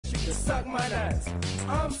can suck my nuts.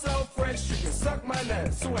 I'm so fresh, you can suck my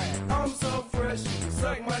nuts. Swag. I'm so fresh, you can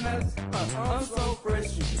suck my nuts. I'm so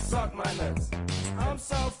fresh, you can suck my nuts. I'm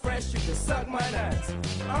so fresh, you can suck my nuts.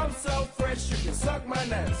 I'm so fresh, you can suck my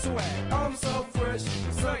nuts. Swag. I'm so fresh, you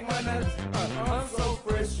can suck my nuts. I'm so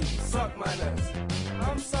fresh, you can suck my nuts.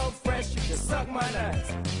 I'm so fresh, you can suck my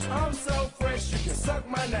nuts. I'm so fresh, you can suck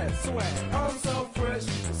my nuts. Swag. I'm so fresh,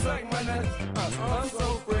 you can suck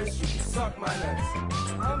my nuts.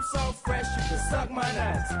 I'm so fresh, you can suck my nuts. I'm so fresh, you can suck my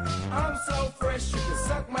nuts. I'm so fresh, you can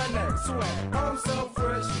suck my nuts. Swag. I'm so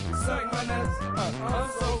fresh, you can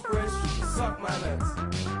suck my nuts.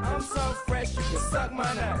 I'm so fresh, you can suck my nuts. I'm so fresh, you can suck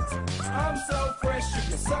my nuts. I'm so fresh, you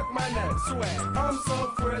can suck my nuts. Swag. I'm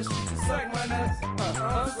so fresh, you can suck my nuts.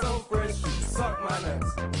 I'm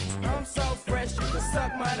so fresh, you can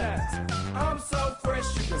suck my nuts. I'm so fresh, you can suck my nuts. I'm so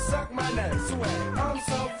fresh, you can suck my nuts. Swag. I'm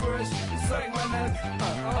so fresh, you can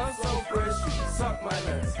suck my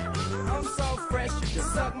nuts. I'm so fresh, you can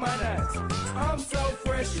suck my nuts. I'm so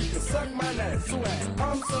fresh, you can suck my nuts.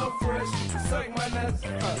 I'm so fresh, you can suck my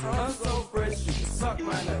nuts. Swag. I'm so fresh, you can suck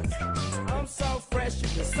my nuts. I'm so fresh, you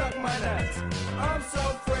can suck my nuts. I'm so fresh, you can suck my nuts. I'm so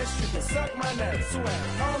fresh, you can suck my nuts. Swag.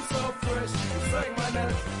 I'm so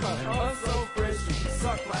fresh, you can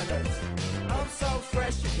suck my nuts. I'm so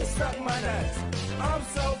fresh, you can suck my nuts. I'm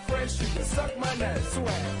so fresh, you can suck my nuts. I'm so fresh, you can suck my nuts.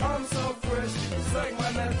 Swag. I'm so fresh, you can suck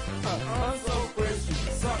my nuts.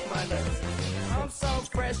 I'm so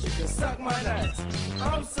fresh, you can suck my nuts. I'm so fresh, you can suck my nuts.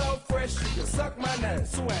 I'm so fresh, you can suck my nuts.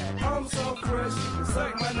 Swag. I'm so fresh, you can suck my nuts. I'm so fresh, you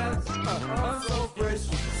can suck my nuts. I'm so fresh, you can suck my nuts. I'm so fresh,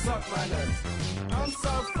 you can suck my nuts. Swag. I'm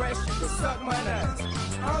so fresh, you can suck my nuts.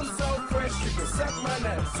 I'm so fresh, you can suck my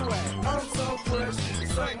nuts. I'm so fresh, you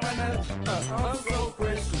can suck my nuts. I'm so fresh,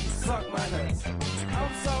 you can suck my nuts. Swag.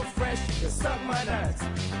 I'm so fresh, you can suck my nuts.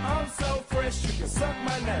 I'm so fresh, you can suck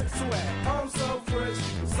my nuts. I'm so fresh, you can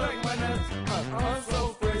suck my nuts. I'm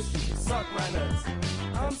so fresh, you can suck my nuts. Swag.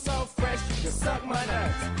 I'm so fresh, you can suck my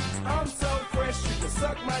nuts. I'm so fresh, you can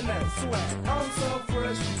suck my nuts. I'm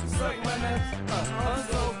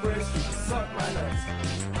so fresh, you can suck my nuts. I'm so fresh, you can suck my nuts.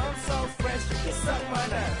 Swag. I'm so fresh, you can suck my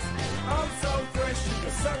nuts. I'm so fresh, you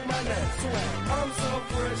can suck my nuts. I'm so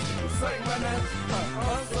fresh,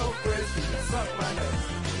 you can suck my nuts.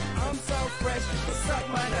 I'm so fresh, you can suck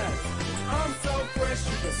my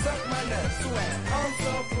nuts. Swag. I'm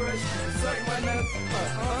so fresh,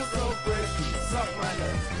 you can suck my nuts.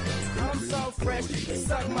 I'm so fresh, you can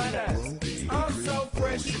suck my nuts. I'm so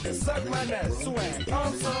fresh, you can suck my nuts. I'm so fresh, you can suck my nuts. Swag.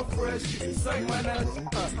 I'm so fresh, you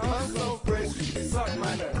can suck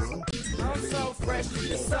my nuts. I'm so fresh, you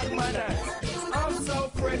can suck my nuts. I'm so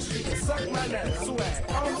fresh, you can suck my nuts. I'm so fresh, you can suck my nuts. Swag.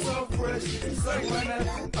 I'm so fresh, you can suck my nuts. I'm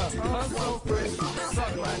so fresh, you can suck my nuts. I'm so fresh, you can suck my nuts. I'm so fresh, you can suck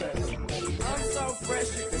my nuts. Swag. I'm so fresh,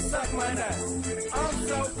 you can suck my nuts. I'm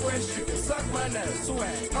so fresh, you can suck my nuts.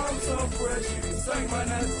 I'm so fresh, you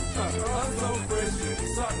can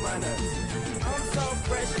suck my nuts. I'm so fresh, you can suck my nuts. Swag. I'm so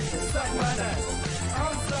fresh, you can suck my nuts.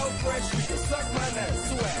 I'm so fresh, you can suck my nuts.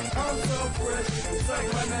 I'm so fresh, you can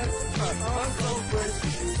suck my nuts. I'm so fresh,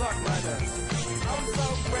 you can suck my nuts. Swag. I'm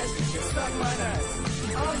so fresh, you can suck my nuts.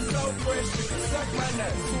 I'm so fresh, you can suck my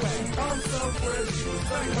nuts. I'm so fresh, you can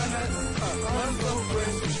suck my nuts. I'm so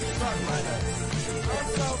fresh, you can suck my nuts. Swag. I'm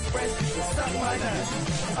so fresh, you can suck my nuts.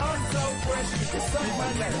 I'm so fresh, you can suck my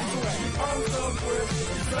nuts. I'm so fresh, you can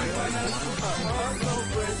suck my nuts. I'm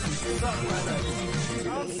so fresh, you can suck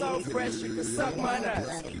my nuts. Swag. I'm so fresh, you can suck my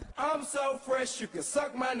nuts. I'm so fresh, you can suck my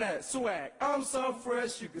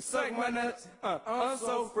nuts. I'm so fresh, you can suck my nuts. I'm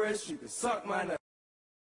so fresh, you can suck my nuts.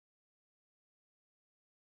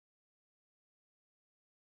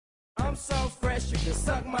 Swag. I'm so fresh, you can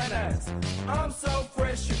suck my nuts. I'm so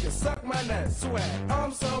fresh, you can suck my nuts.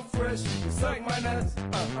 I'm so fresh, you can suck my nuts.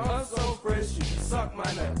 I'm so fresh, you can suck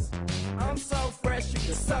my nuts. Swag. I'm so fresh, you can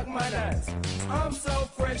suck my nuts. I'm so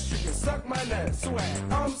fresh, you can suck my nuts.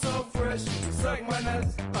 I'm so fresh, you can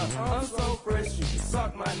suck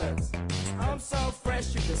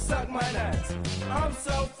my nuts. I'm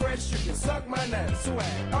so fresh, you can suck my nuts.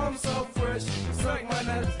 Swag. I'm so fresh,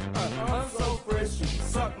 you can suck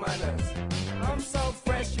my nuts. I'm so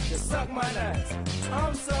fresh, you can suck my nuts. I'm so fresh, you can suck my nuts.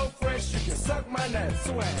 I'm so fresh, you can suck my nuts.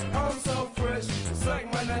 Swag. I'm so fresh, you can suck my nuts. I'm so fresh, you can suck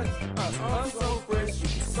my nuts. I'm so fresh, you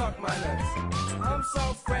can suck my nuts.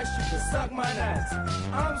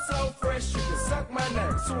 I'm so fresh, you can suck my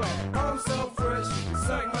nuts. Swag. I'm so fresh, you can suck my nuts. I'm so fresh, you can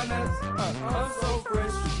suck my nuts. I'm so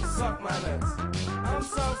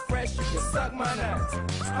fresh, you can suck my nuts.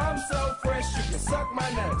 I'm so fresh, you can suck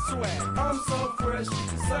my nuts. Swag. I'm so fresh, you can suck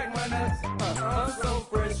my nuts. I'm so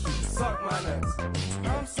fresh, you can suck my nuts. I'm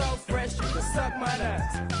so fresh, you can suck my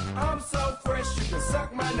nuts. I'm so fresh, you can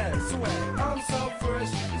suck my nuts. Swag. I'm so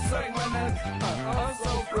fresh, you can suck my nuts. I'm so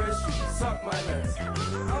fresh, you can suck my nuts.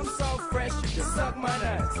 I'm so fresh, you can suck my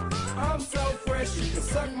nuts. I'm so fresh, you can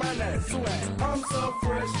suck my nuts. Swag. I'm so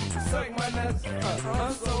fresh, you can suck my nuts.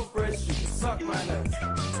 I'm so fresh, you can suck my nuts.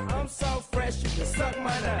 I'm so fresh, you can suck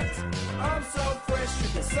my nuts. I'm so fresh, you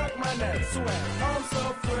can suck my nuts. Swag. I'm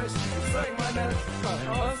so fresh, you can suck my nuts.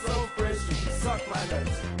 I'm so fresh, you can suck my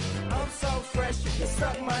nuts. I'm so fresh, you can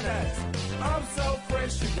suck my nuts. I'm so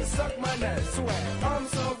fresh, you can suck my nuts. Swag. I'm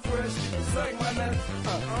so fresh, you can suck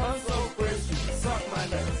my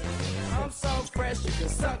nuts. I'm so fresh, you can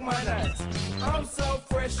suck my nuts. I'm so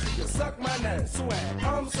fresh, you can suck my nuts. I'm so fresh, you can suck my nuts. Swag.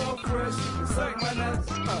 I'm so fresh, you can suck my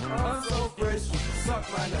nuts.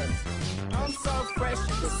 I'm so fresh,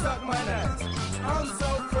 you can suck my nuts. I'm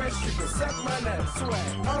so fresh, you can suck my nuts.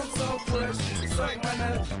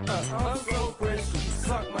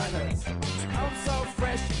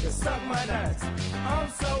 I'm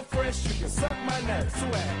so fresh, you can suck my nuts.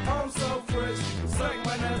 Swag. I'm so fresh, you can suck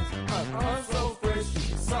my nuts. I'm so fresh, you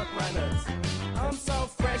can suck my nuts. I'm so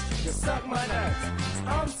fresh, you can suck my nuts.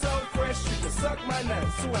 I'm so fresh, you can suck my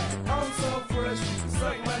nuts. Swag. I'm so fresh, you can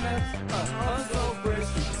suck my nuts. I'm so fresh,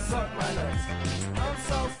 you can suck my nuts. I'm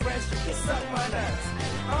so fresh, you can suck my nuts.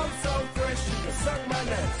 I'm so fresh, you can suck my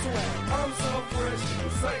nuts. Swag. I'm so fresh, you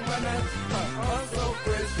can suck my nuts. I'm so fresh,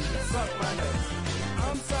 you can suck my nuts.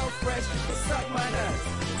 I'm so fresh, you can suck my nuts.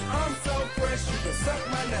 I'm so fresh, you can suck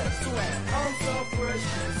my nuts. Swag. I'm so fresh, you can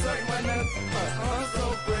suck my nuts.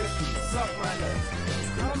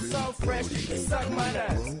 I'm so fresh, you can suck my nuts. I'm so fresh, you can suck my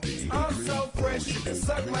nuts. I'm so fresh, you can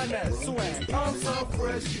suck my nuts. Swag. I'm so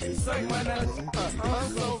fresh, you can suck my nuts.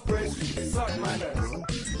 I'm so fresh, you can suck my nuts. I'm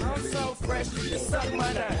so fresh, you can suck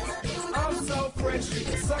my nuts. I'm so fresh, you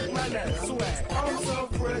can suck my nuts. Swag. I'm so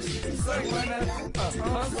fresh, you can suck my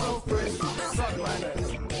nuts. I'm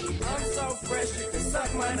so fresh, you can suck my nuts. I'm so fresh, you can suck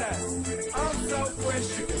my nuts. I'm so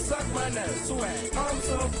fresh, you can suck my nuts. Swag. I'm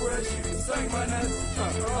so fresh, you can suck my nuts. I'm so fresh, you can suck my nuts. I'm so fresh, you can suck my nuts. I'm so fresh, you can suck my nuts. Swag. I'm so fresh, you can suck my nuts. I'm so fresh, you can suck my nuts.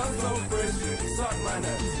 I'm so fresh, you can suck my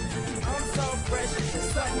nuts. I'm so fresh, you can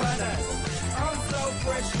suck my nuts. Swag. I'm so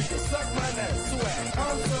fresh, you can suck my nuts. I'm so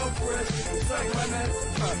fresh, you can suck my nuts. I'm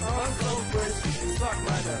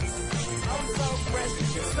so fresh, you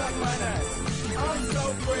can suck my nuts. I'm so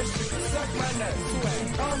fresh, you can suck my nuts. Swag.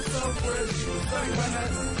 I'm so fresh, you can suck my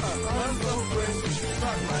nuts. I'm so fresh, you can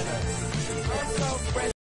suck my nuts. I'm so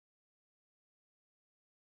fresh.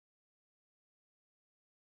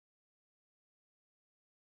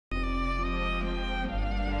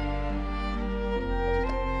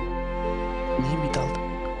 Can you hear me, Dal?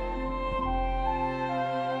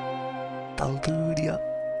 Dalduria.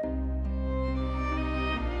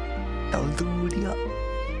 Dalduria.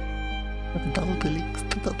 Daldelix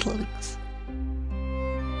to Daldelix.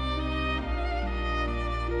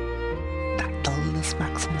 That Dullness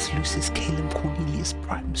Maximus Lucis Calum Cornelius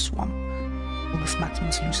Prime Swam. Dullness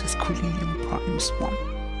Maximus Lucis Cornelium Prime Swam.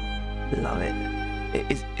 Love it.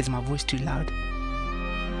 Is my voice too loud?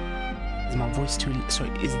 Is my voice too... Sorry,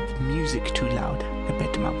 is the music too loud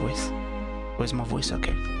compared to my voice? Or is my voice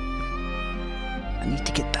okay? I need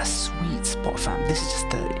to get that sweet spot, fam. This is just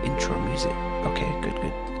the intro music. Okay, good.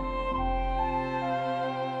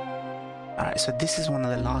 Alright, so this is one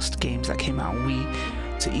of the last games that came out on Wii.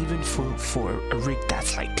 So even for a rig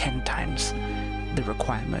that's like 10 times the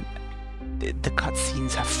requirement, the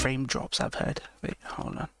cutscenes have frame drops, I've heard. Wait,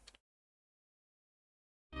 hold on.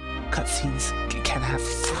 Cutscenes can have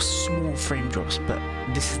small frame drops, but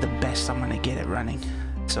this is the best I'm gonna get it running,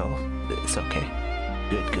 so it's okay.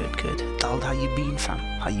 Good. Dal, how you been, fam?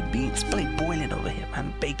 How you been? It's bloody boiling over here,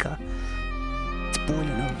 man. Baker, it's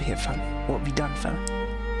boiling over here, fam. What have you done, fam?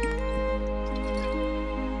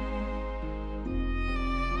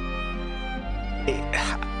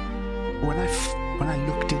 When I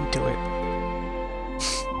looked into it,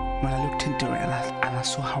 and I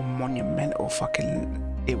saw how monumental fucking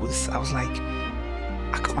it was, I was like,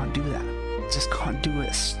 I can't do that. I just can't do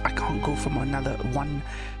it. I can't go from another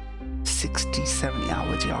 60-70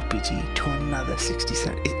 hour JRPG to another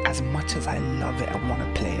 60-70. As much as I love it and want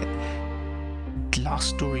to play it, the last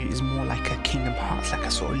story is more like a Kingdom Hearts, like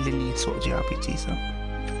a sort of linear sort of JRPG. So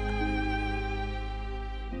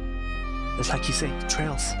it's like you say, the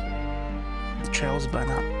trails burn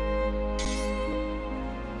out.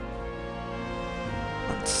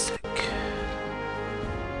 One sec.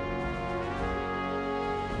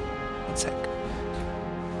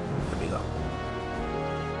 There we go.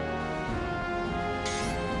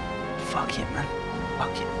 Fuck it, man.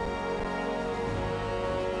 Fuck it.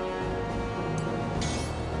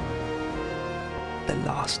 The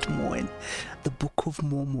last Morn. The Book of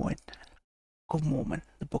Mormon.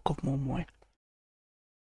 The Book of Mormon.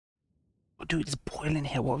 Dude, it's boiling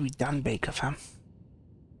here. What have we done, Baker, fam?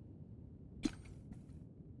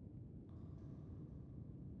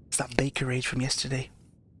 that baker rage from yesterday.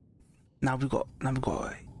 Now we've got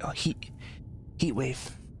a heat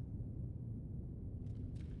wave.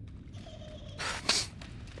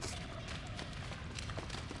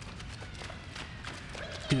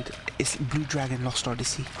 Dude, it's Blue Dragon Lost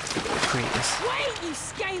Odyssey creators. Wait, you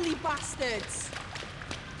scaly bastards!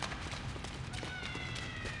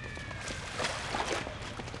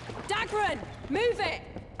 Dagran, move it!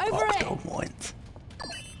 Over it! Octomoins.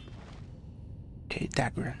 Okay,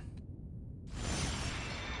 Dagran.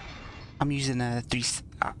 I'm using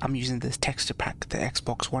this texture pack, the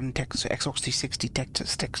Xbox One texture, Xbox 360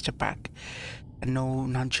 texture pack, and no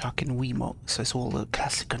nunchuck and Wiimote, so it's all the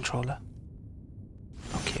classic controller.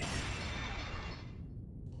 Okay.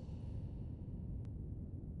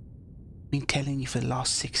 Been telling you for the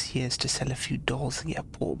last 6 years to sell a few dolls and get a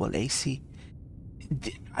portable AC.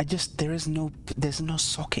 There's no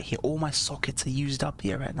socket here. All my sockets are used up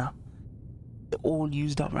here right now. They're all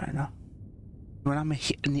used up right now. When I'm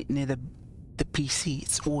near the PC,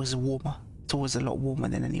 it's always warmer. It's always a lot warmer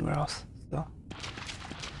than anywhere else. So.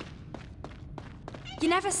 You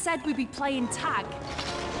never said we'd be playing tag.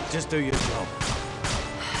 Just do your job.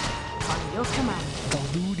 On your command.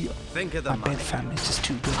 Think of the My money. bed family's just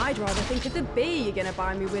too good. I'd rather think of the bee you're gonna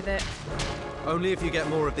buy me with it. Only if you get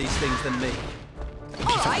more of these things than me.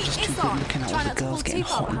 Alright, Just too it's good on. looking at Try all the not to pull girls too getting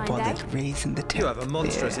far hot and behind, bothered, raising the temp. You have a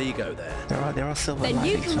monstrous Yeah. ego there. There are silver Then you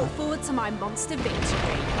linings, can so look forward to my monster victory.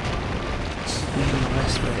 even the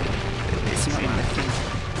rest of it, it's not even a thing.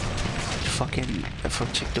 Fucking for a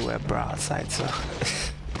chick to wear a bra outside, so.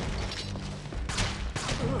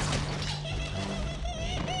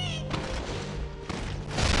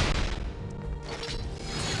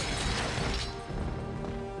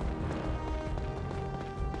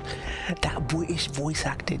 That British voice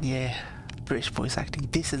acting, yeah. British voice acting.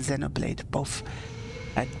 This and Xenoblade both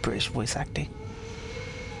had British voice acting.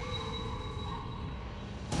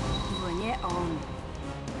 Bring it on.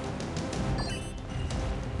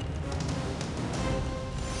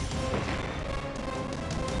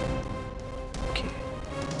 Okay.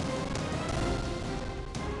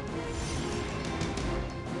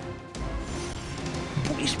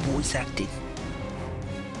 British voice acting.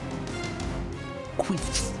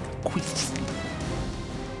 Quiz.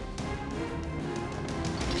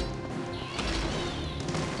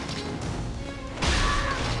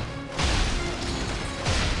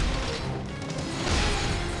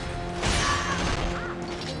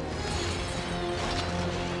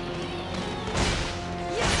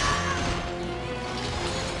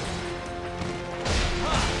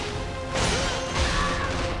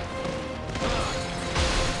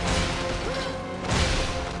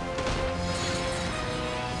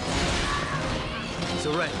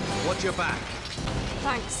 Watch your back.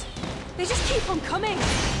 Thanks. They just keep on coming.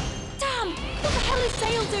 Damn! What the hell is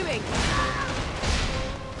Zale doing?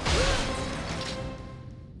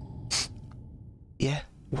 Yeah,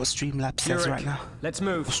 what Streamlabs says right now. Let's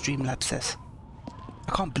move. What Streamlabs says.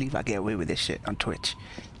 I can't believe I get away with this shit on Twitch.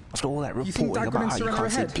 After all that You think reporting Dagran about how and you Serena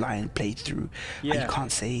can't say ahead? blind playthrough, Yeah. and you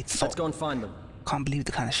can't say Let's go and find them. Can't believe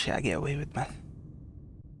the kind of shit I get away with, man.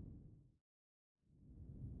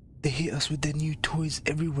 They hit us with their new toys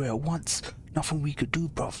everywhere at once. Nothing we could do,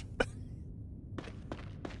 bruv.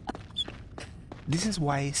 This is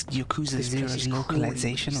why Yakuza This place 0's is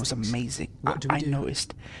localization crawling was with these amazing. What do we I do?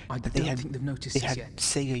 noticed I that don't think they've noticed they us had yet.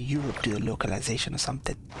 Sega Europe do the localization or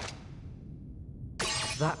something.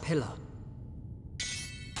 That pillar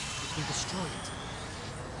has been destroyed.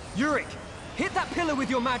 Yurik, hit that pillar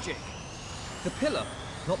with your magic. The pillar,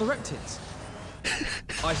 not the reptiles.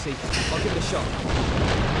 I see. I'll give it a shot.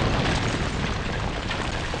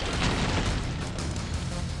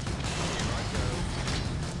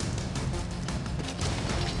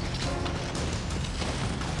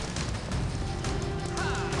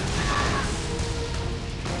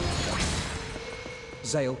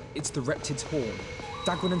 Zale, it's the reptid's horn.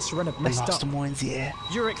 Dagran and Serena The messed last up. Moines, yeah.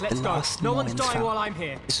 Yurik, let's The go. last No one's Moines, dying fam. while I'm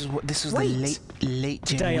here. This was Wait. the late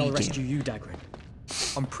Gen Today I'll Wii rescue game. you, Dagran.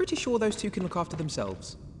 I'm pretty sure those two can look after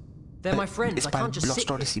themselves. They're my friends. It's I by can't just Lost sit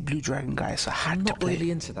here. Odyssey Blue Dragon guy, so I had I'm to not play. really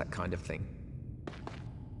into that kind of thing.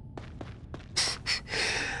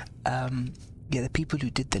 Yeah, the people who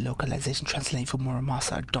did the localization translating for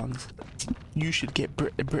Muramasa are dons. You should get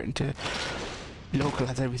Britain to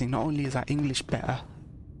localize everything. Not only is our English better,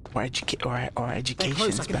 or They're education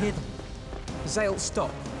close, is I can hear better. them. Zale,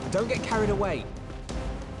 stop. Don't get carried away.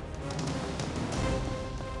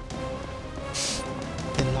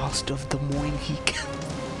 The last of the Moinheek.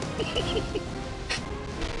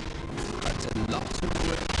 That's a lot of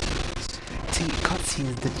words. See,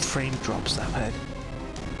 cutscenes, the frame drops, I've heard.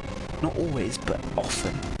 Not always, but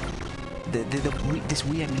often. this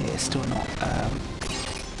re-emulator is still not.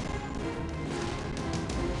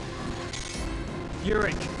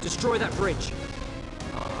 Yurik, destroy that bridge.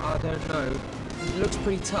 I don't know. It looks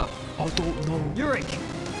pretty tough. I don't know. Yurik!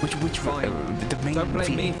 Which Fine. the main Don't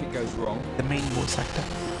blame me VA, if it goes wrong. the main voice actor.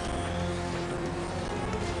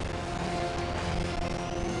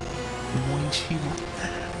 Moinshima.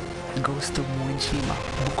 Ghost of Moinshima.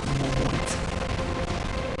 Book of Mormons.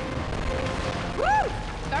 Woo!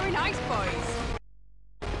 Very nice, boys.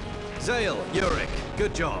 Zale, Yurik,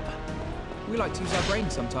 good job. We like to use our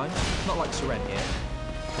brains sometimes, not like Seren here.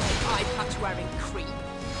 Eye patch wearing creep.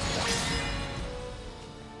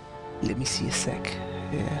 Let me see a sec.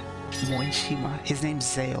 Yeah. Moinshima. His name's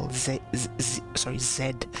Zale. Sorry,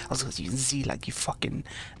 Zed. I was gonna use Z like you fucking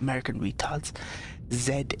American retards.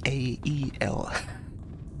 Z-A-E-L.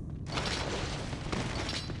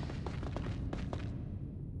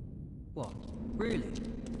 What? Really?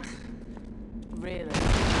 Really?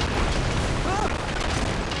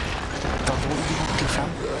 That's what you have to, fam.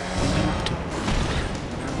 You have to.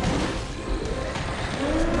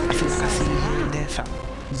 I think I see you in there, fam.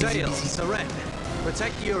 Zale, Seren,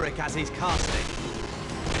 protect Yurik as he's casting.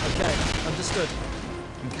 Okay, understood.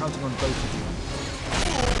 I'm counting on both of you.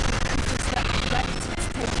 Just let the reptiles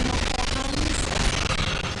take them off our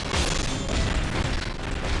hands.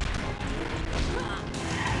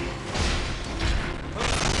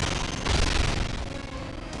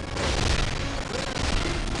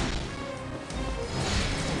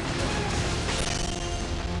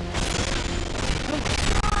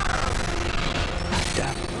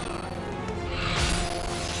 Damn.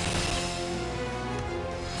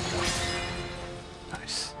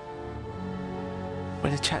 Nice.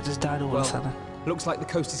 Where the chat just died all of a Well, sudden. looks like the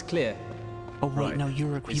coast is clear. Oh wait, Right. no,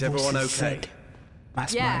 Europe. Is everyone okay? Zed.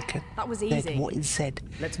 Mass Yeah, American. that was Zed. easy. What is Z?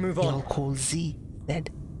 Let's move Y'all on. call Z Zed.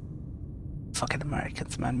 Fucking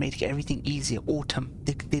Americans, man, made everything easier. Autumn.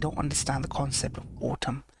 They don't understand the concept of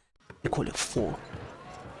autumn. They call it fall.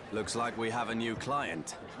 Looks like we have a new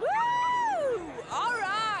client. Woo! All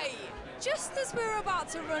right. Just as we're about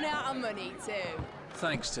to run out of money, too.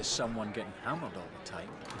 Thanks to someone getting hammered all the time.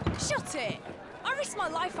 Shut it! I risked my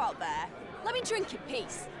life out there. Let me drink in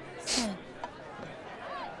peace. So,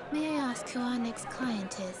 may I ask who our next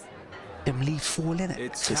client is? Them leaves fall in it.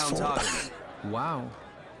 It's his Count fault. Arden. Wow.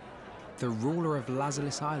 The ruler of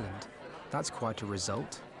Lazarus Island. That's quite a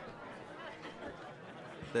result.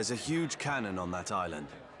 There's a huge cannon on that island.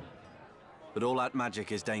 But all that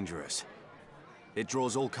magic is dangerous. It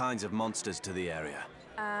draws all kinds of monsters to the area.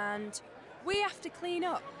 And we have to clean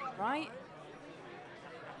up, right?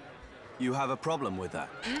 You have a problem with that?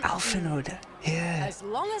 Alphenode. Yeah. As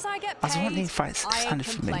long as I get I was paid, wondering if it I ain't sounded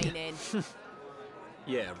familiar. complaining.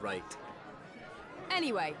 Yeah, right.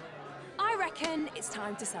 Anyway, I reckon it's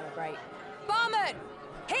time to celebrate. Barman,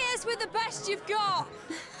 here's with the best you've got.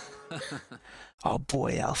 Oh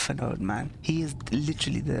boy, Alphenode, man. He is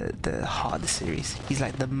literally the heart of the series. He's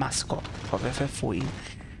like the mascot of FF14.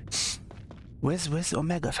 Where's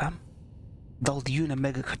Omega, fam? Does you and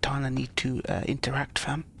Omega Katana need to interact,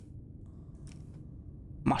 fam?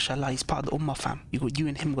 Mashallah, he's part of the Ummah, fam. You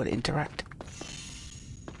and him got to interact.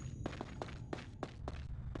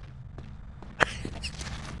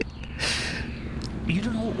 You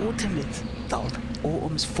don't know what autumn is, dog.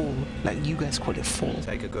 Autumn's fall, like you guys call it fall.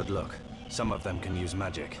 Take a good look. Some of them can use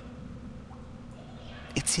magic.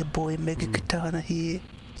 It's your boy Mega Katana here.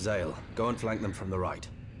 Zale, go and flank them from the right.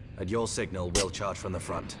 At your signal, we'll charge from the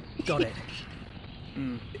front. Got it.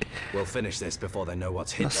 We'll finish this before they know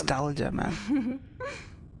what's hit them. Nostalgia, man.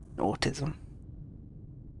 Autism.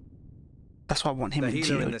 That's why I want him The and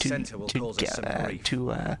healer Gio in the center will cause us some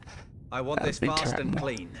grief. I want this fast interact and more.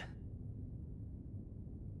 clean.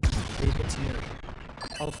 Leave it to me.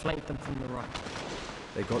 I'll flank them from the right.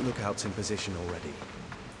 They've got lookouts in position already.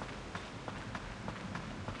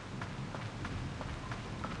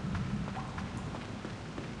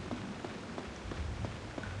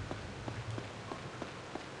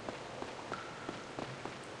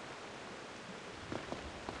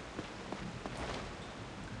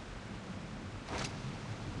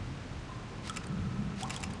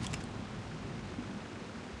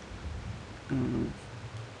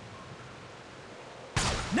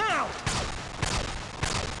 Now!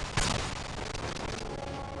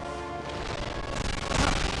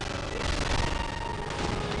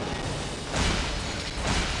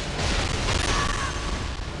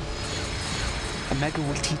 Omega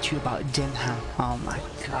will teach you about Genhan. Oh my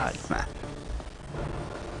god, man.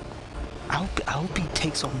 I hope he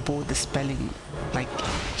takes on board the spelling. Like,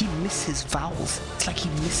 he misses vowels. It's like he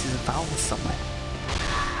misses vowels somewhere.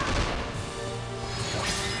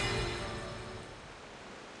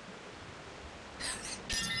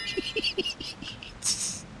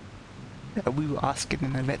 We were asking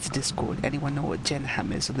in the Vets Discord, anyone know what Gen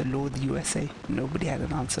Ham is or the law of the USA? Nobody had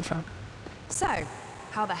an answer, fam. So,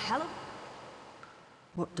 how the hell...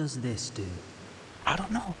 What does this do? I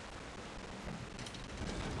don't know.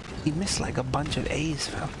 He missed like a bunch of A's,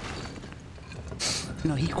 fam.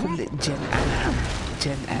 No, he called it Gen and Ham.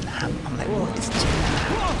 Gen and Ham. I'm like, what is Gen and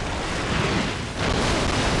Ham?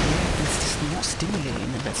 Yeah, it's just not stimulating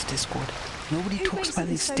in the Vets Discord. Nobody talks about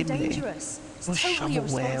it stimulating. Or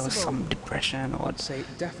shovelware or some depression or... I'd say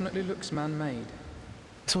it definitely looks man-made.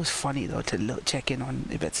 It's always funny though to look, check in on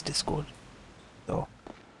Yvette's Discord, though.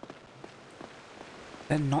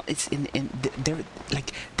 And not, it's there,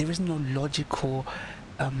 like, there is no logical,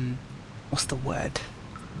 what's the word?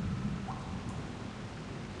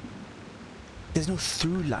 There's no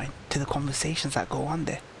through line to the conversations that go on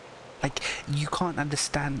there. Like, you can't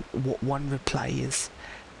understand what one reply is,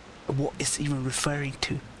 what it's even referring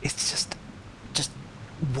to. It's just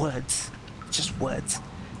words, just words.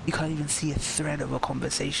 You can't even see a thread of a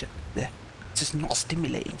conversation there. It's just not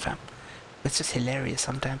stimulating, fam. It's just hilarious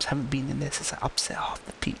sometimes. Haven't been in this, it's upset half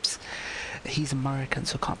the peeps. He's American,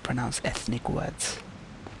 so can't pronounce ethnic words.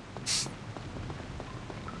 Let's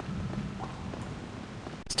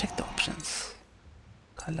check the options.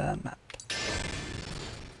 Color map.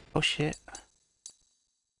 Oh shit.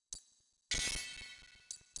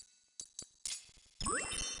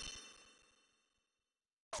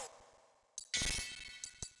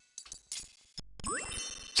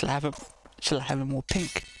 Shall I have it more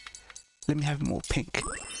pink? Let me have it more pink.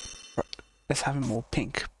 Let's have it more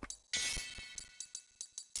pink.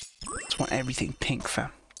 Just want everything pink,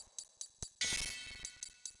 fam.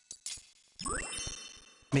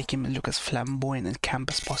 Make him look as flamboyant and camp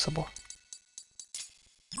as possible.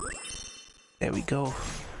 There we go.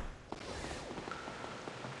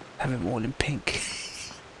 Have him all in pink.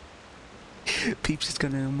 Peeps is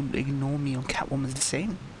gonna ignore me on Catwoman's the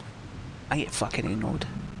same. I get fucking ignored.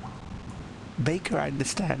 Baker, I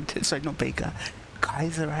understand. Sorry, not Baker.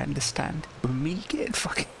 Kaiser, I understand. But me get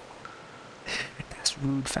fucking... That's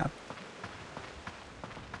rude, fam.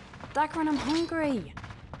 Dagran, I'm hungry.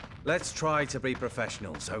 Let's try to be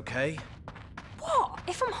professionals, okay? What?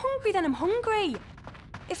 If I'm hungry, then I'm hungry.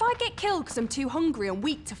 If I get killed because I'm too hungry and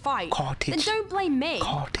weak to fight, Cartage. then don't blame me.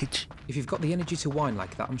 Cartage. If you've got the energy to whine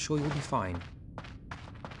like that, I'm sure you'll be fine.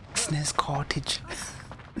 SNES Cartage.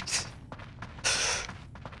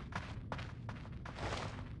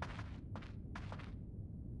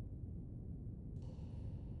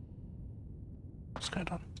 What's going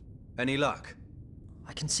on? Any luck?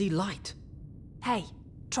 I can see light. Hey,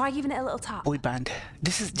 try giving it a little tap. Boy band.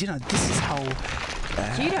 This is, you know, this is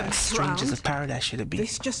how Strangers of Paradise should have been.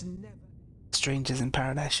 This just never... Strangers in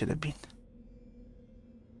Paradise should have been.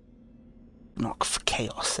 Not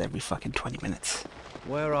chaos every fucking 20 minutes.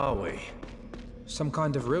 Where are we? Some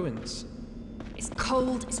kind of ruins. It's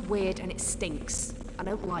cold, it's weird, and it stinks. I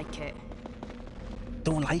don't like it.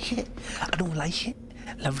 Don't like it? I don't like it.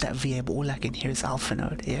 Love that VA, but all I can hear is Alpha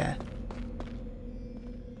Node, yeah.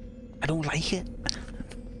 I don't like it.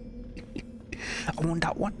 I want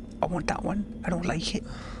that one. I want that one. I don't like it.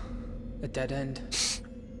 A dead end.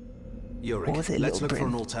 Yurik, was it, let's Little look for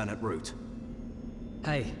an Britain? alternate route.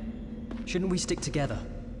 Hey, shouldn't we stick together?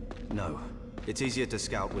 No. It's easier to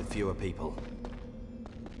scout with fewer people.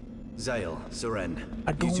 Zale, Seren,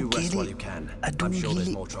 I you don't two rest get while it. you can. I don't I'm sure get there's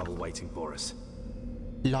it. more trouble waiting for us.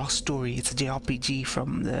 Last Story, it's a JRPG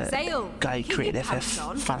from the Zale, guy who keep created your FF pants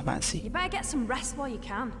on. Final Fantasy. You better get some rest while you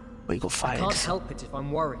can. But he got fired. Can't help it if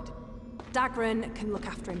I'm worried. Dagran can look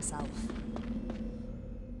after himself.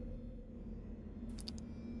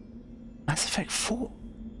 Mass Effect 4?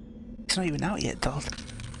 It's not even out yet, dog.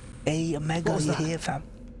 Hey, Omega, you here, fam?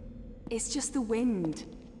 It's just the wind.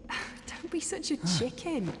 Don't be such a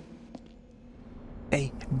chicken.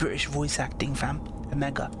 Hey, British voice acting, fam.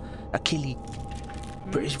 Omega, Achille.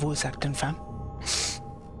 British voice acting, fam.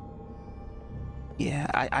 Yeah,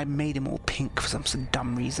 I made him all pink for some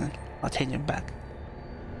dumb reason. I'll change him back.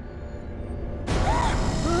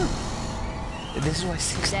 This is why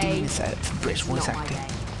 16 is for British voice Not my acting. day.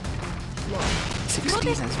 Look, 16 you're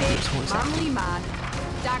this is big, British voice acting. manly man.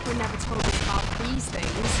 Dagran never told us about these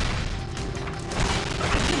things. I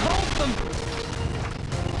can hold them!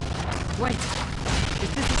 Wait, is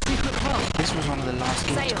this a secret club? This was one of the last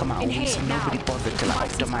games to come out, in so here, nobody now. bothered to like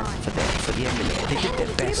optimize for the emulator. They did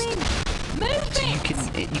their best. Move So you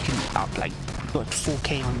it! can up like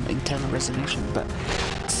 4K on internal resolution, but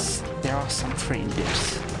there are some frame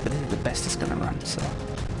dips. But this is the best it's gonna run, so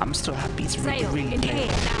I'm still happy. It's really, Zale, really in playable.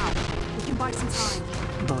 here, now. We can buy some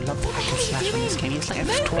time. Bro, love the hack and slash on this game. It's like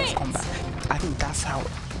Move F12 it! combat. I think that's how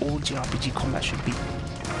all JRPG combat should be.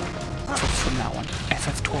 from that one.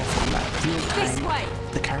 FF12 from that real This time. way.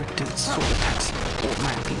 The character sort of attacks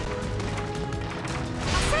automatically.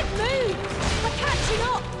 I said move! We're catching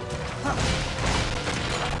up!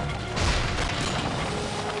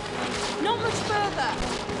 Not much further.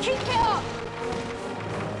 Keep it up!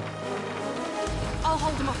 I'll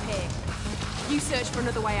hold them off here. You search for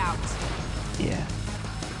another way out. Yeah.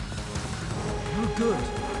 No good.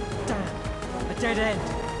 Damn. A dead end.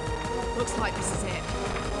 Looks like this is it.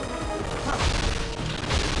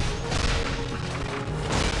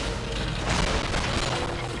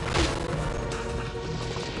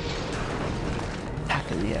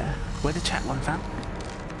 Tackle, yeah. Where the chat one, fam?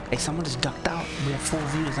 Hey, someone just ducked out. We have 4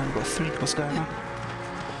 viewers and we've got 3. What's going on?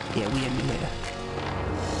 Yeah, we emulator.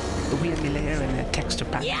 We emulator and a texture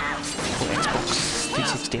pack for Xbox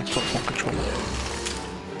 360, Xbox One controller.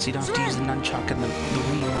 So you don't have to use the nunchuck and the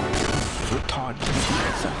Wii retard.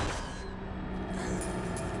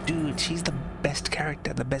 Dude, she's the best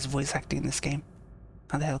character, the best voice acting in this game.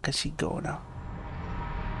 How the hell can she go now?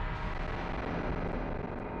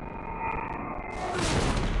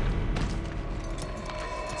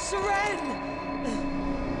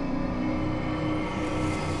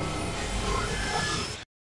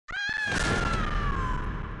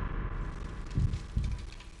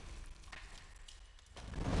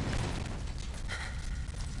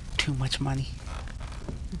 Too much money.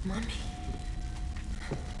 Mummy.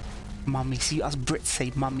 Mommy. See, us Brits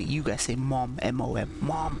say mummy. You guys say mom. M-O-M.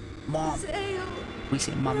 Mom. Mom. We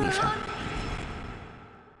say mummy, fam.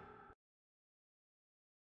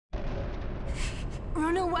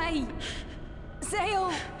 Run away!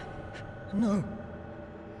 Zale! No.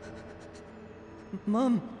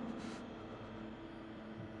 Mum.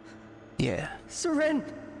 Yeah. Seren.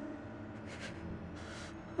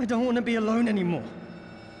 I don't want to be alone anymore.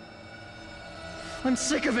 I'm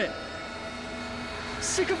sick of it.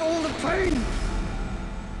 Sick of all the pain.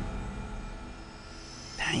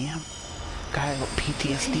 Damn. Guy got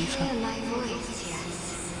PTSD, fam.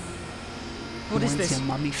 What is this? Your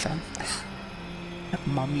mummy, fam.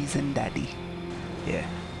 Mummies and daddy. Yeah.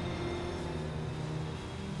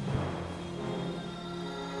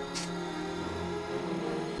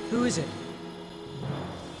 Who is it?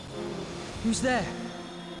 Who's there?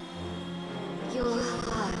 Your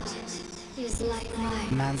heart is like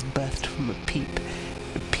mine. Man's birthed from a peep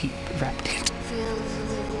wrapped in. Filled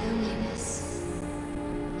with loneliness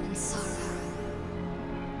and sorrow.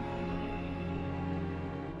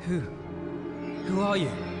 Who are you?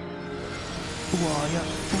 Who are ya?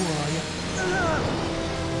 Who are ya?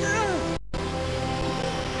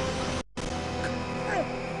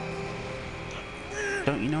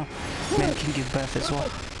 Don't you know? Men can give birth as well.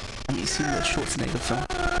 Have you seen the Schwarzenegger film?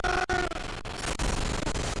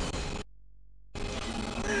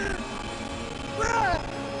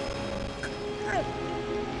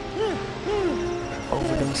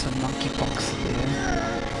 Overdose on monkeypox. Yeah.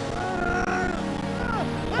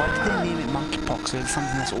 Why did they name it monkeypox? Or is it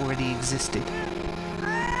something that's already existed?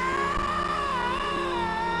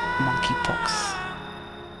 Monkeypox.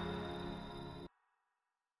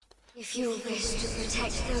 If you wish to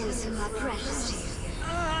protect those who are precious to you,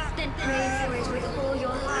 then pray for it with all your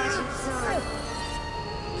heart and soul.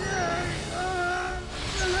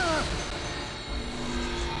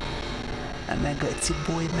 And then got your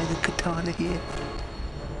boy Mega Katana here.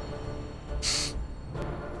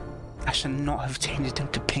 I should not have changed him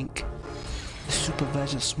to pink. The super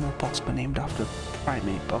version of Smallpox but named after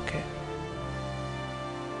primate, but okay.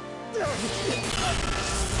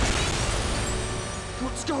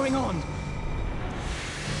 What's going on?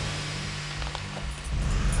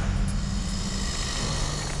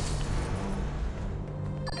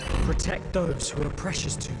 Protect those who are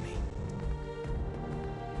precious to me.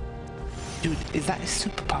 Dude, is that his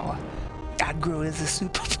superpower? Aggro is a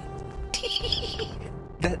superpower.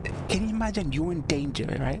 Can you imagine you're in danger,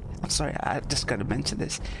 right? I'm sorry, I just gotta mention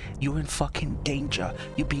this. You're in fucking danger.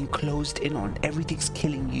 You're being closed in on. Everything's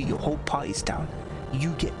killing you. Your whole party's down.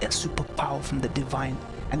 You get a superpower from the divine,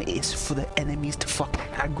 and it is for the enemies to fucking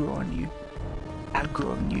aggro on you.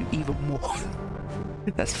 Aggro on you even more.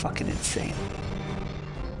 That's fucking insane.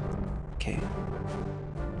 Okay.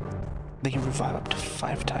 They can revive up to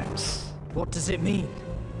 5 times. What does it mean?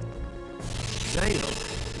 Zale,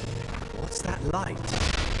 what's that light?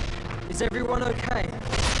 Is everyone okay?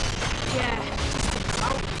 Yeah.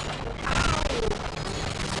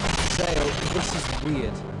 Zale, this is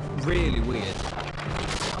weird. Really weird.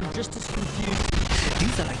 I'm just as confused.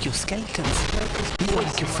 These are like your skeletons. These are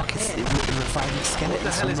like your fucking reviving skeletons. What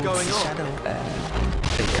the hell is going on? Shadow,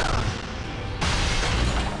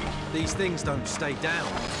 These things don't stay down.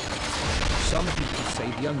 Some people say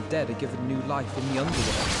the undead are given new life in the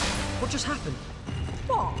underworld. What just happened?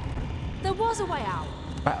 What? There was a way out.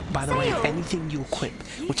 By the way, Sail. anything you equip,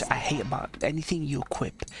 which I hate about anything you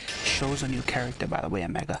equip, shows on your character. By the way,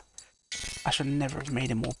 Omega. I should never have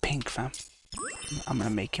made him more pink, fam. I'm gonna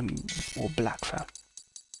make him more black, fam.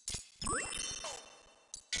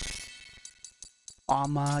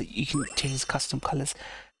 Armor, you can change custom colors.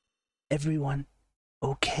 Everyone,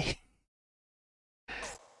 okay.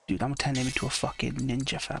 Dude, I'm gonna turn him into a fucking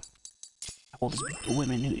ninja, fam. All those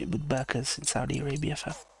women with burqas in Saudi Arabia,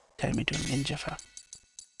 fam. Turn him into a ninja, fam.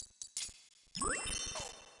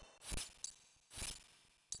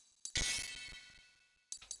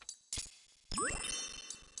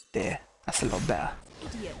 There, that's a lot better.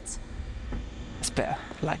 Idiot. That's better.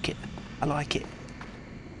 I like it. I like it.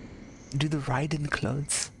 Do the riding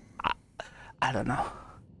clothes? I don't know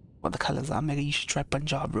what the colors are. Maybe you should try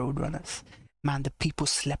Punjab Roadrunners. Man, the people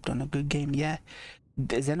slept on a good game. Yeah,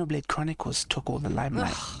 the Xenoblade Chronicles took all the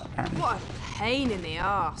limelight. What a pain in the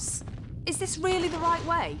arse. Is this really the right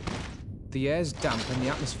way? The air's damp and the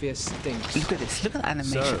atmosphere stinks. Look at this. Look at the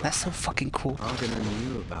animation. So, that's so fucking cool. Argona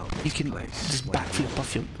knew about this You can place just when backflip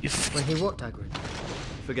off your When he what, Dagrin?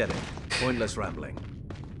 Forget it. Pointless rambling.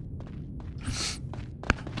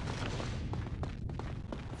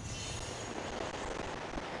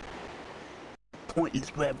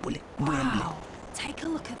 pointless rambling. Wow. Take a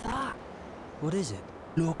look at that. What is it?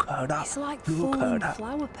 Look at that. It's like Look fallen at that.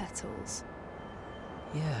 flower petals.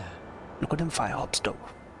 Yeah. Look at them fire hobs, though.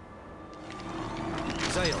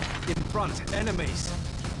 Sail, in front, enemies.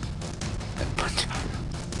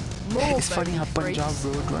 More It's funny how baby Punjab freaks.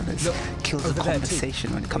 Roadrunners Look, kills the over there too.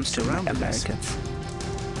 conversation when it comes to Surrounded us. Americans.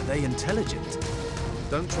 Are they intelligent?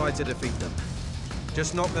 Don't try to defeat them.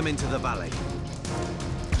 Just knock them into the valley.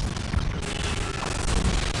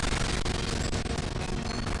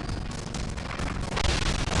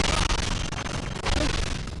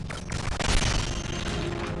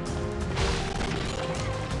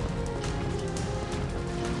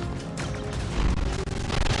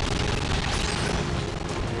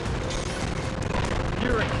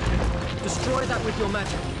 Destroy that with your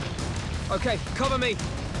magic. Okay, cover me.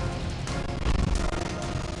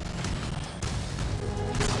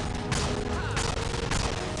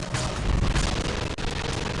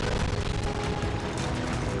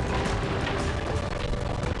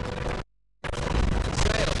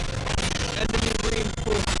 Sail. Enemy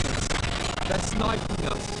reinforcements. They're sniping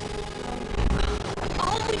us.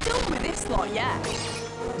 Aren't we done with this lot yet?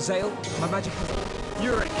 Zale, my magic has...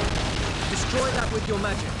 Yurik, destroy that with your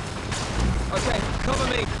magic. Okay, cover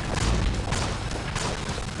me.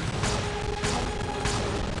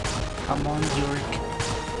 Come on, Yurik.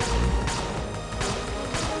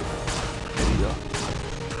 There we go.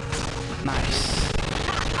 Nice.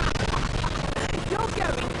 You're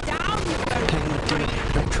going down, you very Can you do it?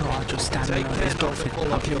 Retro Archer stamina. Take care It's not to Dolphin. pull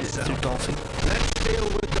I'll up play it yourself. through Dolphin. Let's deal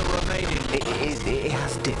with the remaining. It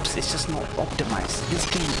has dips. It's just not optimized.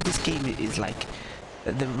 This game is like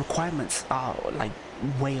the requirements are like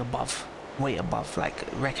way above like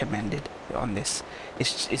recommended on this.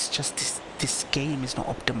 It's just this game is not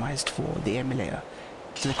optimized for the emulator,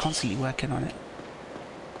 so they're constantly working on it.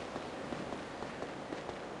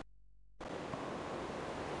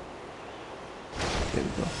 There we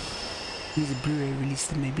go. Use a Blu-ray release,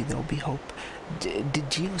 then maybe there'll be hope. Did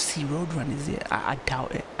GOC Roadrun is it? I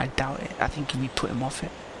doubt it. I doubt it. I think we put him off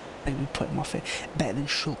it. Better than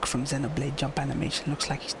Shulk from Xenoblade Jump Animation. Looks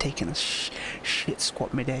like he's taking a shit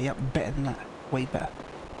squat mid-air. Yep, better than that. Way better.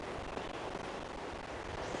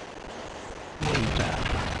 Way better.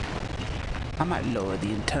 I might lower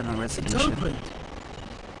the internal resolution.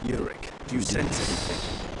 Yurik, do you sense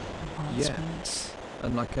anything? Yeah.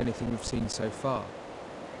 Unlike anything we've seen so far.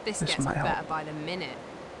 This This gets might better help. by the minute.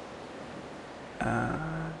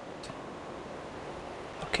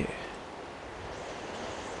 Okay.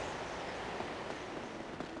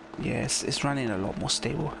 Yes, it's running a lot more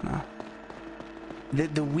stable now. The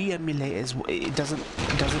Wii emulators, it doesn't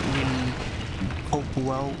really cope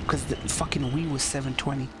well because the fucking Wii was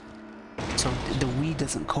 720, so the Wii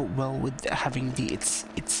doesn't cope well with having its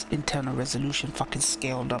internal resolution fucking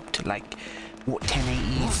scaled up to like what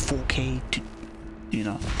 1080, 4K to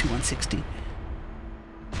 2160.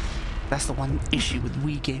 That's the one issue with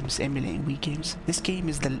Wii games, emulating Wii games. This game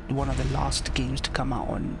is one of the last games to come out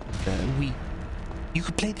on the Wii. You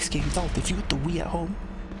could play this game without. If you got the Wii at home,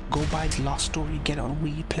 go buy the Last Story, get it on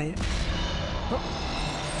Wii, play it.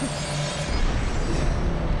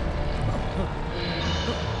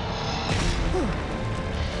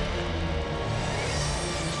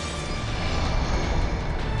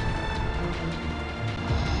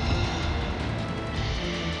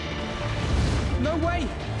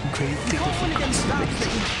 crazy. You can't win against that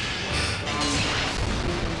thing!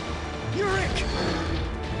 Yurik!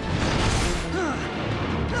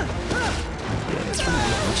 Yeah, it's running a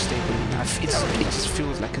lot more stable now. It just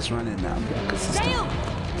feels like it's running now more consistent. Sail!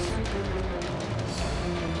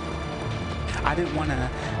 I didn't want to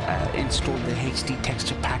install the HD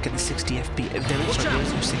texture pack in the 60 FPS. There is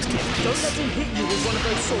no 60 FPS. Don't let him hit you with one of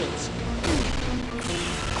those swords.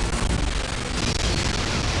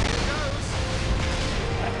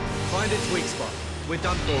 Find its weak spot. We're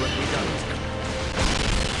done for if we don't.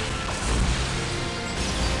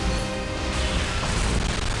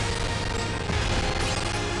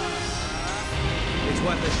 It's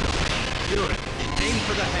worth a shot. Yuri, aim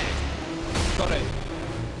for the head. Got it.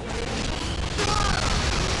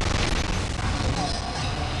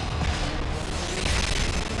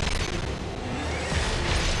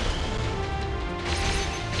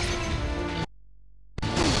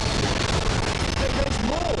 There's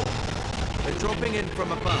more! They're dropping in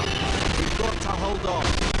from above. We've got to hold on.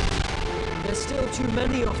 There's still too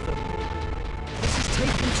many of them. This is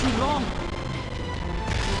taking too long.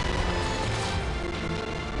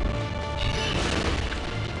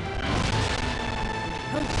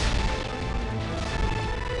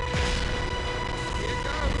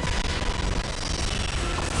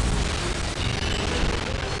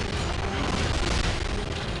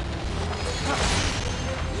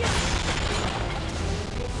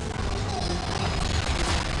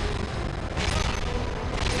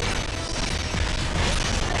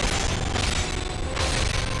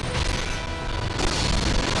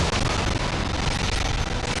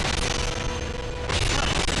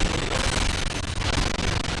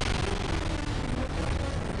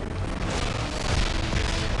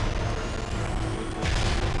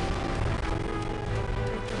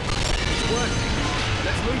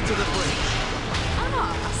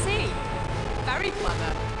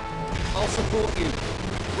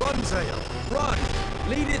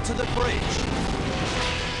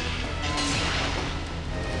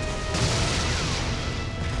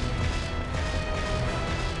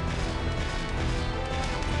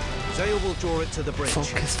 Draw it to the bridge.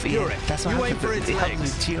 Focus, yeah, that's what aim for its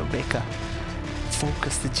legs. The geobaker.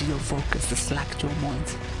 Focus, the geofocus, the slack jaw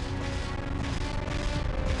points.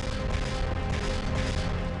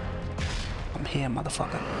 I'm here,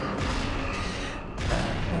 motherfucker.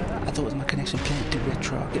 I thought it was my connection playing to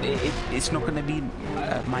retro. It's not gonna be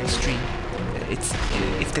my stream.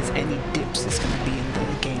 If there's any dips, it's gonna be in the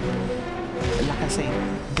game. Like I say,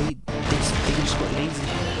 they just got lazy.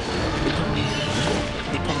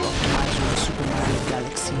 They probably optimized all the Super Mario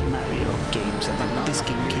Galaxy, Mario games, and then this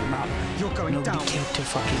game came out. Nobody cared to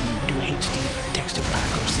fucking do HD texture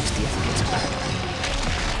pack or 60 FPS pack.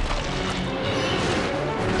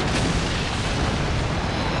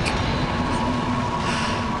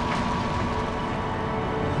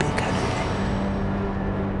 Big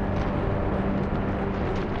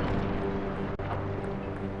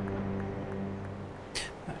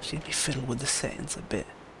I should be fiddled with the settings a bit.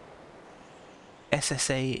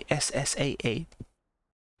 SSAA.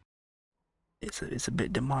 It's a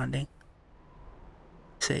bit demanding.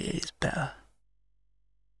 SSAA is better.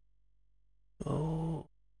 Oh.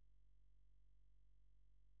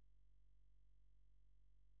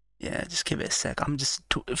 Yeah, just give it a sec. I'm just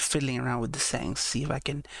fiddling around with the settings, see if I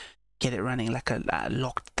can get it running like a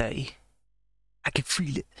locked 30. I can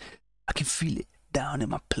feel it. I can feel it down in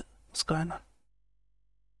my What's going on?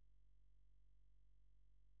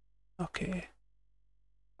 Okay.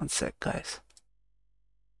 One sec, guys.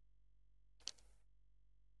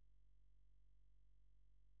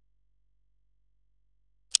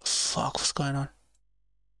 Fuck, what's going on?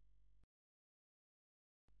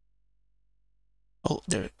 Oh,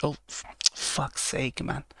 there. Oh, fuck's sake,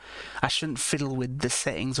 man. I shouldn't fiddle with the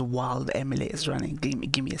settings while the emulator is running.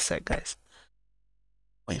 Give me a sec, guys.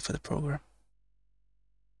 Wait for the program.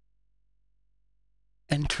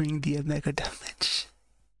 Entering the Omega damage.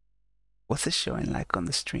 What's it showing like on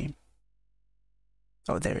the stream?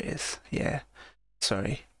 Oh, there it is. Yeah.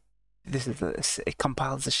 Sorry. This is it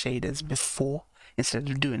compiles the shaders before instead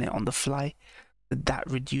of doing it on the fly. That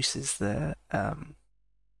reduces the there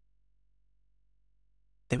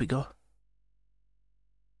we go.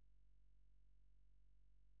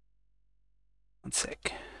 One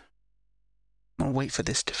sec. I'll wait for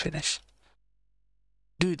this to finish.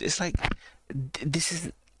 Dude, it's like this is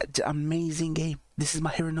an amazing game. This is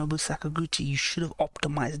my Hironobu Sakaguchi. You should have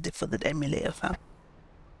optimized it for the emulator, fam.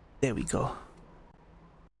 There we go.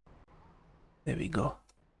 There we go.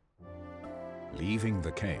 Leaving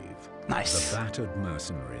the cave, nice. The battered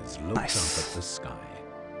mercenaries looked up at the sky.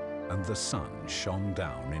 and the sun shone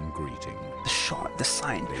down in greeting. The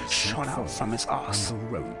sign They shot set out forth from his ass. on the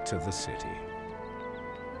road to the city.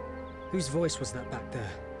 Whose voice was that back there?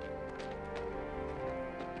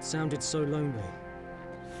 It sounded so lonely.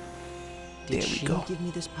 Did There we she go. give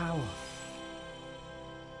me this power?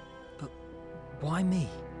 But why me?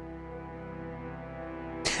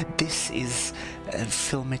 This is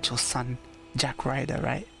Phil Mitchell's son, Jack Ryder,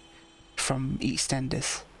 right? From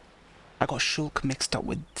EastEnders. I got Shulk mixed up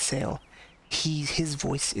with Sale. His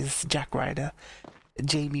voice is Jack Ryder.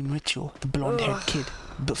 Jamie Mitchell, the blonde-haired kid,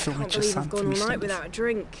 but Phil Mitchell's son from I've gone all night EastEnders. without a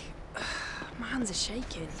drink. My hands are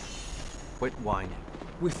shaking. Quit whining.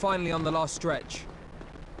 We're finally on the last stretch.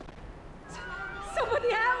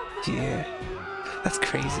 Somebody help! Yeah, that's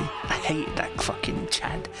crazy. I hate that fucking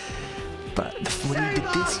Chad. But when he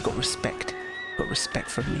did this, he got respect. Got respect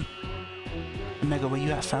from me. Mega, where you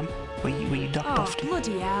at, fam? Where you ducked Oh, off to?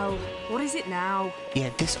 bloody hell. What is it now? Yeah,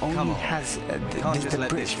 this only has the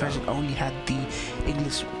British version only had the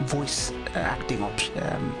English voice acting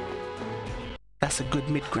option. That's a good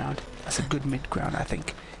mid ground. That's a good mid ground, I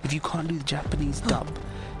think. If you can't do the Japanese dub,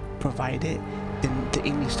 provide it, then the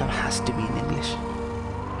English dub has to be in English.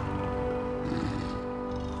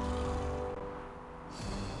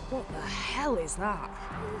 What the hell is that?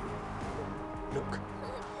 Look,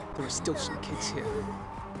 there are still some kids here.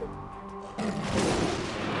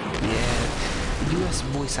 Yeah, US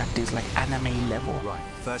voice acting is like anime level. Right,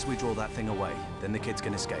 first we draw that thing away, then the kids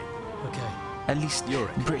can escape. Okay. At least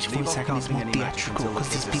British leave voice off acting is casting more any matches theatrical until the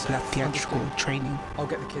because these kids are people have safe. theatrical training, I'll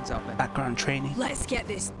get the kids out then. background training. Let's get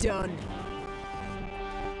this done.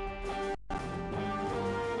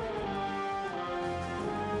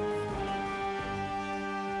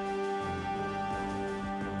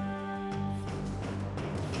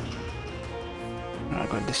 I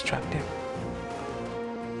got distracted.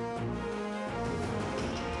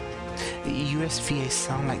 The US VAs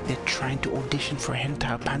sound like they're trying to audition for a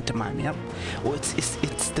hentai pantomime, yep. Or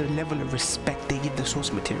it's the level of respect they give the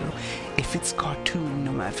source material. If it's cartoon,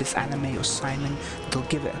 no matter if it's anime or seinen, they'll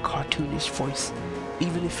give it a cartoonish voice.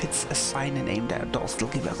 Even if it's a seinen aimed at adults, they'll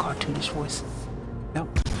give it a cartoonish voice. Yep.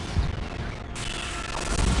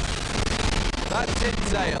 That's it,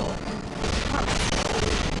 Zale.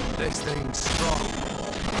 This thing's strong.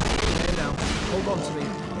 Here now, hold on to me.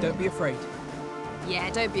 Don't be afraid. Yeah,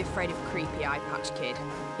 don't be afraid of creepy eye patch kid.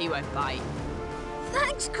 He won't bite.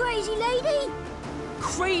 Thanks, crazy lady!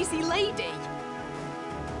 Crazy lady!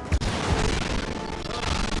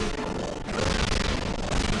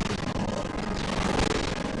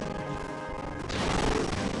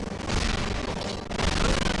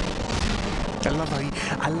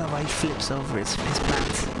 I love how he flips over his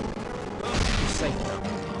mans. You're safe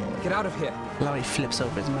now. Get out of here. I love how he flips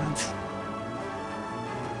over his mans.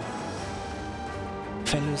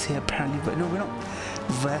 Fellows here apparently, but no, we're not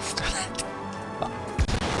versed on it.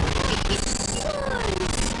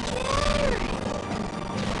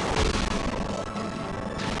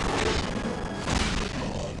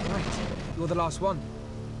 Right, you're the last one.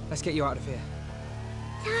 Let's get you out of here.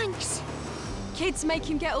 Thanks. Kids make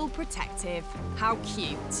him get all protective. How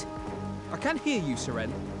cute. I can hear you,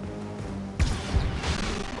 Seren.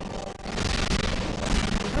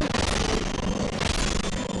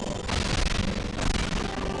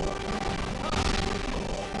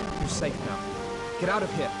 You're safe now. Get out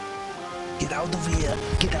of here. Get out of here.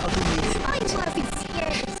 Get out of here. I wasn't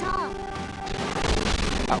scared at all.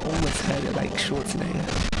 I almost heard it like Schwarzenegger.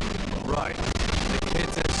 Right, the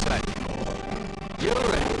kids are safe.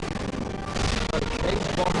 You're in. Okay,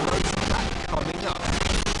 one roast track coming up.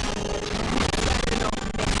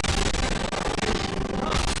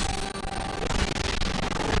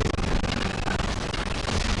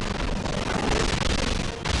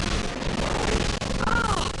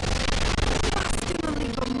 Blasting will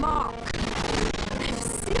leave a mark. Never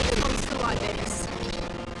seen a monster like this.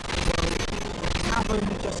 Have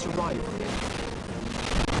only just arrived.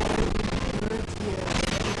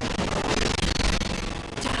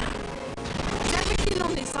 Everything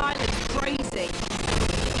on this island's crazy.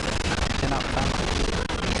 They're not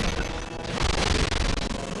bad.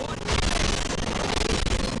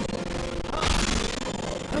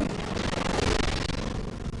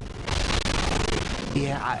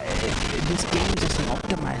 Yeah, this game just isn't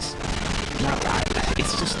optimized. Like,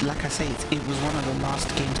 it's just like I say, it was one of the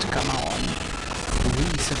last games to come out on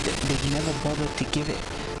Wii, so they never bothered to give it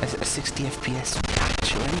a 60 FPS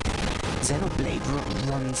patch or anything. Xenoblade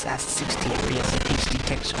runs at 60 FPS and HD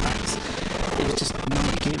texture packs. It was just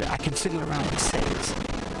nobody gave it. I can fiddle around with settings.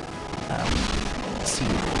 See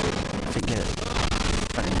if I can get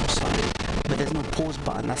it running more solid. But there's no pause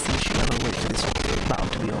button, that's the issue. I gotta wait for this battle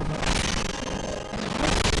to be over.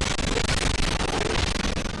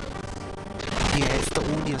 Yeah, it's the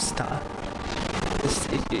audio stutter.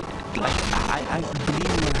 Like, I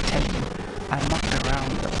believe me when I tell you, I mucked around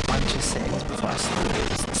with a bunch of settings before I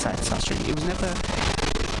decided to start streaming. It was never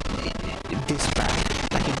this bad.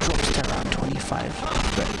 Like, it drops to around 25,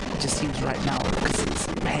 but it just seems right now, because it's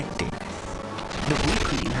hectic. The Wii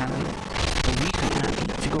couldn't handle it. The Wii couldn't handle it.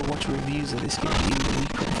 If you go watch reviews of this game, even the Wii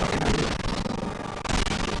couldn't fucking handle it.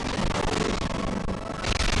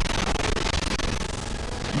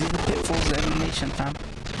 These are the pitfalls of emulation, fam.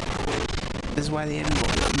 This is why they haven't got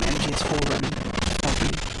MGS4 running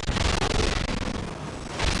properly.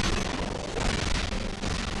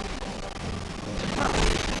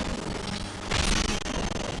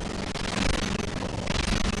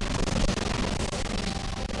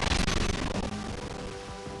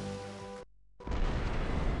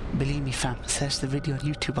 Believe me, fam, search the video on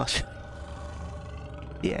YouTube. I'll show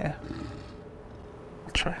you. Yeah.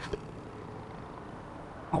 I'll try.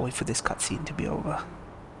 I'll wait for this cutscene to be over.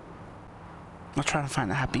 I'm trying to find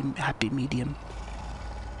a happy medium.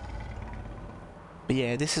 But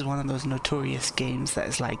yeah, this is one of those notorious games that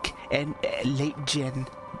is like a late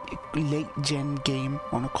gen game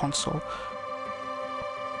on a console.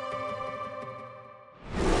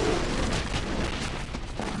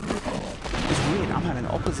 It's weird, I'm having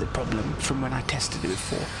an opposite problem from when I tested it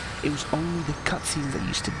before. It was only the cutscenes that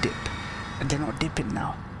used to dip, and they're not dipping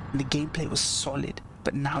now. And the gameplay was solid,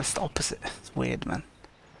 but now it's the opposite. It's weird, man.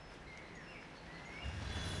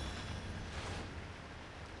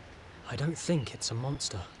 I don't think it's a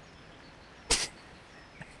monster.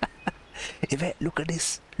 Yvette, look at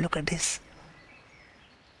this. Look at this.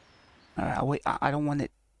 Alright, wait. I don't want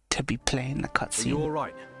it to be playing the cutscene. Are you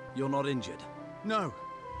alright? You're not injured? No.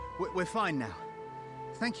 We're fine now.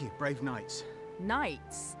 Thank you, brave knights.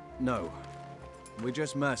 Knights? No. We're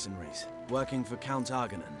just mercenaries, working for Count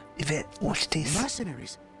Arganan. Yvette, watch this.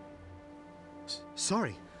 Mercenaries?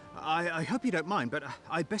 Sorry. I hope you don't mind, but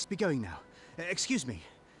I'd best be going now. Excuse me.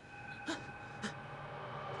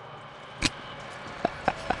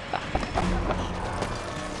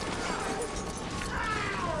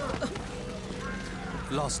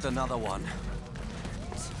 Lost another one.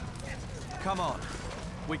 Come on.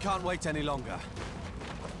 We can't wait any longer.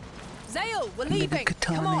 Zale, we're leaving.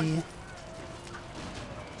 Come on.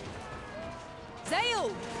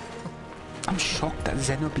 Zale! I'm shocked that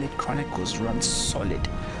Xenoblade Chronicles runs solid.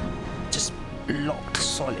 Just locked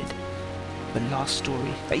solid. The last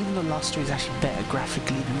story, even though last story is actually better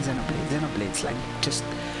graphically than Xenoblade. Xenoblade's like just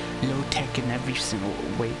low tech in every single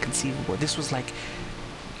way conceivable. This was like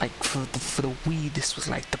for the Wii, this was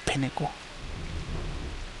like the pinnacle.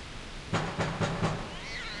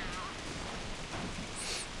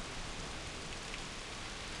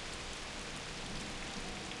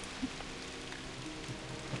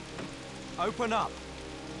 Open up.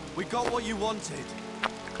 We got what you wanted.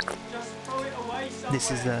 Just throw it away somewhere. This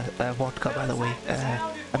is a vodka, by the way,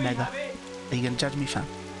 Omega. Are you gonna judge me, fam?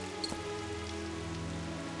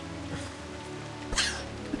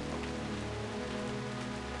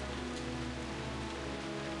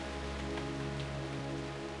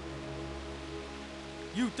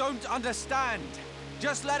 You don't understand.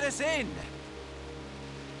 Just let us in.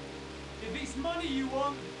 If it's money you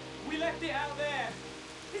want, we left it out there.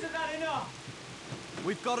 Isn't that enough?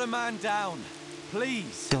 We've got a man down.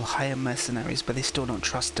 Please. They'll hire mercenaries, but they still don't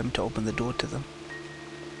trust them to open the door to them.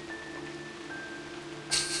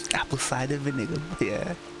 Apple cider vinegar,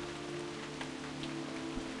 yeah.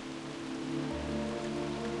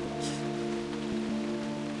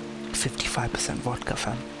 %55 vodka,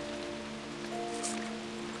 fam.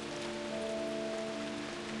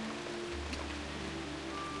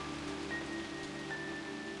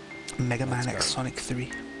 Mega Man X Sonic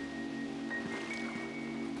 3.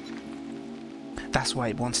 That's why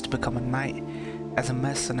he wants to become a knight. As a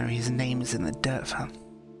mercenary, his name is in the dirt, fam.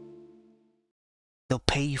 They'll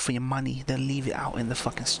pay you for your money, they'll leave it out in the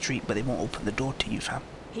fucking street, but they won't open the door to you, fam.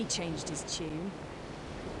 He changed his tune.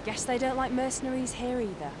 Guess they don't like mercenaries here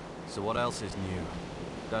either. So what else is new?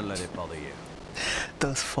 Don't let it bother you.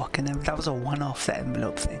 Those fucking... that was a one-off, that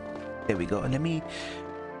envelope thing. There we go. Let me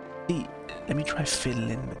try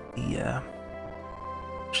fiddling with the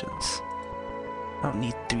options. I don't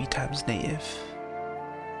need 3 times native.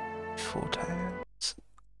 4 times.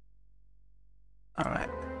 Alright.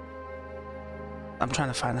 I'm trying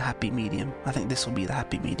to find a happy medium. I think this will be the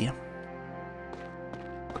happy medium.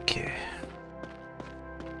 Okay.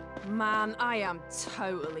 Man, I am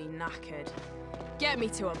totally knackered. Get me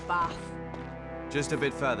to a bath. Just a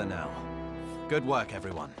bit further now. Good work,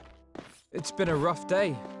 everyone. It's been a rough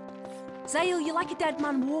day. Zale, you're like a dead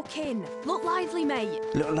man walking. Look lively, mate.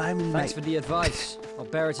 Look lively, mate. Thanks for the advice. I'll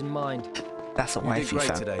bear it in mind. That's a You wifey, did great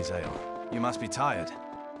fam. today, Zale. You must be tired.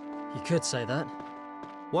 You could say that.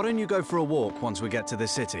 Why don't you go for a walk once we get to the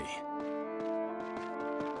city?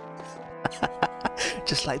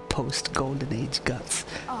 Just like post-Golden Age guts.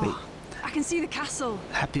 Oh, Wait, I can see the castle.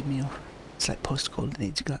 Happy Meal. It's like post-Golden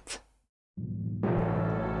Age guts.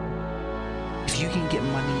 If you can get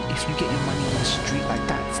money, if you get your money on the street like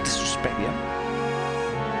that, it's disrespect, yeah?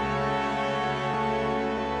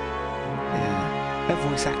 Yeah. Her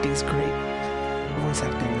voice acting is great. Her voice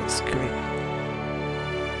acting looks great.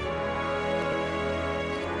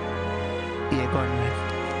 Yeah, go on, man.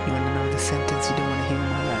 You want to know the sentence you don't want to hear in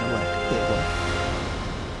my line of work? Yeah, go on.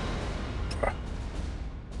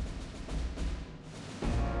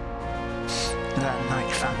 That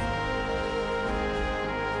night, fam.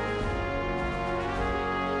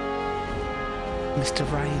 Mr.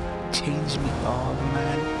 Ryan changed me. Oh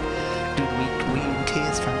man, dude, were you in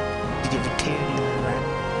tears, fam? Did you ever tear anyone, Ryan?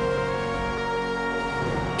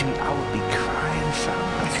 Dude, I would be crying,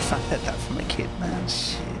 fam. If I heard that from a kid, man.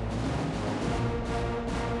 Shit.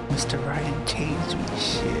 Mr. Ryan changed me.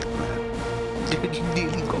 Shit, man. Dude, you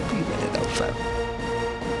nearly got me there, though, fam.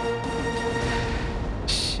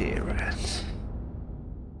 Shit, Ryan.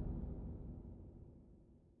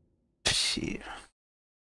 Shit.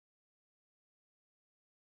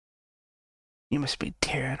 You must be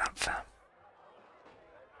tearing up, fam.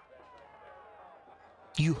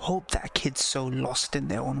 You hope that kid's so lost in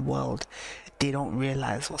their own world, they don't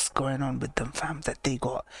realize what's going on with them, fam. That they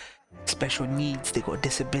got special needs, they got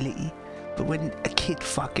disability. But when a kid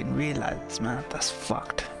fucking realizes, man, that's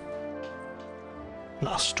fucked.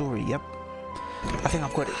 Last story, yep. I think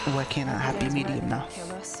I've got it working at a happy medium now.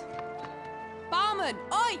 Barman,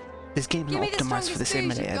 oi! This game's not optimized for this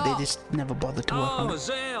emulator, they just never bothered to work on it.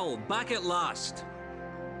 Zale, back at last.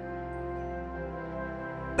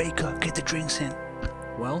 Baker, get the drinks in.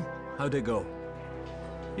 Well, how'd it go?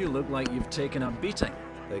 You look like you've taken a beating.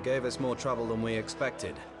 They gave us more trouble than we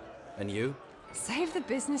expected. And you? Save the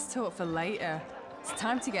business talk for later. It's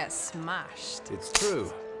time to get smashed. It's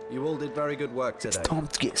true. You all did very good work today. It's time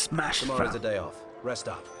to get smashed, Tomorrow's fam. a day off. Rest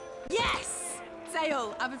up. Yes!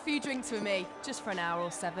 Zale, have a few drinks with me, just for an hour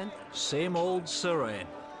or 7. Same old Serene.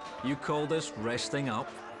 You call this resting up?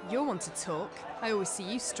 You're one to talk. I always see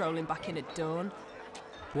you strolling back in at dawn.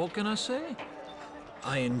 What can I say?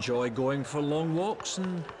 I enjoy going for long walks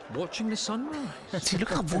and watching the sunrise. See,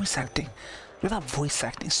 look at that voice acting. Look at that voice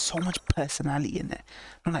acting. So much personality in it.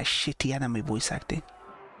 Not like shitty anime voice acting.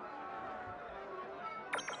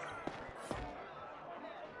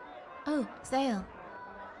 Oh, Zale.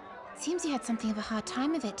 Seems you had something of a hard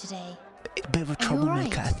time of it today. A bit of a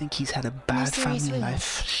troublemaker. I think he's had a bad family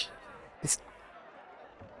life.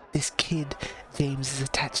 This kid, James, is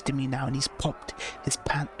attached to me now, and he's pooped his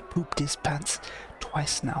pants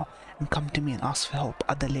twice now, and come to me and ask for help.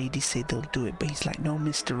 Other ladies say they'll do it, but he's like, no,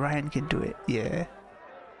 Mr. Ryan can do it. Yeah.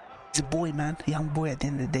 He's a boy, man. A young boy at the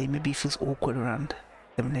end of the day. Maybe he feels awkward around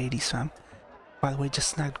them ladies, fam. By the way, just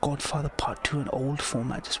snagged Godfather Part 2 in old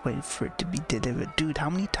format, just waiting for it to be delivered. Dude, how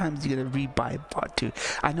many times are you gonna rebuy Part 2?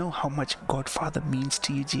 I know how much Godfather means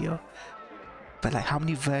to you, Gio. But like, how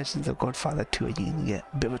many versions of Godfather 2 are you gonna get?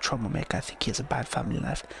 A bit of a troublemaker. I think he has a bad family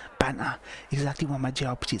life. Banter. Exactly why my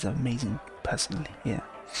JRPGs are amazing, personally. Yeah.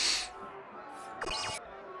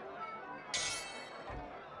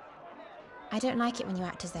 I don't like it when you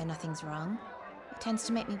act as though nothing's wrong. It tends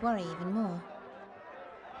to make me worry even more.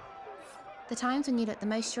 The times when you look the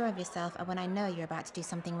most sure of yourself are when I know you're about to do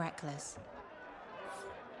something reckless.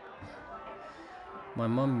 My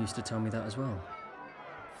mum used to tell me that as well.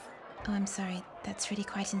 Oh, I'm sorry. That's really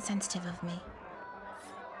quite insensitive of me.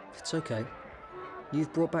 It's okay.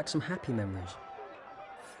 You've brought back some happy memories.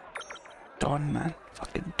 Don, man.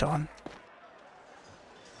 Fucking Don.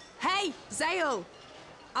 Hey, Zale!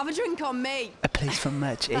 Have a drink on me! A place for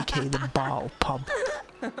merch, aka the bar or pub.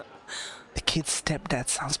 The kid's stepdad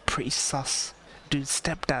sounds pretty sus. Dude,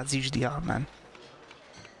 stepdads usually are, man.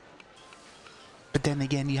 But then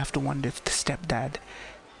again, you have to wonder if the stepdad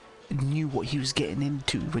knew what he was getting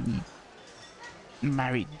into when he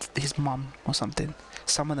married his mum or something.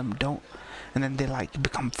 Some of them don't. And then they like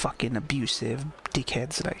become fucking abusive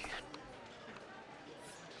dickheads, like.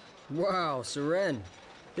 Wow, Seren.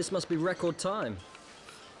 This must be record time.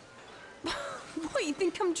 What, you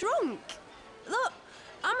think I'm drunk? Look,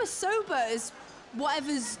 I'm as sober as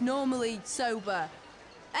whatever's normally sober.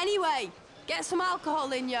 Anyway, get some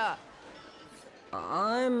alcohol in ya.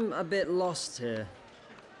 I'm a bit lost here.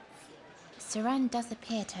 Seren does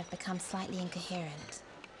appear to have become slightly incoherent.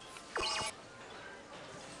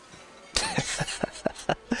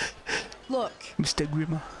 Look, Mr.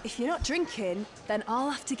 Grimmer. if you're not drinking, then I'll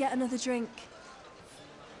have to get another drink.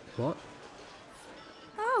 What?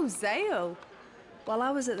 Oh, Zale. While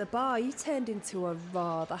I was at the bar, you turned into a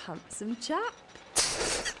rather handsome chap.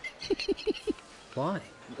 Why?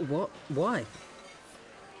 What? Why?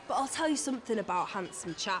 But I'll tell you something about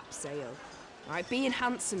handsome chaps, Zale. Right, being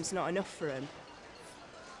handsome's not enough for them.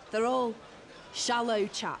 They're all shallow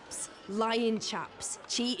chaps, lying chaps,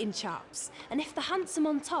 cheating chaps. And if they're handsome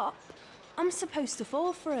on top, I'm supposed to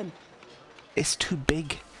fall for them. It's too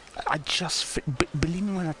big. I just... believe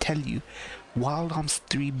me when I tell you, Wild Arms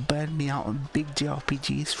 3 burned me out on big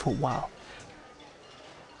JRPGs for a while.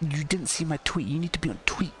 You didn't see my tweet. You need to be on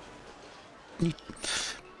tweet.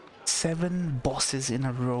 7 bosses in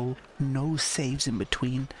a row, no saves in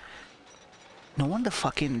between. No wonder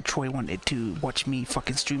fucking Troy wanted to watch me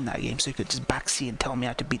fucking stream that game so he could just backseat and tell me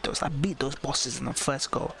how to beat those. I beat those bosses in the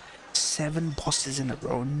first go. 7 bosses in a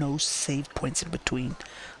row, no save points in between.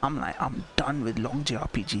 I'm like, I'm done with long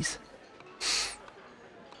JRPGs.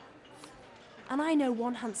 And I know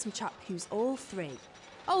one handsome chap who's all 3.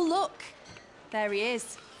 Oh, look! There he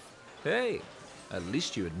is. Hey, at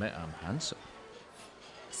least you admit I'm handsome.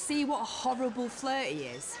 See what a horrible flirt he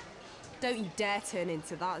is? Don't you dare turn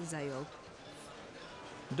into that, Zale.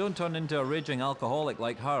 Don't turn into a raging alcoholic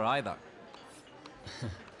like her either.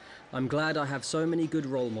 I'm glad I have so many good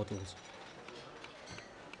role models.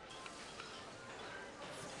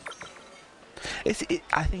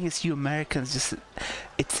 I think it's you Americans just...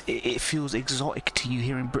 It feels exotic to you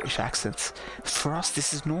hearing British accents. For us,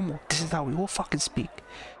 this is normal. This is how we all fucking speak.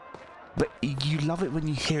 But you love it when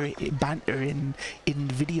you hear it banter in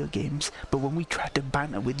video games. But when we try to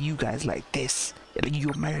banter with you guys like this, like you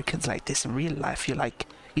Americans like this in real life, you're like,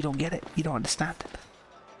 you don't get it. You don't understand.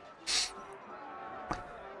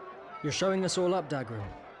 You're showing us all up, Dagrim.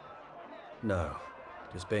 No,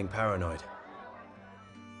 just being paranoid.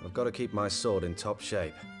 I've got to keep my sword in top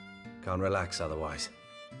shape. Can't relax otherwise.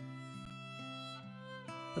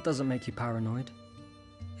 That doesn't make you paranoid.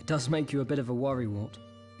 It does make you a bit of a worrywart.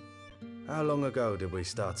 How long ago did we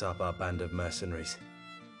start up our band of mercenaries?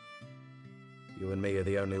 You and me are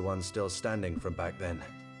the only ones still standing from back then.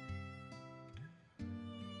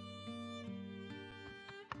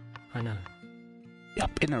 I know.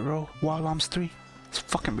 Yup, in a row. Wild Arms 3. It's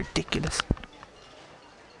fucking ridiculous.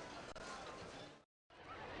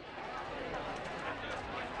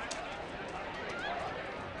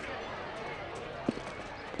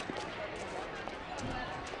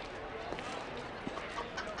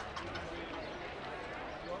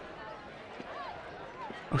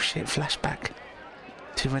 Oh shit, flashback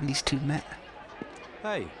to when these two met.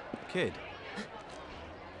 Hey, kid.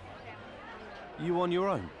 You on your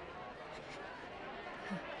own?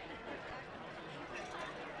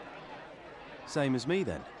 Same as me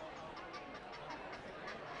then.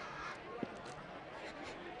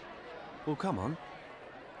 Well, come on.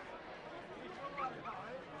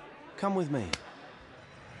 Come with me.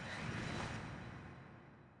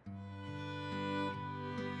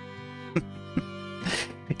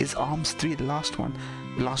 Is Arms 3 the last one?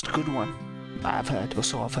 The last good one? I've heard, or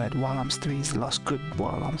so I've heard. Wild Arms 3 is the last good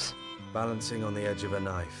Wild Arms. Balancing on the edge of a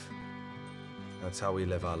knife. That's how we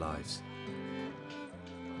live our lives.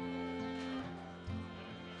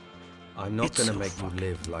 I'm not gonna make you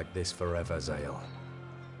live like this forever, Zale.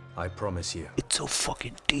 I promise you. It's so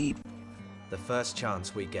fucking deep. The first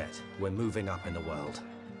chance we get, we're moving up in the world.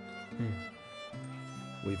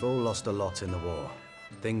 We've all lost a lot in the war.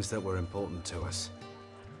 Things that were important to us.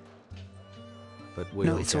 But we'll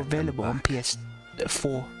No, it's available on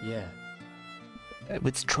PS4. Yeah.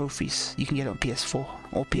 With trophies. You can get it on PS4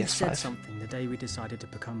 or PS5. You said something the day we decided to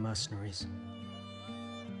become mercenaries.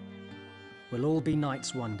 We'll all be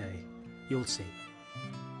knights one day. You'll see.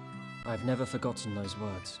 I've never forgotten those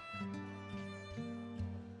words.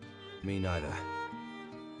 Me neither.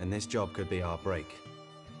 And this job could be our break.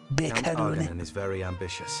 Big Count head on it. Arganan is very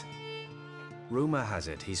ambitious. Rumor has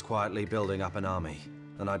it he's quietly building up an army,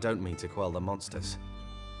 and I don't mean to quell the monsters.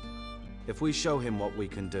 If we show him what we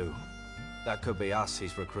can do, that could be us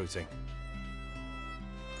he's recruiting.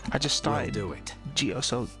 I just started. We'll do it. Geo,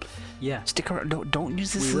 so yeah. Stick around. Don't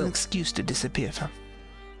use this as an excuse to disappear, fam.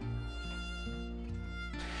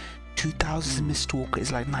 2000 Mistwalker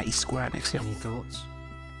is like 90 Square Enix, yeah. Any thoughts?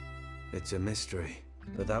 It's a mystery,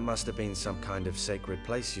 but that must have been some kind of sacred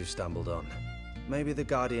place you stumbled on. Maybe the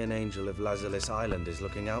guardian angel of Lazalis Island is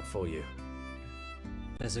looking out for you.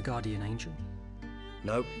 There's a guardian angel?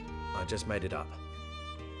 Nope, I just made it up.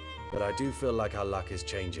 But I do feel like our luck is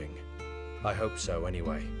changing. I hope so,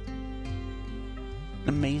 anyway.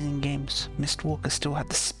 Amazing games. Mistwalker still had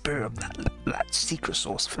the spirit of that secret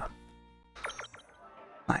sauce for him.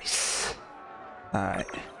 Nice. Alright.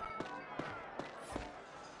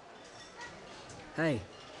 Hey,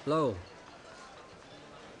 Lowell.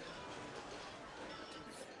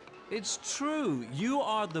 It's true. You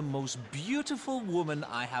are the most beautiful woman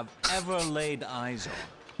I have ever laid eyes on.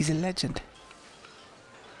 He's a legend.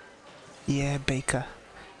 Yeah, Baker.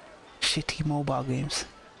 Shitty mobile games.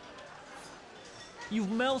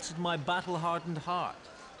 You've melted my battle-hardened heart.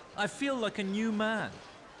 I feel like a new man.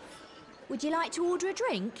 Would you like to order a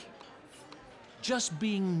drink? Just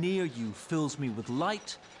being near you fills me with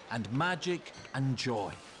light and magic and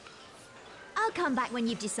joy. I'll come back when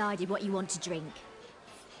you've decided what you want to drink.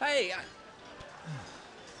 Hey!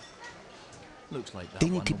 Looks like that They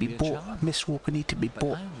need to be bought. Miss Walker need to be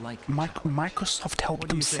bought. Like Microsoft helped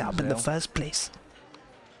them set up in the first place.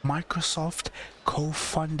 Microsoft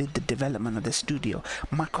co-funded the development of the studio.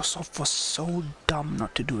 Microsoft was so dumb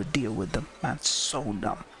not to do a deal with them, man. So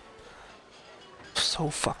dumb. So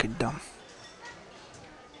fucking dumb.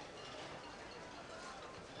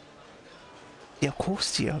 Yeah, of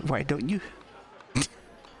course, yeah. Why don't you?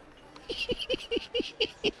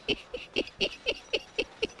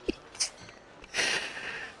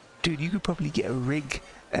 Dude, you could probably get a rig.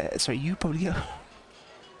 Sorry, you probably get.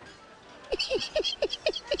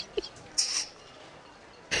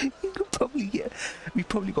 You could probably get. We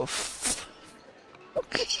probably got.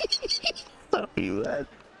 Sorry, man.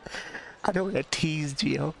 I don't want to tease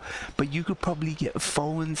Gio, but you could probably get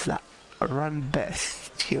phones that run better.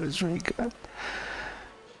 Gio's rig, man.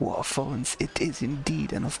 What phones it is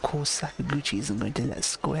indeed, and of course Sakaguchi isn't going to let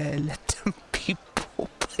Square let them people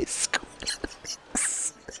play Square.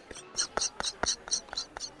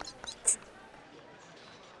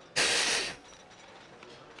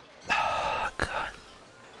 Oh god.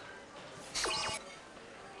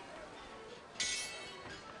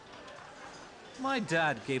 My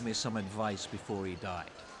dad gave me some advice before he died.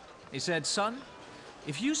 He said, son,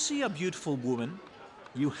 if you see a beautiful woman,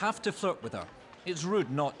 you have to flirt with her. It's rude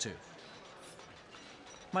not to.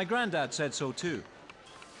 My granddad said so too.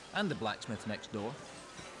 And the blacksmith next door.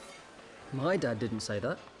 My dad didn't say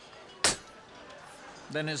that.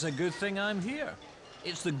 Then it's a good thing I'm here.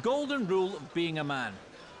 It's the golden rule of being a man.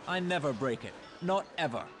 I never break it. Not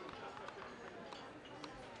ever.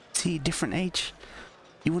 See, different age.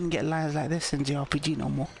 You wouldn't get lines like this in JRPG no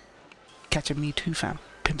more. Catch a Me Too, fam.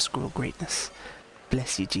 Pimp Squirrel greatness.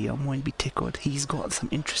 Bless you, G. I'm going to be tickled. He's got some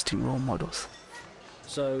interesting role models.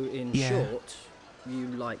 So, in short, you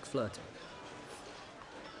like flirting?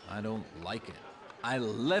 I don't like it. I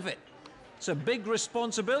live it. It's a big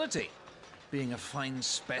responsibility, being a fine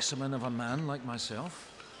specimen of a man like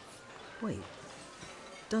myself. Wait,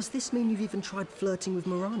 does this mean you've even tried flirting with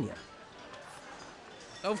Mirania?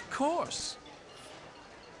 Of course.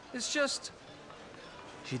 It's just...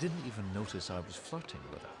 she didn't even notice I was flirting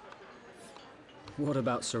with her. What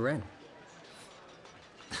about Seren?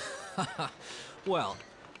 Well,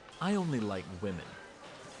 I only like women.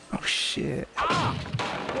 Oh shit. Ah!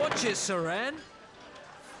 Watch it, Seren!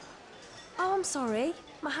 Oh, I'm sorry.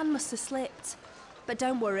 My hand must have slipped. But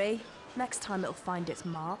don't worry. Next time it'll find its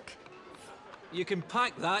mark. You can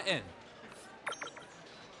pack that in.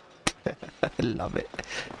 Love it.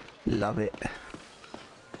 Love it.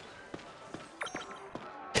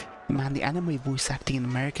 Man, the anime voice acting in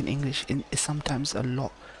American English is sometimes a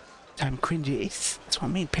lot cringy. That's what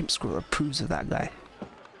I mean. Pimp Squirrel approves of that guy.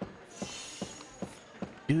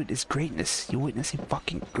 Dude, it's greatness. You're witnessing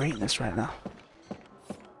fucking greatness right now.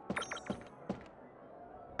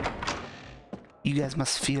 You guys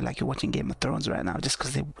must feel like you're watching Game of Thrones right now just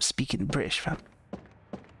because they're speaking British, fam.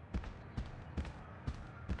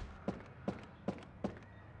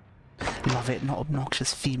 Love it, not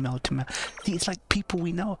obnoxious female to male. See, it's like people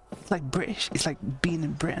we know. It's like British. It's like being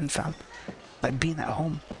in Britain, fam. Like being at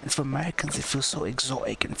home. And for Americans, it feels so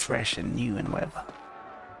exotic and fresh and new and whatever.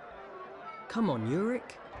 Come on,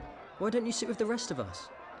 Yurik. Why don't you sit with the rest of us?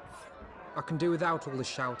 I can do without all the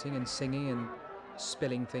shouting and singing and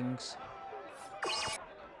spilling things.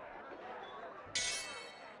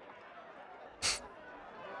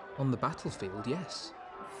 On the battlefield, yes.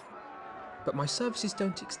 But my services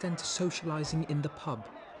don't extend to socialising in the pub.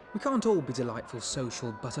 We can't all be delightful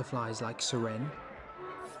social butterflies like Seren.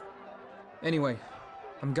 Anyway,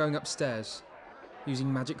 I'm going upstairs.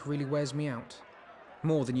 Using magic really wears me out.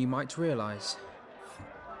 More than you might realise.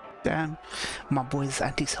 Damn, my boy's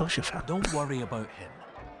antisocial, fam. Don't worry about him.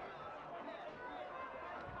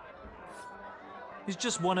 He's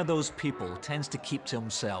just one of those people, tends to keep to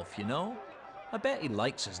himself, you know? I bet he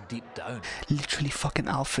likes us deep down. Literally fucking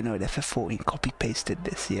Alphino at FF14 copy-pasted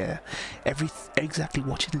this, yeah. Exactly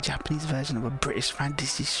watching the Japanese version of a British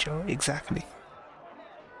fantasy show, exactly.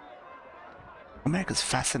 America's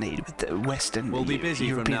fascinated with the Western We'll be busy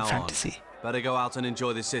European from now fantasy. on. Better go out and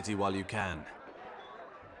enjoy the city while you can.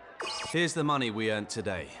 Here's the money we earned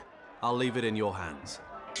today. I'll leave it in your hands.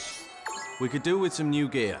 We could do with some new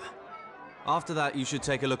gear. After that, you should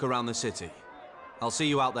take a look around the city. I'll see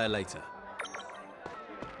you out there later.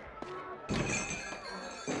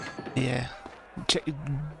 Yeah.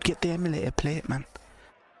 Get the emulator, play it, man.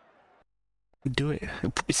 Do it.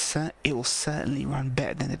 It will certainly run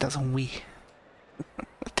better than it does on Wii.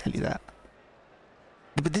 I'll tell you that.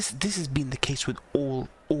 But this has been the case with all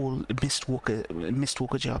Mistwalker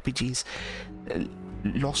JRPGs.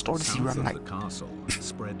 Lost Odyssey South run of like the castle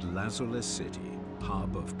spread Lazulus City,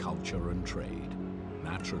 hub of culture and trade.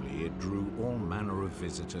 Naturally, it drew all manner of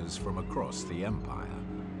visitors from across the empire.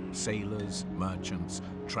 Sailors, merchants,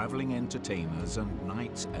 traveling entertainers, and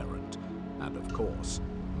knights errant, and of course,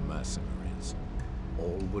 mercenaries.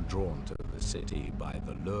 All were drawn to the city by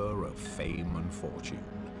the lure of fame and fortune.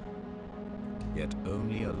 Yet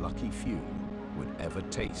only a lucky few would ever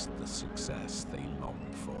taste the success they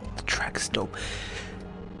longed for. the track's dope.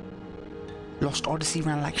 Lost Odyssey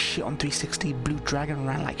ran like shit on 360. Blue Dragon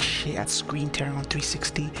ran like shit at screen tearing on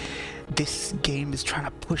 360. This game is trying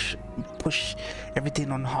to push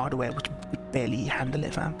everything on hardware, which barely handle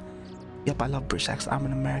it, fam. Yep, I love British accents. I'm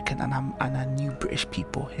an American, and I knew British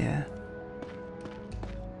people here.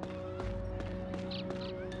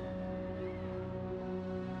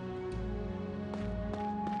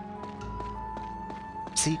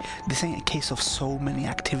 See, this ain't a case of so many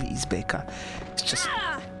activities, Baker. It's just.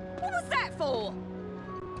 What was that for?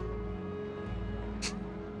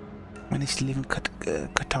 When I used to live in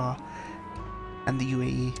Qatar and the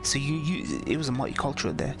UAE, so it was a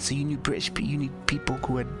multicultural there. So you knew people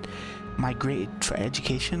who had migrated for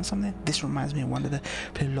education or something. This reminds me of one of the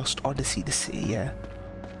Lost Odyssey, the city. Yeah,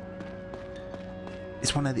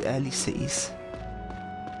 it's one of the early cities.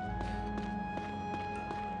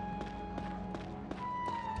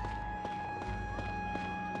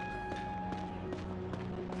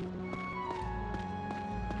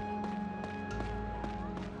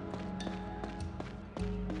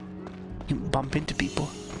 You bump into people.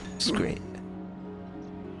 It's great.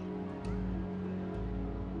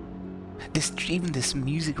 Even this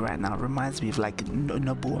music right now reminds me of like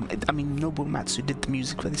Nobuo Uematsu did the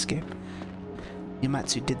music for this game.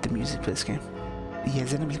 Uematsu did the music for this game. Yeah,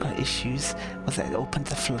 Xenoblade got issues. Was that it opened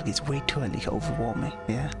the floodgates way too early, overwhelming.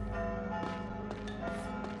 Yeah.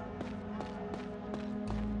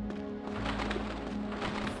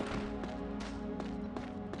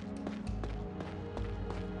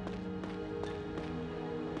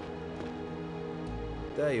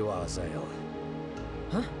 There you are, Zale.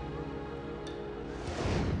 Huh?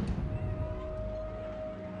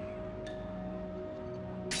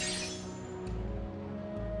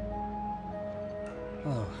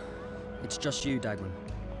 Oh, it's just you, Dagman.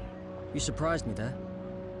 You surprised me there.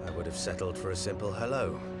 I would have settled for a simple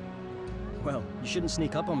hello. Well, you shouldn't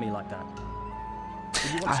sneak up on me like that.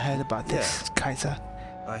 I heard about this, Kaiser.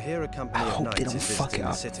 I hear a company of hope they knights don't is fuck visiting it the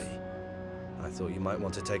up. city. I thought you might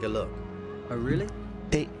want to take a look. Oh, really?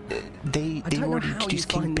 They already introduced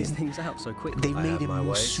Kingpin. Things out so quickly. They made him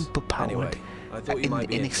more super powered Anyway, I thought you might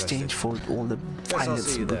be in interested. exchange for all the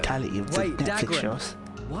violence and brutality of the Wait, Netflix Dagran, shows.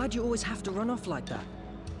 why'd you always have to run off like that?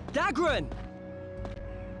 Dagran!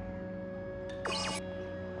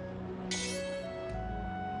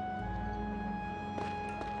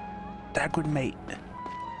 Dagran mate.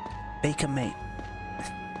 Baker mate.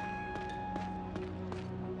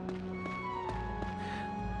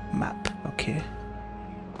 Map, okay.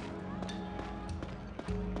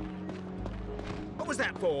 What was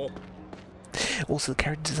that for? Also, the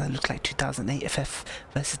character design looks like 2008 FF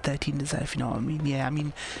versus 13 design, if you know what I mean. Yeah, I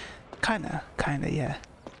mean, kinda, yeah.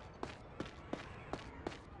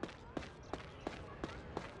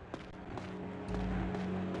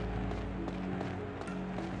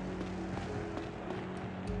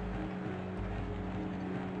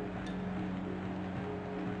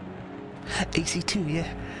 AC2,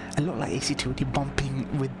 yeah. A lot like AC2 when you're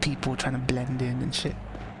bumping with people trying to blend in and shit.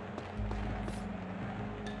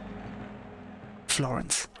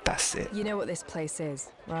 Florence, that's it. You know what this place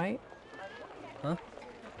is, right? Huh?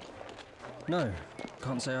 No,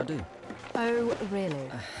 can't say I do. Oh,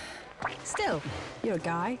 really? Still, you're a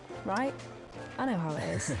guy, right? I know how it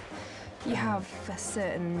is. You have a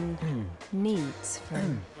certain needs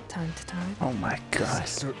from time to time. Oh my god.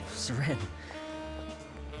 Seren.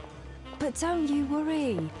 But don't you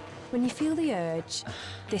worry. When you feel the urge,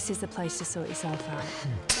 this is the place to sort yourself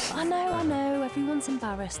out. I know, everyone's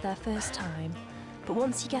embarrassed their first time. But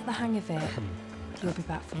once you get the hang of it, you'll be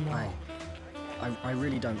back for more. I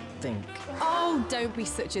really don't think... Oh, don't be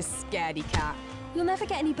such a scaredy cat. You'll never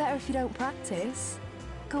get any better if you don't practice.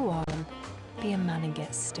 Go on, be a man and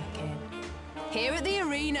get stuck in. Here at the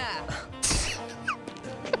arena!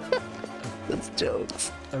 That's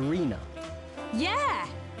jokes. Arena? Yeah!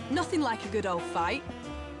 Nothing like a good old fight.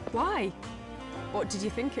 Why? What did you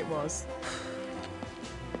think it was?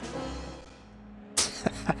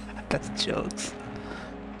 That's jokes.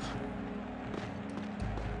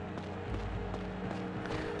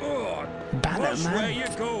 Banter, Watch man. where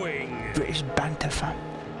you're going. British banter, fam.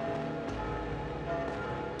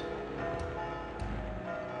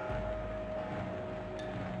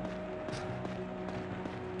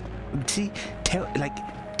 See,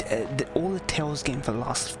 all the Tales game for the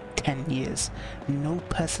last 10 years, no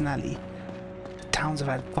personality. Towns have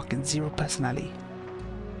had fucking zero personality.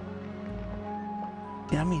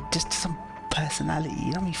 You know what I mean? Just some personality,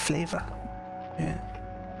 you know what I mean? Flavor. Yeah.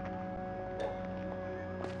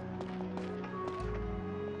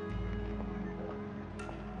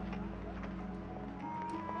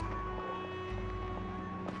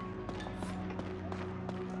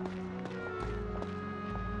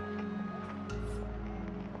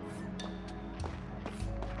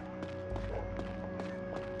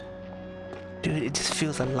 Dude, it just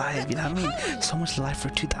feels alive, you know what I mean? So much life for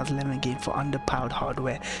a 2011 game for underpowered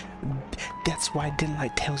hardware. That's why I didn't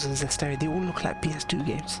like Tales of Zestiria. They all look like PS2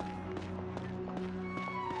 games.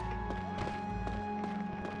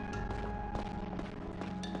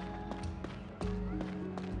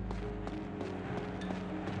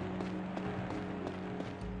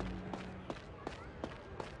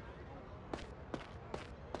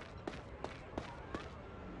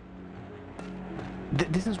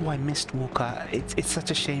 This is why Mistwalker, it's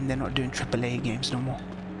such a shame they're not doing AAA games no more.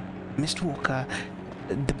 Mistwalker,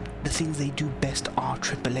 the things they do best are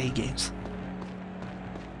AAA games.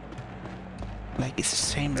 Like, it's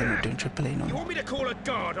a shame they're not doing AAA no more. You want me to call a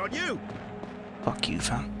guard on you? Fuck you,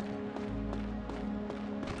 fam.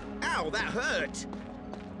 Ow, that hurt.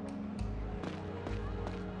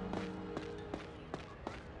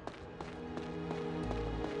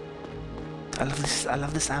 I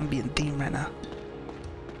love this ambient theme right now.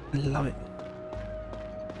 I love it.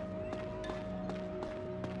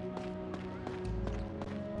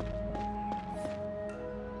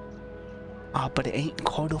 But it ain't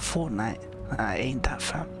COD or Fortnite. It ain't that,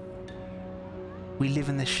 fam. We live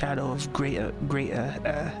in the shadow of greater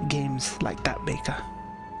games like that, Baker.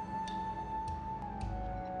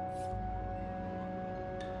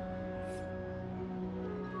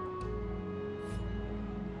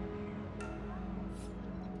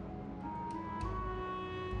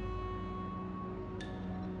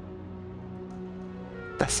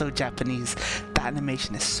 That's so Japanese. That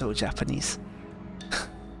animation is so Japanese.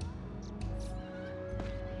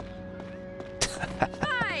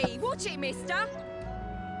 Hey, watch it, mister!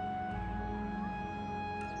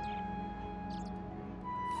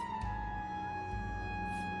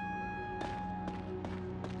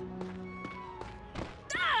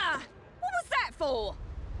 Ah! What was that for?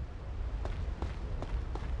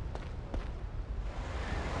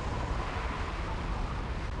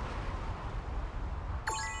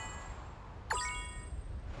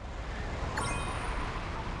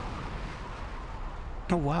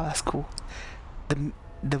 Oh wow, that's cool.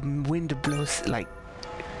 The wind blows like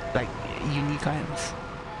unique items.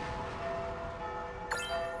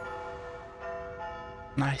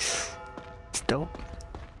 Nice. It's dope.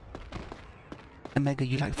 Omega,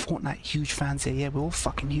 you like Fortnite? Huge fans here. Yeah, we're all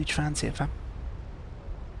fucking huge fans here, fam.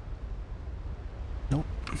 Nope.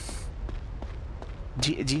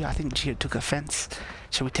 Gio, I think Gio took offense.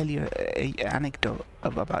 Shall we tell you an anecdote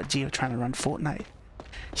about Gio trying to run Fortnite?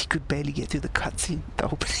 He could barely get through the cutscene, the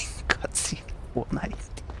opening cutscene. Fortnite.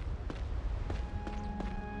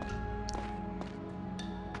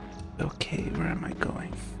 Okay, where am I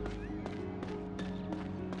going?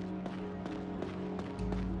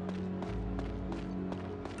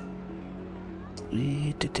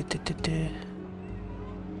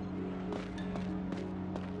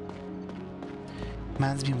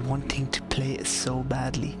 Man's been wanting to play it so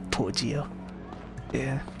badly. Poor Gio.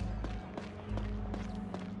 Yeah.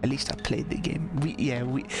 At least I played the game.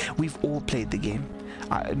 We've all played the game.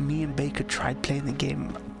 Me and Baker tried playing the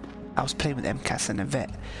game. I was playing with MCAS and Yvette.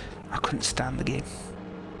 I couldn't stand the game.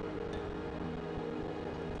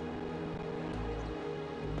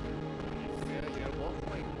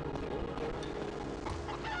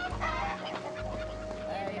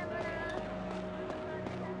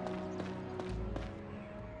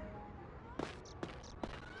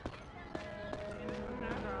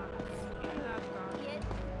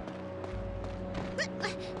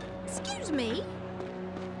 Excuse me?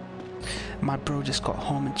 My bro just got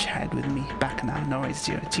home and chatted with me. Back now, no worries,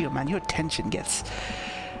 Gio, man, your attention gets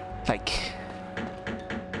like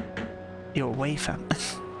you're away, fam.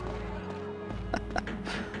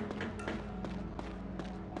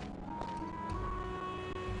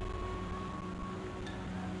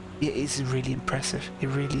 It is really impressive. It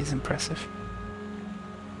really is impressive.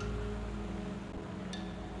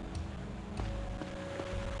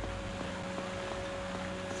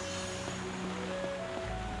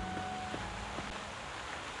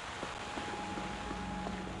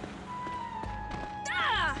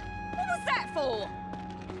 Ah! What was that for?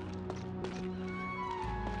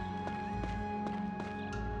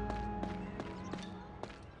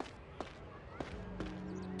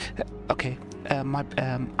 Okay,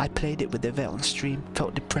 I played it with the vet on stream.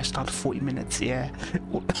 Felt depressed after 40 minutes. Yeah.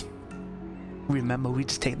 Remember, we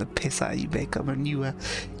just taking the piss out of you, Baker, when you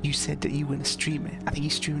said that you were gonna stream it. I think you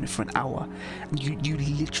streamed it for an hour, and you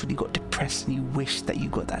literally got depressed and you wished that you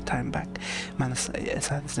got that time back. Man, it's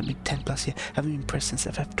gonna be 10 plus years. I haven't been impressed since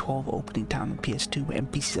FF12 opening town on PS2 where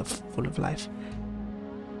NPCs are full of life.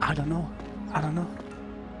 I don't know.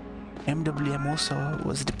 MWM also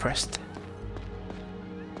was depressed.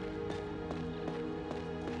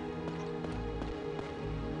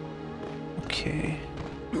 Okay.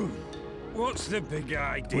 What's the big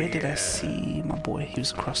idea? Where did I see my boy? He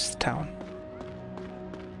was across the town.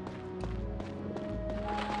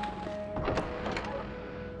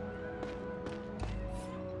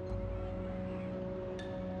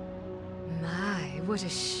 My, what a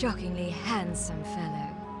shockingly handsome fellow.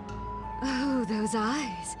 Oh, those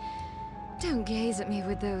eyes. Don't gaze at me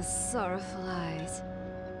with those sorrowful eyes.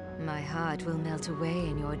 My heart will melt away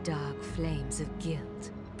in your dark flames of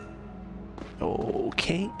guilt.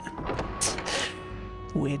 Okay.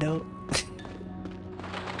 Weirdo.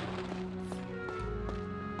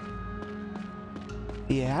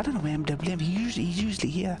 Yeah, I don't know where MWM. He's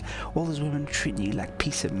usually here. All those women treating you like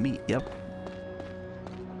piece of meat. Yep.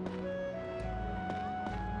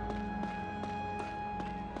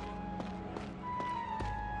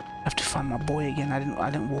 I have to find my boy again. I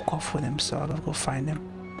didn't walk off with him, so I gotta go find him.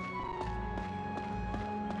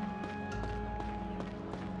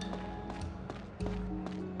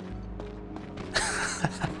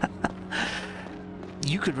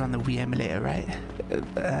 You could run the Wii emulator, right?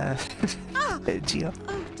 Gio.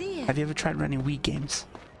 Oh dear. Have you ever tried running Wii games?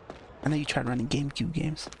 I know you tried running GameCube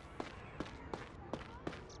games.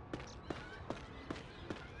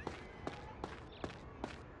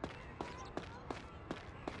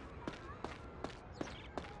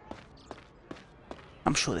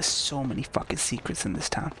 I'm sure there's so many fucking secrets in this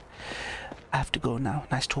town. I have to go now.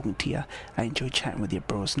 Nice talking to you. I enjoyed chatting with you,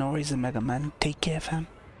 bros. No worries, Mega Man. Take care, fam.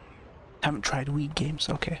 Haven't tried Wii games.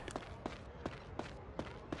 Okay.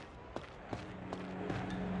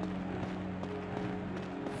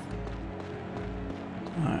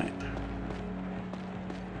 Alright.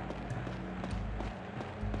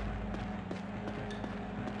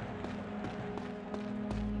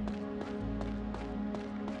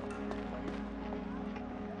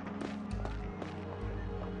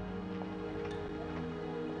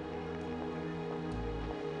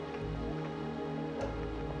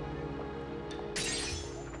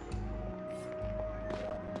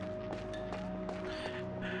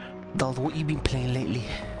 Dog, what you been playing lately?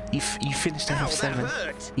 You finished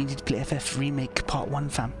FF7. You need to play FF Remake Part 1,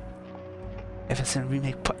 fam. FF7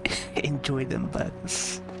 Remake Part... Enjoy them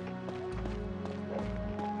bugs.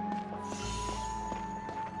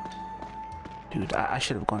 Dude, I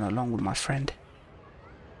should have gone along with my friend.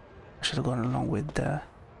 I should have gone along with I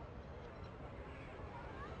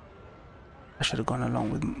should have gone along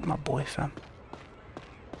with my boy, fam.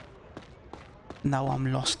 Now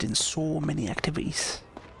I'm lost in so many activities.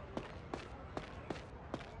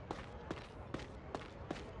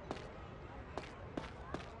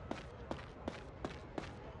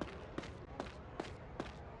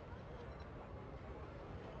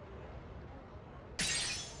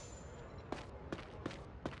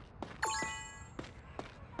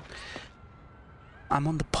 I'm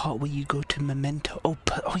on the part where you go to Memento. Oh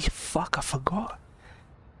yeah, fuck, I forgot.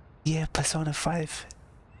 Yeah, Persona 5.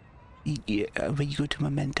 Where you go to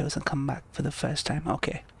Mementos and come back for the first time.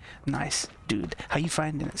 Okay, nice. Dude, how you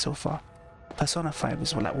finding it so far? Persona 5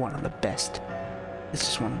 is like one of the best. It's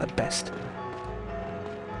just one of the best.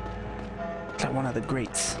 It's like one of the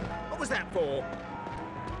greats. What was that for?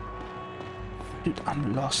 Dude,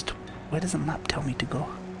 I'm lost. Where does the map tell me to go?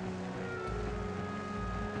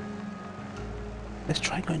 Let's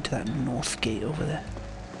try going to that north gate over there.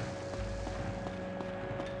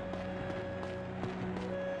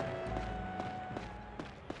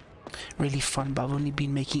 really fun, but I've only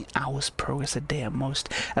been making hours progress a day at most.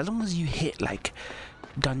 As long as you hit like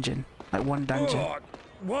dungeon, like one dungeon. Oh,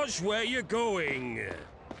 watch where you're going.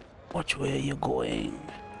 Watch where you're going.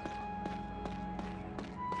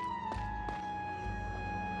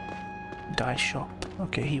 Dye shop.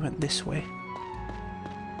 Okay, he went this way.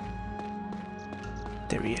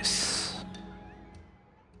 There he is.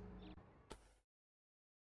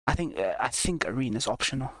 I think arena's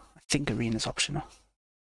optional. Hey,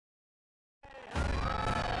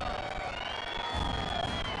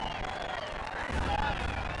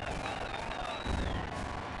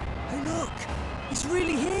 look! It's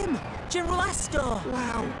really him! General Astor!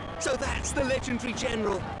 Wow, so that's the legendary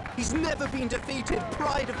general. He's never been defeated,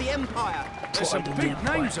 pride of the Empire. There's some big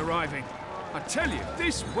names arriving. I tell you,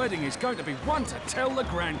 this wedding is going to be one to tell the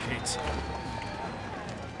grandkids.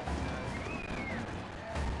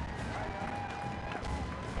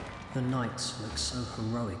 The knights look so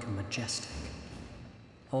heroic and majestic.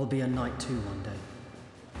 I'll be a knight too one day.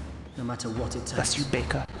 No matter what it takes. That's you,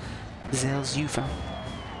 Baker. Zale's you, fam.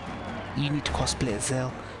 You need to cosplay as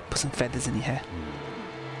Zale. Put some feathers in your hair.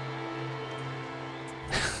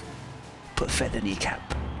 Put a feather in your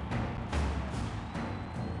cap.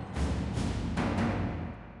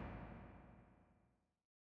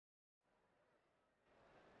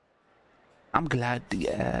 I'm glad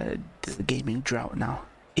there's a gaming drought now.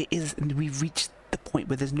 It is, and we've reached the point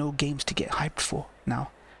where there's no games to get hyped for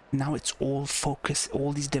now. Now it's all focus.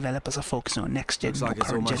 All these developers are focusing on next gen. Looks like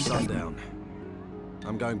it's almost sundown.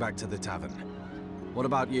 I'm going back to the tavern. What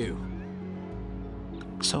about you?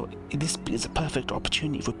 So this is a perfect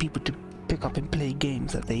opportunity for people to pick up and play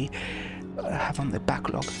games that they have on their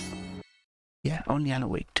backlog. Yeah, only Alan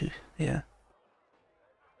Wake 2. Yeah.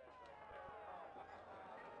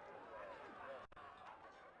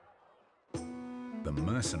 The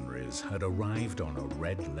mercenaries had arrived on a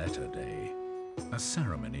red letter day. A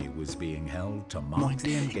ceremony was being held to mark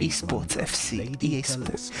the engagement Esports FC, Lady EA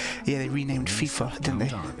Sports. Yeah, they renamed FIFA, didn't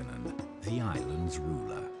they? The island's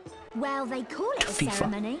ruler. Well, they call it a FIFA.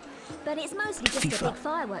 ceremony, but it's mostly just FIFA. a big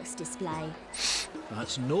fireworks display.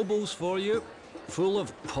 That's nobles for you, full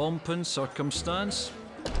of pomp and circumstance.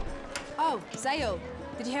 Oh, Zale,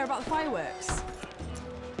 did you hear about the fireworks?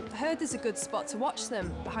 I heard there's a good spot to watch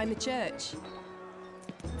them behind the church.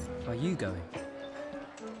 Are you going?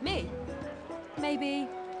 Me? Maybe,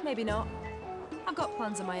 maybe not. I've got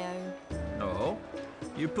plans of my own. No?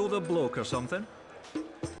 You pulled a bloke or something?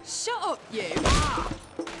 Shut up, you!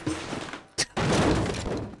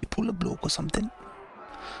 You pull a bloke or something?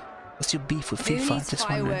 What's your beef with Who FIFA? needs Just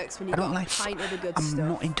fireworks wondering. when you've I don't got like. a pint of the good I'm stuff?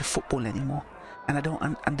 not into football anymore, and I don't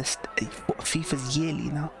understand. FIFA's yearly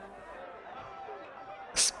now.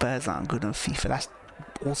 Spurs aren't good on FIFA. That's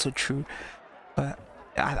also true, but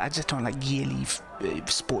I just don't like yearly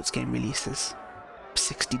sports game releases.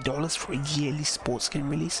 $60 for a yearly sports game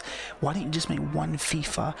release. Why don't you just make one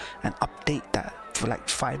FIFA and update that for like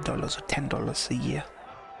 $5 or $10 a year?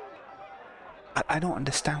 I don't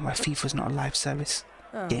understand why FIFA's not a live service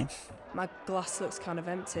game. My glass looks kind of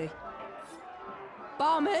empty.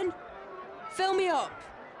 Barman, fill me up.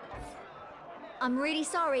 I'm really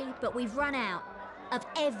sorry, but we've run out of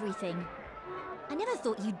everything. I never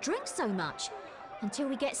thought you'd drink so much. Until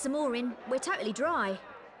we get some more in, we're totally dry.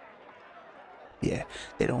 Yeah,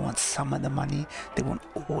 they don't want some of the money, they want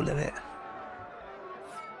all of it.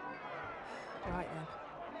 Right then.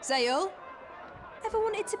 Zale, ever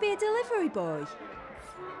wanted to be a delivery boy?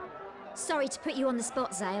 Sorry to put you on the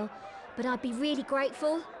spot, Zale, but I'd be really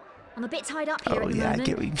grateful. I'm a bit tied up here at the yeah, moment. I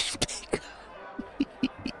get what you mean.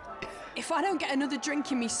 If I don't get another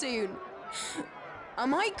drink in me soon, I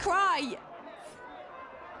might cry.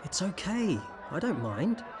 It's okay. I don't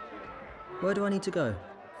mind. Where do I need to go?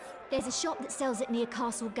 There's a shop that sells it near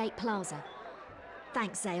Castle Gate Plaza.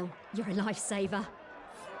 Thanks, Zale. You're a lifesaver.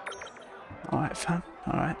 Alright, fam.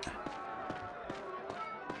 Alright.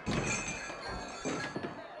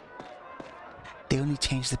 They only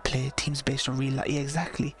change the player teams based on real life. Yeah,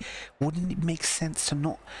 exactly. Wouldn't it make sense to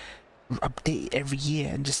not update it every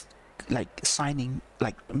year and just like signing,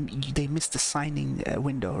 like they missed the signing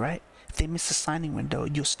window, right? If they miss the signing window,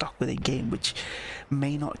 you're stuck with a game which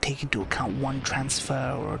may not take into account one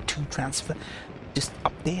transfer or two transfer. Just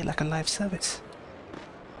update it like a live service.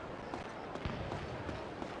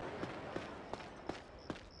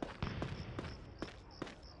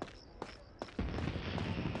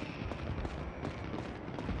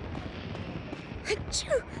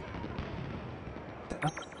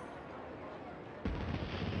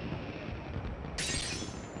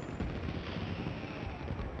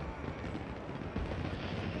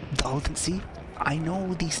 The Golden Sea? I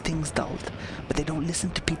know these things, dulled, but they don't listen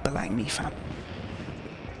to people like me, fam.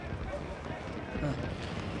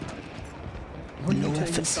 What are you Low doing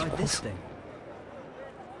effort inside this skills. thing?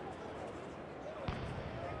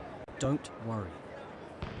 Don't worry.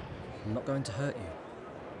 I'm not going to hurt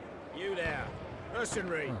you. You there,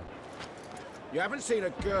 mercenary. You haven't seen a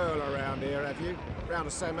girl around here, have you? Around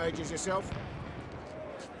the same age as yourself?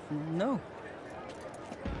 No.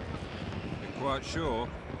 You're quite sure?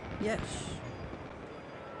 Yes.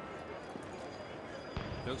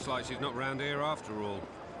 Looks like she's not round here after all.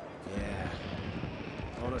 Yeah.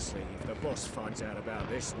 Honestly, if the boss finds out about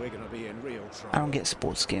this, we're gonna be in real trouble. I don't get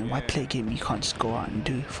sports game. Why play a game you can't just go out and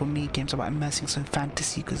do? For me, games are about immersing some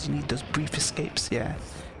fantasy because you need those brief escapes, yeah.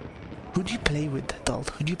 Who do you play with, Dull?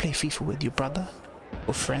 Who do you play FIFA with? Your brother?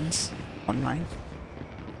 Or friends? Online?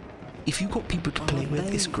 If you got people to play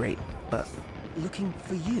with, it's great, but... Looking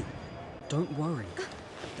for you. Don't worry.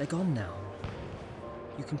 They're gone now.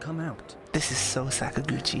 You can come out. This is so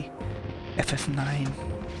Sakaguchi. FF9.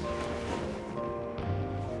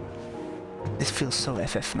 This feels so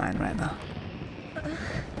FF9 right now.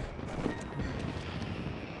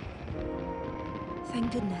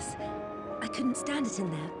 Thank goodness. I couldn't stand it in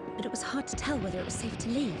there, but it was hard to tell whether it was safe to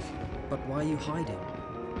leave. But why are you hiding?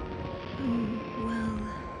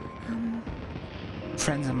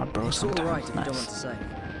 Friends are my bros It's sometimes. alright if you Nice. don't want to say.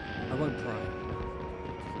 I won't pry.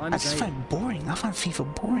 I'm I just find it boring. I find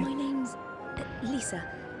FIFA boring. My name's Lisa,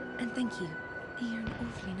 and thank you. You're an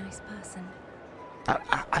awfully nice person.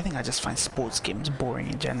 I think I just find sports games boring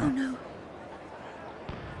in general. Oh no.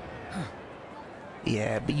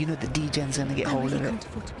 Yeah, but you know the D-Gen's gonna get hold of it. Can't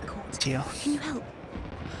afford to be caught. Gio. Can you help?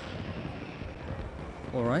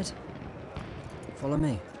 Alright. Follow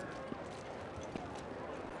me.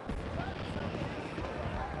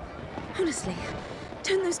 Honestly,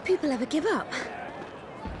 don't those people ever give up?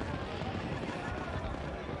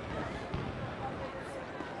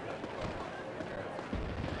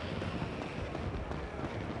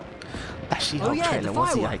 That She-Hulk trailer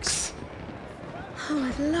was yikes. Oh,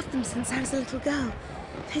 I've loved them since I was a little girl.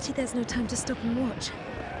 Pity there's no time to stop and watch.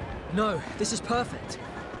 No, this is perfect.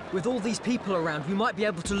 With all these people around, we might be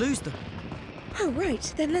able to lose them. Oh, right.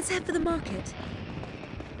 Then let's head for the market.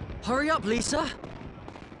 Hurry up, Lisa!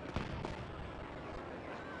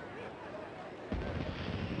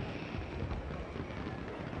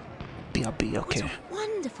 BRB, okay.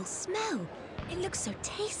 Wonderful smell. It looks so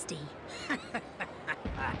tasty.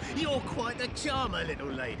 You're quite the charmer, little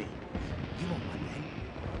lady. You want one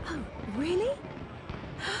then? Oh, really?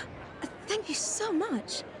 Thank you so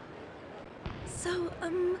much. So,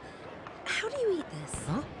 how do you eat this?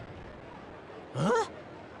 Huh? Huh?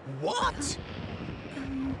 What?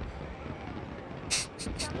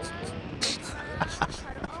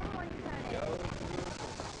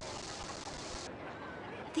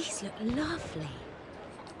 These look lovely.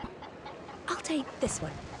 I'll take this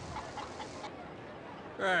one.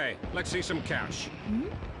 Hey, let's see some cash. Hmm?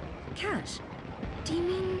 Cash? Do you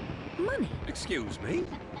mean money? Excuse me?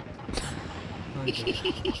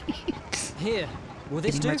 Here, will Can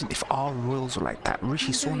this you do? imagine if our royals were like that? Rishi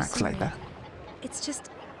I'm very Sunak's like that. It's just...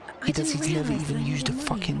 He's never realise even that I used a needed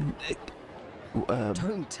fucking...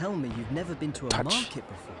 Don't tell me you've never been to a touch. market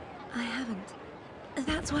before. I haven't.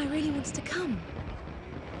 That's why I really wanted to come.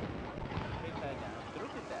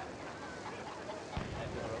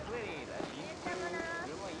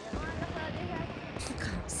 I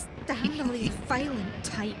can't stand all these violent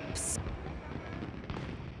types.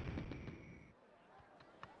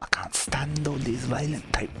 I can't stand all these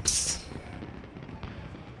violent types.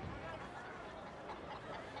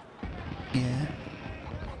 Yeah.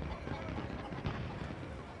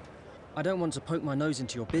 I don't want to poke my nose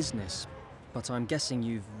into your business, but I'm guessing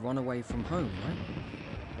you've run away from home, right?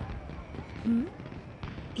 Hmm?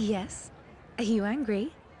 Yes. Are you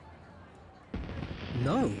angry?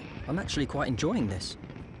 No, I'm actually quite enjoying this.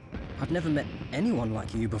 I've never met anyone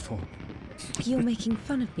like you before. You're making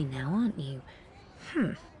fun of me now, aren't you?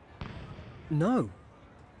 No,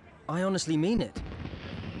 I honestly mean it.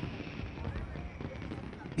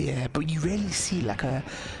 Yeah, but you rarely see like a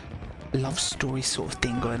love story sort of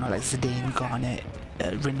thing going on, like Zidane, Garnet,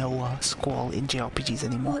 Renoa, Squall in JRPGs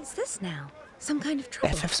anymore. What's this now? Some kind of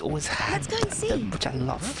trouble? FF's always had Let's go and see. them, which I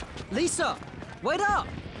love. Lisa, wait up!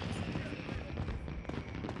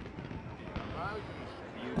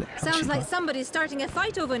 Sounds like somebody's starting a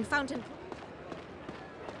fight over in Fountain.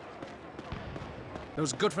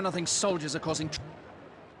 Those good-for-nothing soldiers are causing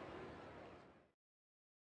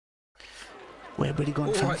Where everybody gone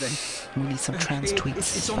All from? right, then. We need some trans tweets.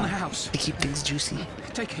 It's on the house. To keep things juicy.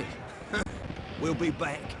 Take it. We'll be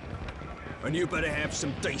back. And you better have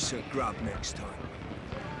some decent grub next time.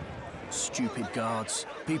 Stupid guards.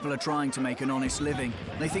 People are trying to make an honest living.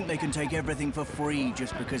 They think they can take everything for free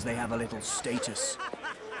just because they have a little status.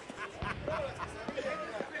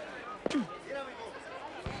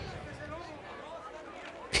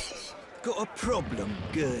 Got a problem,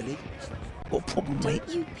 girlie? What problem, mate?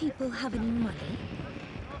 Don't you people have any money?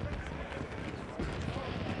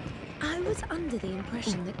 I was under the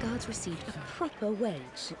impression that guards received a proper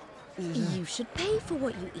wage. You should pay for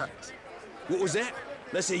what you eat. What was that?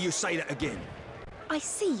 Let's hear you say that again. I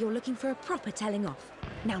see you're looking for a proper telling off.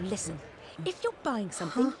 Now listen, if you're buying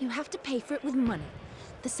something, you have to pay for it with money.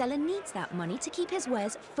 The seller needs that money to keep his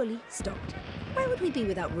wares fully stocked. Where would we be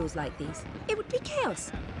without rules like these? It would be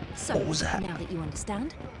chaos. So, What was that? now that you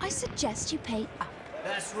understand, I suggest you pay up.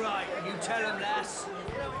 That's right, you tell him, lass.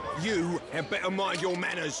 You had better mind your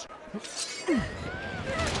manners.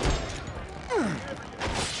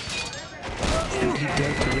 And he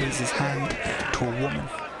dared to raise his hand to a woman.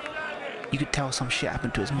 You could tell some shit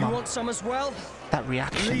happened to his You mum. want some as well? That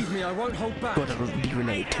reaction Believe me, I won't hold back. gotta be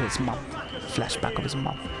related to his mum. Flashback of his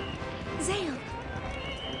mum. Zale!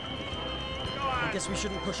 I guess we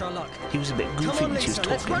shouldn't push our luck. He was a bit goofy Come on, when she was Lisa,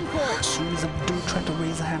 let's talking. run for it. As soon as a dude tried to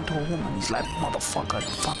raise a hand to a woman, he's like, motherfucker,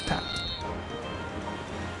 fuck that.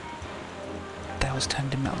 That was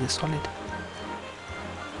turned him Metal Gear Solid.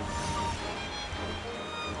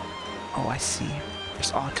 Oh, I see. It's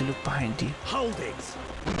hard to look behind you. Hold it!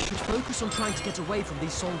 We should focus on trying to get away from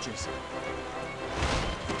these soldiers.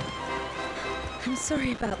 I'm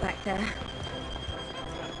sorry about back there.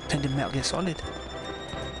 Turned him Metal Gear Solid.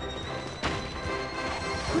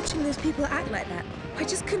 Watching those people act like that, I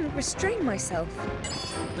just couldn't restrain myself.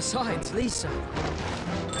 Besides, Lisa.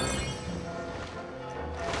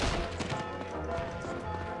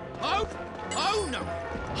 Oh! Oh no!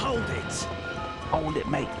 Hold it! Hold it,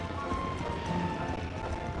 mate.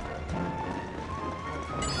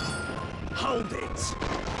 Hold it!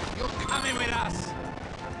 You're coming with us!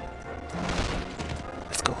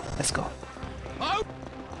 Let's go, let's go. Oh!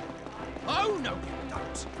 Oh no, you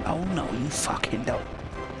don't! Oh no, you fucking don't.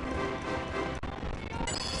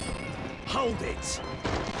 Hold it!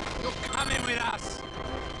 You're coming with us!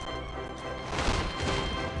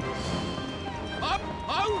 Oh!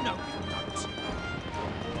 Oh no, you don't!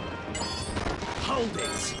 Hold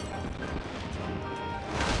it!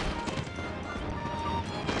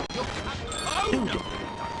 Oh, Dude, no.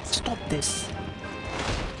 stop this.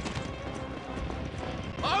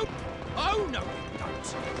 Oh! Oh, no, you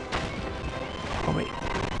don't. Oh, wait.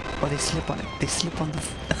 Oh, they slip on it. They slip on the...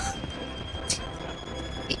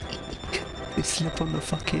 they slip on the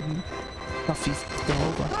fucking... Fluffy's go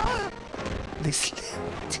over. They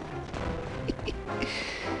slipped.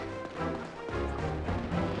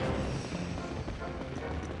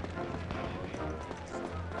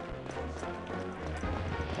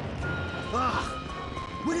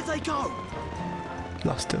 Where did they go?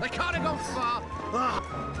 Lost her. They can't have gone far.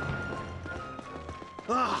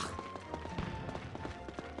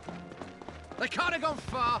 They can't have gone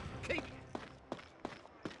far. Keep.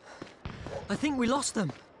 I think we lost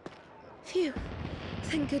them. Phew.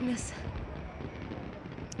 Thank goodness.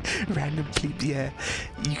 Random sleep, yeah.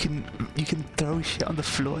 You can throw shit on the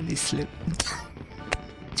floor and they slip.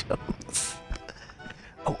 Jokes.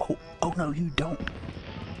 Oh no, you don't.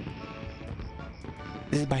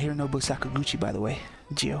 This is by Hironobu Sakaguchi, by the way.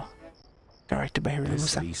 Geo. Directed by Hironobu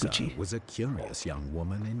This Lisa Sakaguchi. was a curious young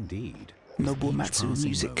woman indeed. Nobuo Each Matsu passing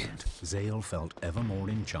music. moment, Zale felt ever more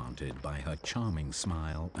enchanted by her charming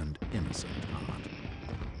smile and innocent heart.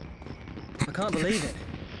 I can't believe it.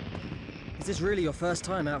 Is this really your first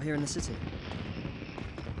time out here in the city?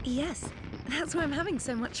 Yes, that's why I'm having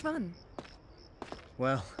so much fun.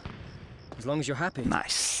 Well, as long as you're happy.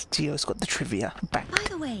 Nice. Geo's got the trivia. Back. By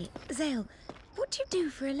the way, Zale, what do you do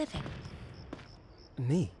for a living?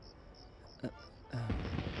 Me?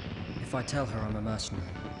 If I tell her I'm a mercenary,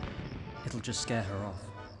 it'll just scare her off.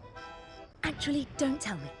 Actually, don't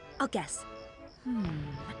tell me. I'll guess.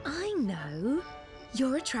 I know.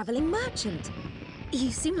 You're a traveling merchant. You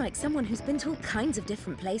seem like someone who's been to all kinds of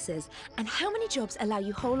different places. And how many jobs allow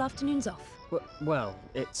you whole afternoons off? Well,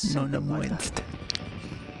 it's No, something like that. Wednesday.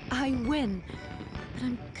 I win, but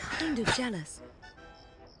I'm kind of jealous.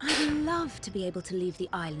 I'd love to be able to leave the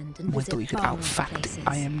island and Wait till you visit could far outfact places.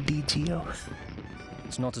 IMD Geo.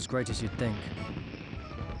 It's not as great as you'd think.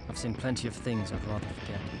 I've seen plenty of things I'd rather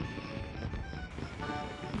forget.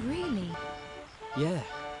 Really? Yeah.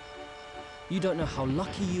 You don't know how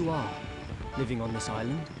lucky you are living on this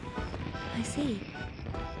island. I see.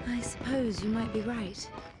 I suppose you might be right.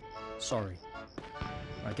 Sorry.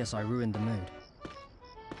 I guess I ruined the mood.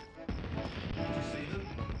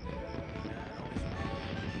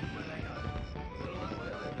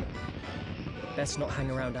 best not hang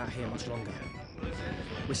around out here much longer.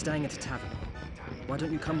 We're staying at a tavern. Why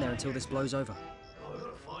don't you come there until this blows over?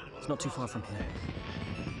 It's not too far from here.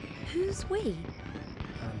 Who's we?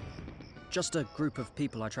 Just a group of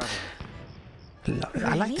people I travel with.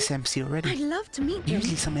 I like this MC already. I'd love to meet them.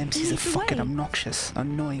 Usually some MCs are Lead the fucking way. obnoxious,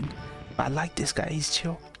 annoying. But I like this guy, he's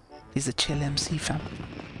chill. He's a chill MC, fam.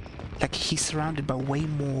 Like, he's surrounded by way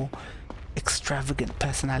more extravagant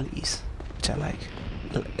personalities, which I like.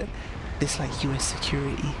 This like US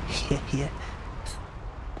security. Yeah.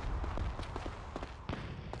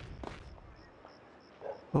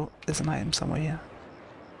 Oh, there's an item somewhere here.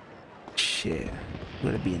 Shit.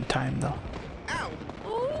 We're gonna be in time though.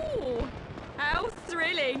 Ooh, how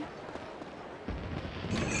thrilling!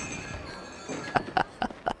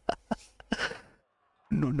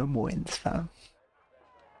 No more ends, fam.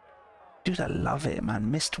 Dude, I love it,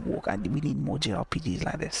 man. Mist Walk. We need more JRPGs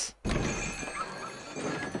like this.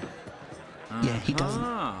 Yeah, he doesn't.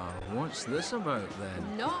 Ah, what's this about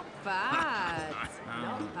then? Not bad.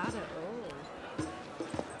 Not bad at all.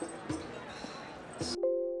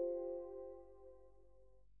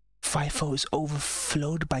 FIFO is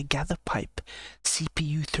overflowed by gather pipe.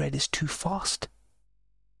 CPU thread is too fast.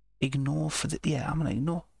 Ignore for the... Yeah, I'm gonna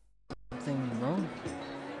ignore. Something wrong?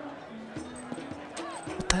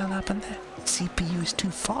 What the hell happened there? CPU is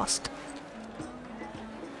too fast.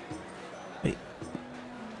 Wait.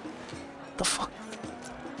 What the fuck?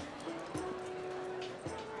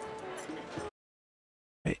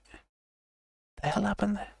 Wait. The hell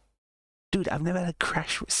happened there? Dude, I've never had a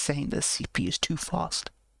crash with saying the CPU is too fast.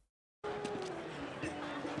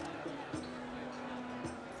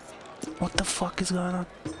 What the fuck is going on?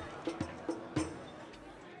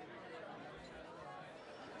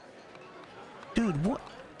 Dude, what?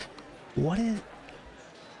 What is...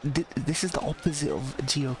 This is the opposite of a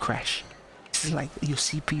geo crash. This is like your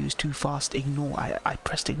CPU is too fast. Ignore. I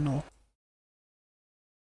pressed ignore.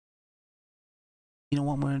 You know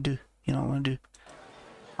what I'm gonna do? You know what I'm gonna do?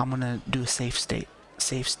 I'm gonna do a safe state.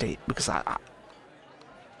 Safe state because I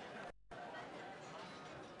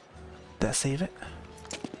did I save it?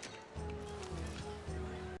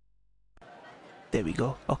 There we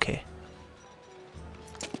go. Okay.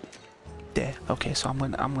 There. Okay, so I'm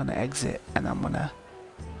gonna exit and I'm gonna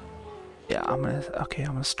I'm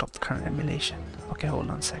gonna stop the current emulation. Okay, hold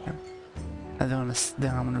on a second. And then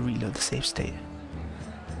I'm gonna reload the save state.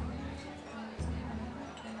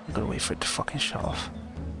 I'm gonna wait for it to fucking shut off.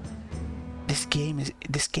 This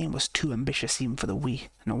game was too ambitious even for the Wii.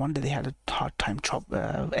 No wonder they had a hard time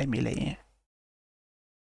emulating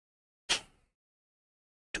it.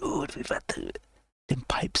 Dude, we've had them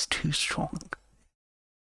pipes too strong.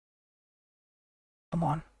 Come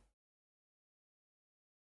on.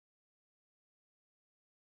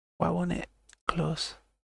 Why won't it close?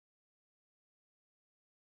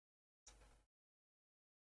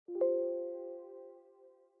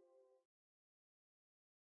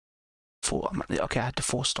 Okay, I had to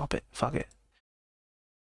force stop it. Fuck it.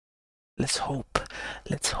 Let's hope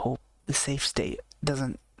the safe state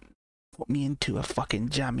doesn't put me into a fucking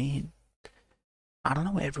jammy. I don't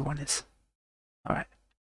know where everyone is. Alright.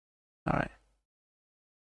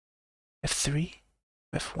 F3,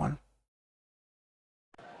 F1.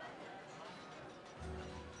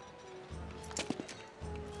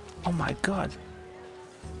 Oh my god.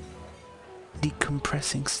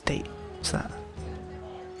 Decompressing state. What's that?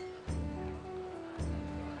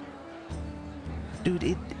 Dude,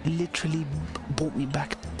 it literally brought me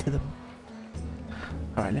back to the...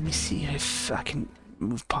 Alright, let me see if I can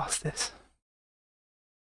move past this.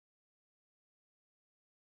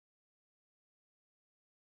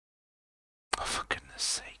 Oh, for goodness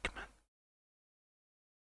sake, man.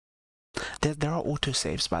 There are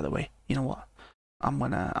autosaves, by the way. You know what? I'm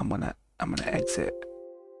gonna exit.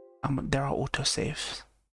 There are autosaves.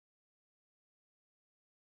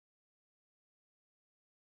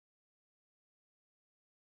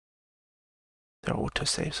 There are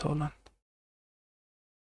autosaves, hold on.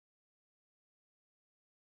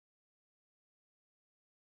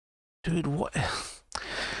 Dude, what?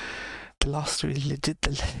 The last story is legit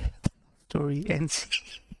the story ends.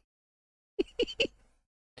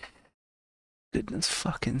 Goodness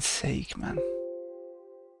fucking sake, man.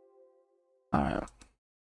 Alright.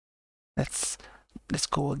 Let's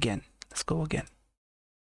go again. Let's go again.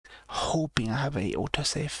 Hoping I have a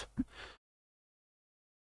autosave.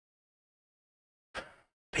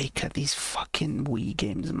 Baker, these fucking Wii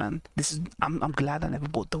games, man. I'm glad I never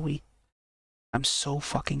bought the Wii. I'm so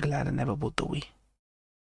fucking glad I never bought the Wii.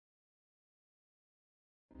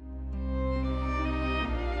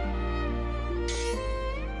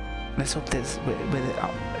 Let's hope there's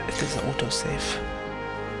if there's an autosave.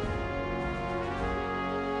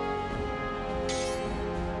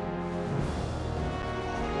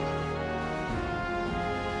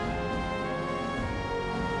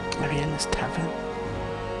 Ariana's Tavern.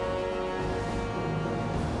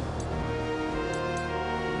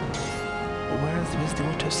 Where's the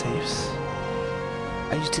autosaves?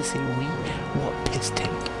 I used to say we. What pissed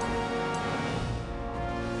him?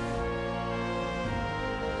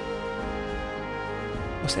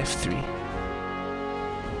 What's F3?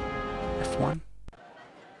 F1?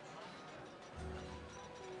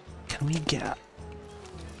 Can we get...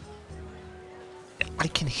 I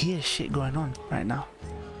can hear shit going on right now.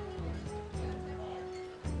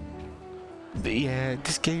 But yeah,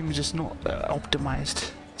 this game is just not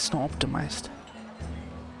optimized. It's not optimized.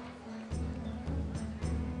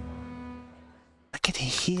 I can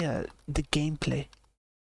hear the gameplay.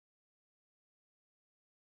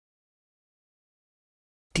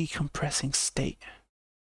 Decompressing state.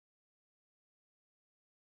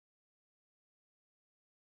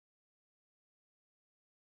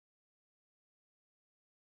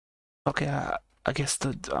 Okay, I guess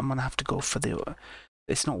I'm gonna have to go for the...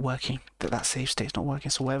 It's not working. That save state's not working.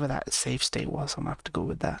 So whatever that save state was, I'm gonna have to go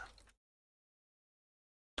with that.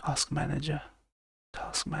 Task manager.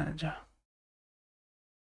 Task manager.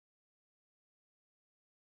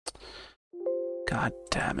 God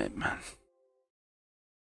damn it, man.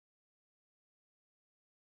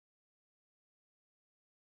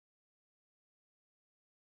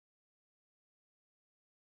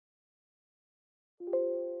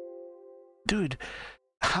 Dude,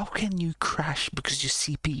 how can you crash because your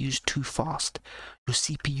CPU is too fast? Your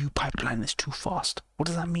CPU pipeline is too fast. What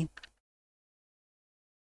does that mean?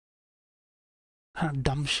 What kind of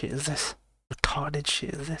dumb shit is this? Retarded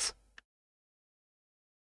shit is this?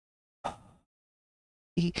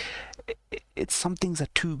 It's some things are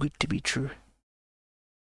too good to be true.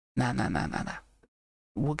 Nah.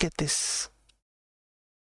 We'll get this.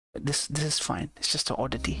 This is fine. It's just an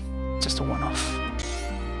oddity. Just a one-off.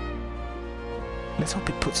 Let's hope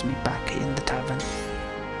it puts me back in the tavern.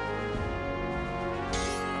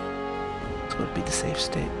 It's gotta be the safe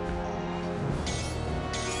state.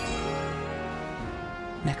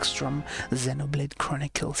 Next drum, Xenoblade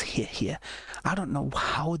Chronicles. Here. I don't know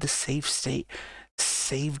how the save state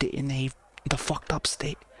saved it in the fucked up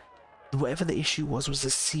state. Whatever the issue was a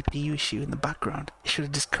CPU issue in the background. It should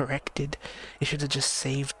have just corrected. It should have just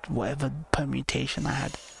saved whatever permutation I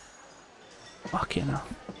had. Fuck you know.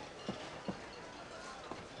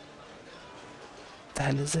 What the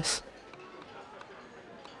hell is this?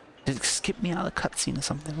 Did it skip me out of the cutscene or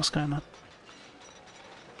something? What's going on?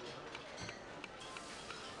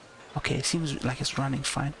 Okay, it seems like it's running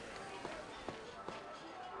fine.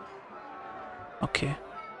 Okay.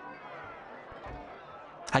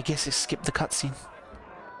 I guess it skipped the cutscene.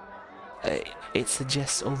 It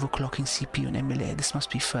suggests overclocking CPU and emulator. This must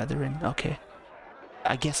be further in. Okay.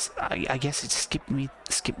 I guess it skipped me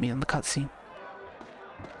on the cutscene.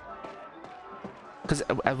 Because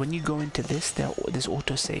when you go into this, there's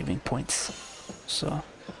auto-saving points. So...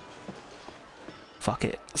 Fuck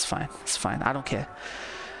it. It's fine. It's fine. I don't care.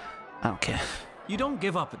 I don't care. You don't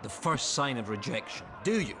give up at the first sign of rejection,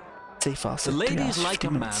 do you? Say fast. The ladies like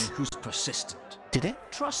a man who's persistent. Did it?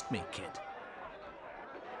 Trust me, kid.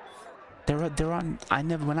 There are. I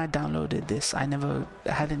never. When I downloaded this, I never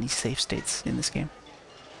had any save states in this game.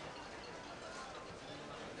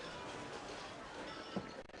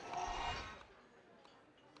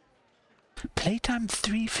 Playtime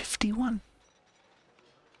 351.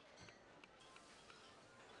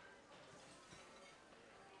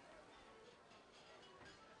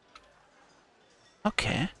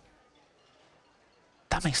 Okay.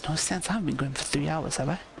 That makes no sense. I haven't been going for 3 hours, have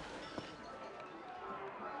I?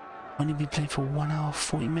 Only been playing for 1 hour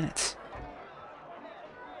 40 minutes.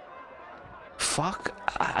 Fuck.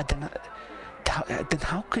 I don't know. Then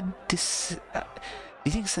how could this... do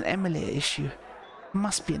you think it's an emulator issue? It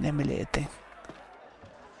must be an emulator thing.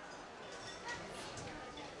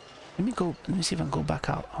 Let me see if I can go back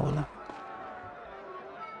out. Hold on.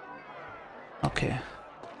 Okay.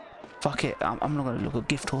 Fuck it. I'm not gonna look a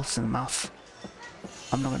gift horse in the mouth.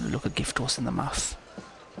 I'm not gonna look a gift horse in the mouth.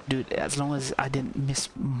 Dude, as long as I didn't miss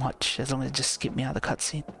much, as long as it just skipped me out of the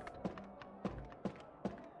cutscene.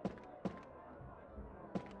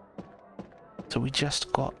 So we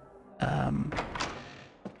just got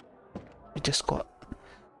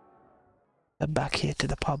back here to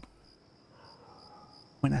the pub.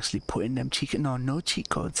 When actually putting them cheat codes. No cheat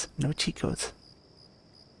codes. No cheat codes.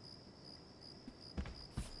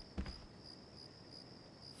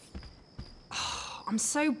 I'm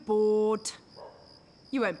so bored.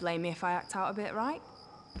 You won't blame me if I act out a bit, right?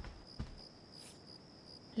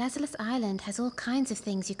 Lazarus Island has all kinds of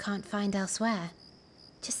things you can't find elsewhere.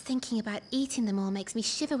 Just thinking about eating them all makes me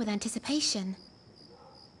shiver with anticipation.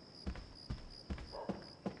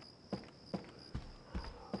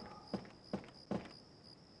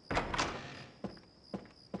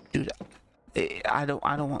 Dude, I don't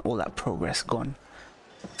want all that progress gone.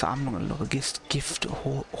 So I'm not gonna look a gift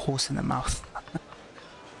horse in the mouth.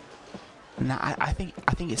 Nah, I think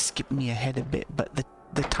it skipped me ahead a bit, but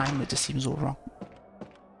the timer just seems all wrong.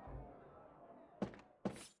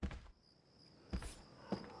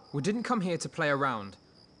 We didn't come here to play around.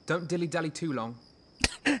 Don't dilly-dally too long.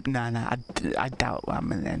 Nah, I doubt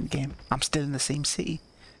I'm in the end game. I'm still in the same city.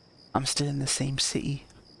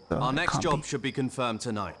 So our next job be. should be confirmed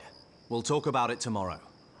tonight. We'll talk about it tomorrow.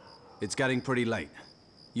 It's getting pretty late.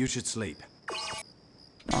 You should sleep.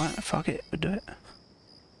 Alright, fuck it, we'll do it.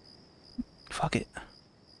 Fuck it.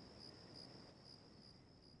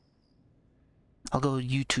 I'll go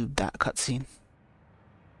YouTube that cutscene.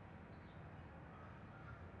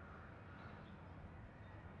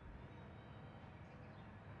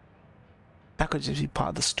 That could just be part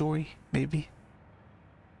of the story, maybe.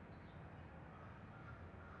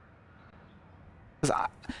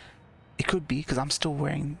 It could be, because I'm still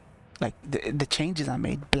wearing, like, the changes I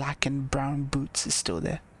made, black and brown boots is still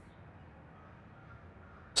there.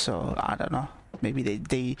 So, I don't know. Maybe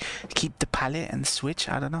they keep the palette and switch,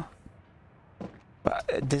 I don't know. But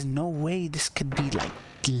there's no way this could be, like,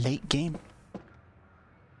 late game.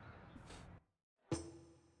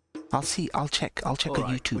 I'll see, I'll check a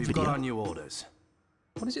YouTube we've video. got our new orders.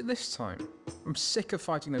 What is it this time? I'm sick of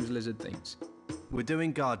fighting those lizard things. We're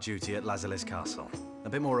doing guard duty at Lazarus Castle. A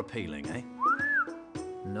bit more appealing, eh?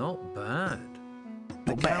 Not bad.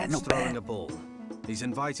 The Count's throwing a ball. He's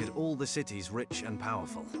invited all the cities rich and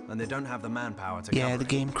powerful, and they don't have the manpower to cover the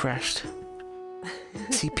game crashed.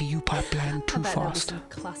 CPU pipeline too I bet there'll be fast. some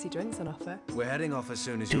classy drinks on offer. We're heading off as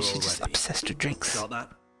soon as Dude, you're all she's just ready. obsessed with drinks. Got that?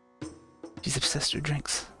 She's obsessed with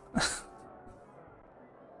drinks.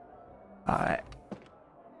 Alright.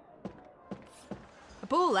 A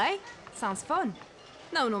ball, eh? Sounds fun.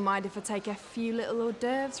 No one will mind if I take a few little hors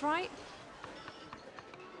d'oeuvres, right?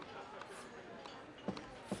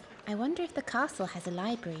 I wonder if the castle has a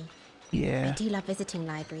library. Yeah. I do love visiting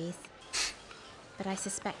libraries, but I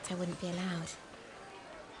suspect I wouldn't be allowed.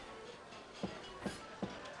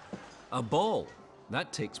 A ball?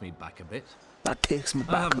 That takes me back a bit. That takes me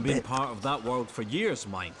back I haven't a been bit. part of that world for years,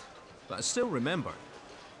 mind. But I still remember.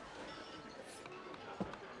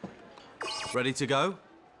 Ready to go?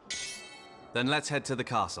 Then let's head to the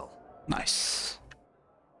castle. Nice.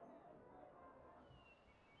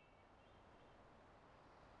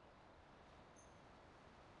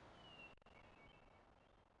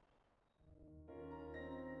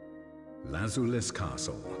 Lazulus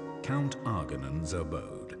Castle, Count Arganon's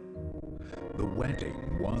abode. The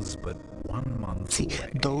wedding was but 1 month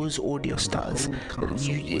away. Those audio stars,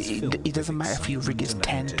 it doesn't matter if you rig it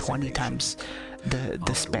 10, 20 times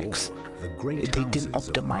the specs. They didn't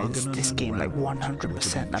optimize this game like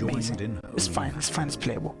 100% amazing. It's fine, it's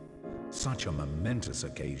playable. Such a momentous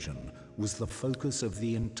occasion was the focus of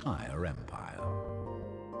the entire empire.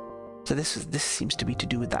 So this seems to be to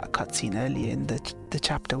do with that cutscene earlier in the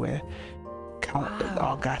chapter where Count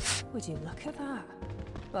Argath. Would you look at that?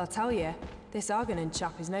 Well, I'll tell you, this Arganon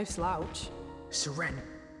chap is no slouch. Seren,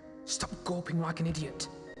 stop gawping like an idiot.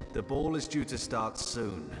 The ball is due to start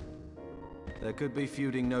soon. There could be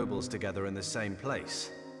feuding nobles together in the same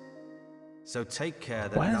place. So take care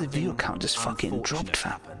that Why has the nothing view count just fucking unfortunate dropped,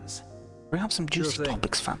 fam? happens. Bring up some juicy Sure thing.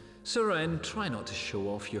 topics, fam. Seren, try not to show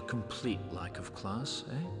off your complete lack of class,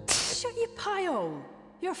 eh? Shut your pie hole.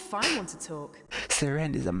 You're a fine one to talk.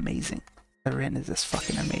 Seren is amazing. Seren is just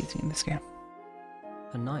fucking amazing in this game.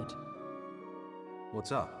 A knight.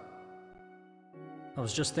 What's up? I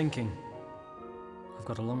was just thinking. I've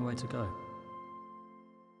got a long way to go.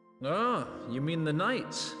 Ah, you mean the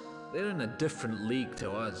knights? They're in a different league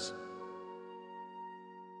to us.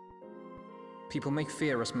 People may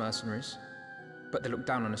fear us mercenaries, but they look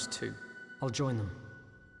down on us too. I'll join them.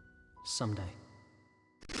 Someday.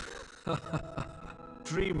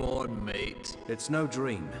 Dream on, mate. It's no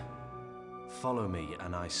dream. Follow me,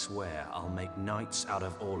 and I swear I'll make knights out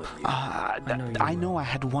of all of you. I know I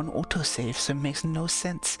had one autosave, so it makes no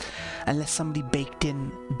sense unless somebody baked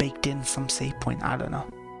in some save point. I don't know.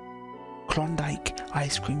 Klondike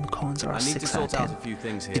ice cream cones are I a need to 6 out of sort 10. out a few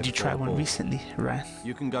things here. Did you before try the one ball. recently, Ryan?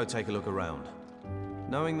 You can go take a look around.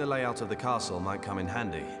 Knowing the layout of the castle might come in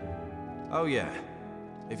handy. Oh yeah,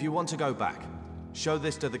 if you want to go back, show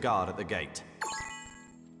this to the guard at the gate.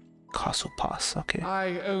 Castle Pass, okay.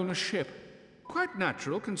 I own a ship. Quite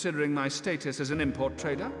natural, considering my status as an import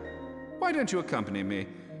trader. Why don't you accompany me?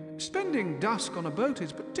 Spending dusk on a boat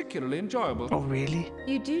is particularly enjoyable. Oh, really?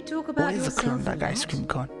 You do talk about What is the yourself Klondike ice cream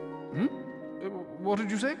cone? What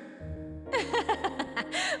did you say?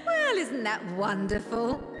 Well, isn't that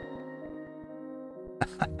wonderful?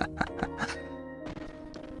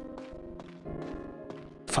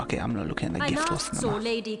 Fuck it, I'm not looking at the I gift last horse. saw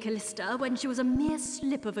Lady Callista when she was a mere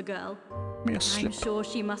slip of a girl. Mere I'm slip. sure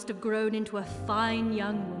she must have grown into a fine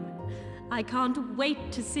young woman. I can't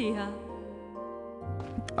wait to see her.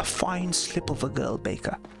 A fine slip of a girl,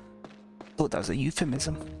 Baker. Thought that was a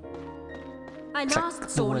euphemism. I It's last like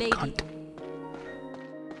the saw word Lady... cunt.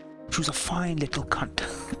 She was a fine little cunt.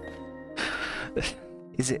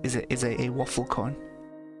 Is it a waffle cone?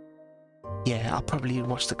 Yeah, I'll probably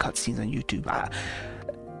watch the cutscenes on YouTube.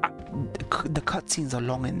 The cutscenes are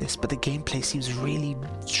long in this, but the gameplay seems really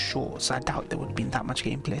short, so I doubt there would have been that much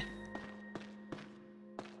gameplay.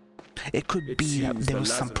 It could be that there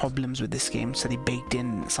was some problems with this game, so they baked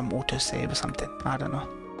in some autosave or something. I don't know.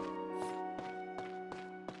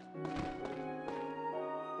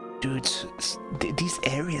 Dude, these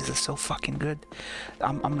areas are so fucking good.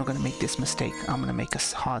 I'm not gonna make this mistake. I'm gonna make a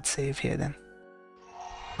hard save here then.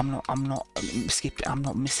 I'm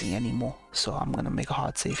not missing anymore, so I'm gonna make a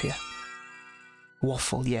hard save here.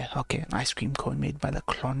 Waffle, yeah, okay, an ice cream cone made by the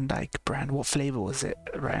Klondike brand. What flavor was it,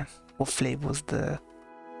 Ryan? What flavor was the...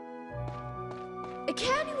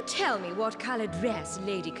 Can you tell me what colour dress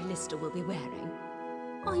Lady Callista will be wearing?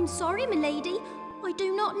 I'm sorry, milady. I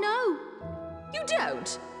do not know. You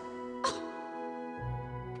don't? Oh.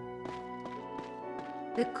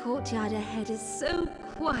 The courtyard ahead is so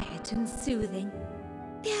quiet and soothing.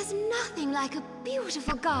 There's nothing like a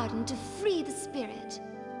beautiful garden to free the spirit.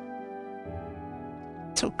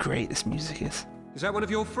 So great this music is. Is that one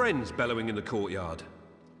of your friends bellowing in the courtyard?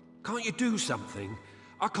 Can't you do something?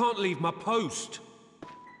 I can't leave my post.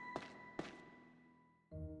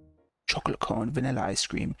 Chocolate cone, vanilla ice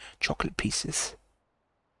cream, chocolate pieces.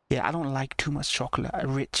 Yeah, I don't like too much chocolate.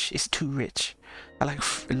 Rich, it's too rich. I like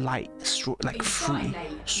light, like fruity,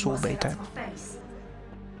 sorbet type.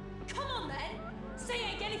 Come on then. Say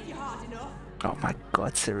it again if you're hard enough. Oh my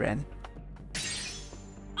god, Siren.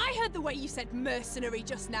 I heard the way you said mercenary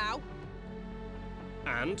just now.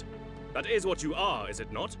 And? That is what you are, is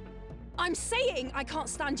it not? I'm saying I can't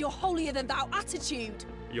stand your holier-than-thou attitude.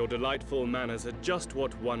 Your delightful manners are just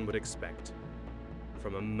what one would expect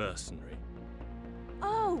from a mercenary.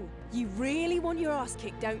 Oh, you really want your ass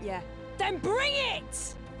kicked, don't you? Then bring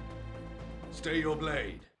it! Stay your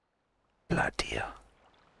blade. Bloody hell.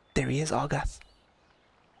 There he is, Argath.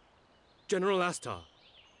 General Astar.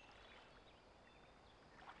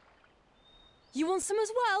 You want some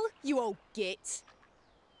as well, you old git?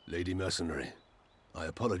 Lady Mercenary, I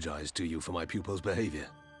apologize to you for my pupil's behavior.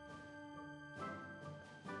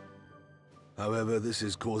 However, this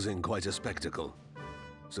is causing quite a spectacle.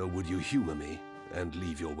 So would you humor me and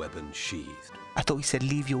leave your weapon sheathed? I thought he said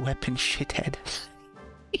leave your weapon, shithead.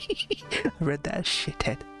 I read that as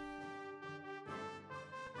shithead.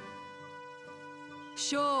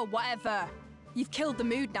 Sure, whatever. You've killed the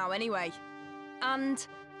mood now anyway. And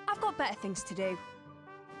I've got better things to do.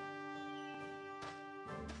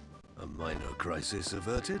 A minor crisis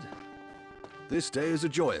averted? This day is a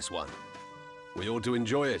joyous one. We ought to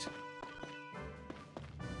enjoy it.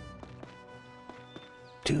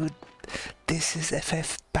 Dude, this is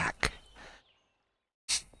FF back.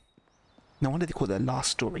 No wonder they call it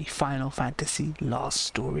Last Story. Final Fantasy Last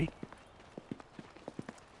Story.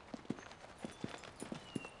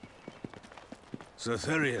 Sir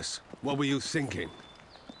Therius, what were you thinking?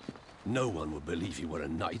 No one would believe you were a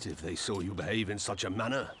knight if they saw you behave in such a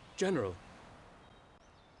manner. General.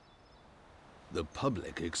 The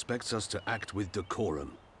public expects us to act with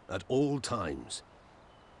decorum at all times.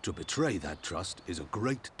 To betray that trust is a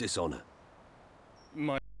great dishonor.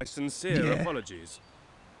 My sincere Yeah. apologies.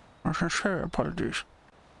 My sincere apologies.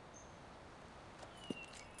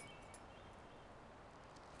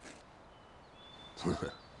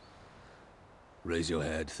 Raise your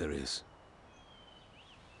head, Therius.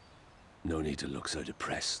 No need to look so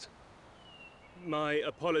depressed. My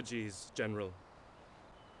apologies, General.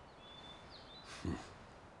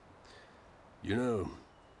 You know,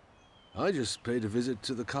 I just paid a visit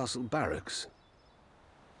to the castle barracks.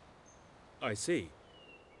 I see.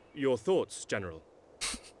 Your thoughts, General?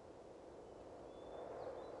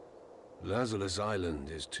 Lazarus Island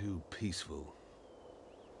is too peaceful.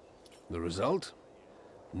 The result?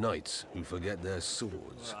 Knights who forget their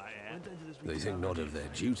swords. They think not of their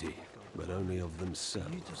duty, but only of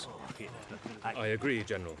themselves. I agree,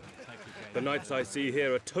 General. The knights I see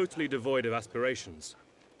here are totally devoid of aspirations.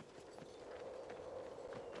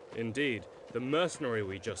 Indeed, the mercenary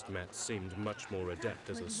we just met seemed much more adept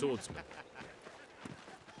as a swordsman.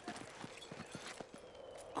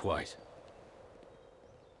 Quite.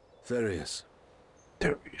 Therius.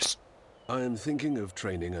 Therius. I am thinking of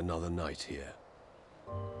training another knight here.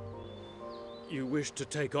 You wish to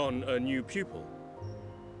take on a new pupil?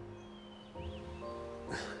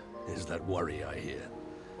 Is that worry I hear?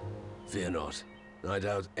 Fear not. I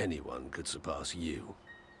doubt anyone could surpass you.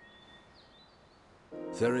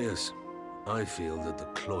 Therius, I feel that the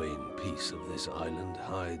cloying peace of this island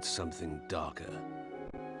hides something darker.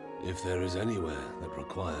 If there is anywhere that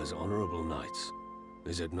requires honorable knights,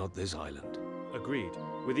 is it not this island? Agreed.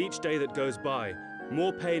 With each day that goes by,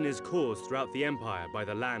 more pain is caused throughout the Empire by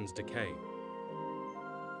the land's decay.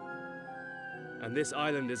 And this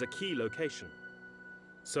island is a key location.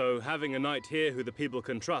 So having a knight here who the people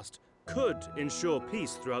can trust could ensure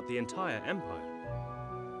peace throughout the entire Empire.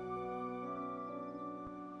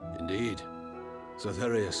 Indeed. So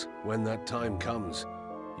Therius, when that time comes,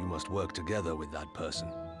 you must work together with that person.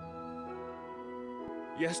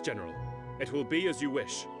 Yes, General. It will be as you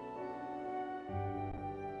wish.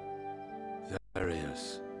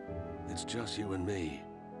 Therius, it's just you and me.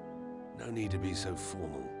 No need to be so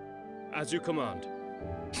formal. As you command.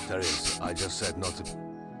 Therius, I just said not to...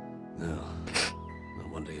 No. No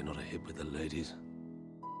wonder you're not a hit with the ladies.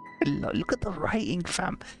 Look at the writing,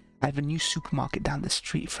 fam. I have a new supermarket down the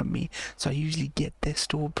street from me, so I usually get their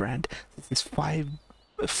store brand. This is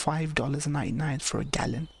 $5.99 for a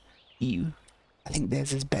gallon. I think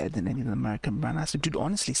theirs is better than any of the American brand. So, dude,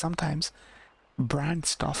 honestly, sometimes brand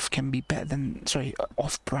stuff can be better than... Sorry,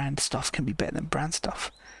 off-brand stuff can be better than brand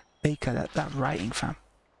stuff. Baker, that writing, fam.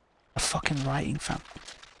 A fucking writing, fam.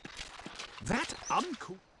 That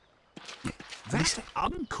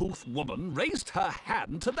uncouth woman raised her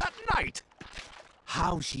hand to that knight.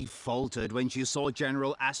 How she faltered when she saw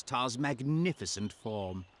General Astar's magnificent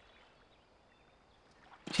form.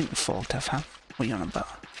 She didn't falter, fam. What are you on about?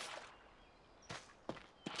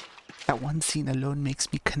 That one scene alone makes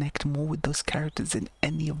me connect more with those characters than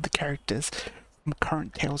any of the characters from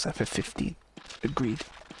current Tales FF15. Agreed.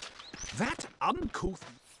 That uncouth...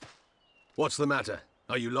 What's the matter?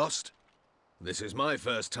 Are you lost? This is my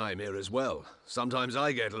first time here as well. Sometimes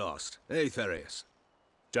I get lost. Hey, Therius.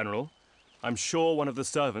 General, I'm sure one of the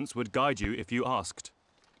servants would guide you if you asked.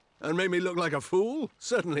 And make me look like a fool?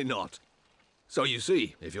 Certainly not. So you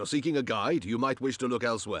see, if you're seeking a guide, you might wish to look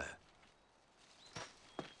elsewhere.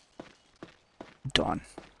 Dawn.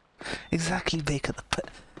 Exactly, Baker.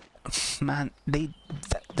 Man,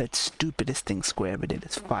 that stupidest thing Square ever did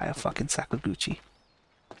is fire fucking Sakaguchi.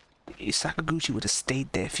 Sakaguchi would have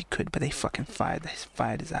stayed there if he could, but they fucking fired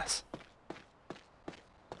his ass.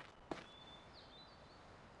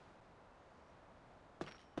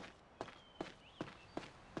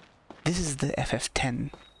 This is the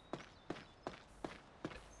FF10,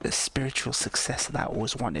 the spiritual successor that I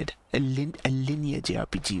always wanted. A linear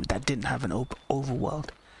JRPG that didn't have an overworld.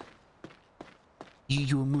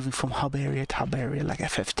 You were moving from hub area to hub area like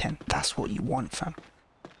FF10. That's what you want, fam.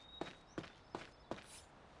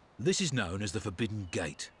 This is known as the Forbidden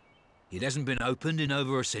Gate. It hasn't been opened in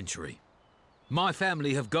over a century. My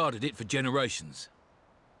family have guarded it for generations.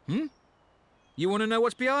 You want to know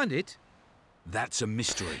what's behind it? That's a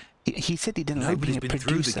mystery. He said he didn't like being a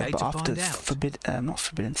producer, but after not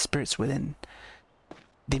Forbidden Spirits Within,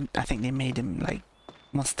 I think they made him, like,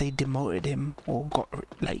 once they demoted him or got,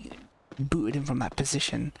 like, booted him from that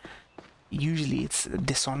position, usually it's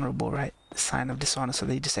dishonorable, right? Sign of dishonor, so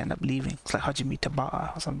they just end up leaving. It's like Hajime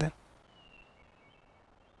Tabata or something.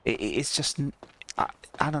 It's just,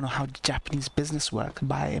 I don't know how Japanese business works,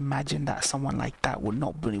 but I imagine that someone like that would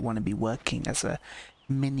not really want to be working as a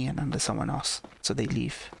minion under someone else, so they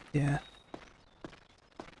leave. Yeah,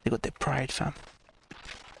 they got their pride, fam.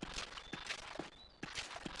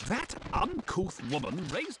 That uncouth woman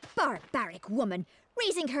raised... Barbaric woman,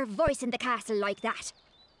 raising her voice in the castle like that.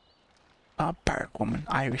 Barbaric woman,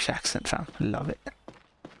 Irish accent, fam. Love it.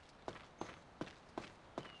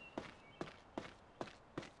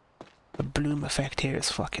 The bloom effect here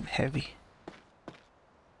is fucking heavy.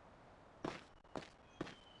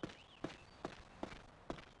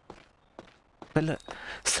 But look,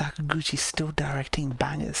 Sakaguchi's still directing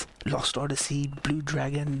bangers. Lost Odyssey, Blue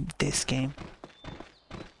Dragon, this game.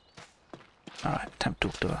 Alright, time to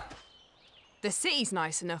talk to her. The city's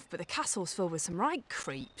nice enough, but the castle's filled with some right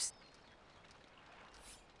creeps.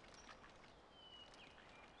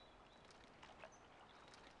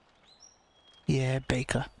 Yeah,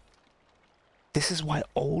 Baker. This is why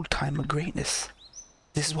old-timer greatness.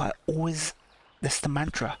 This is why that's the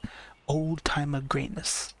mantra. Old-timer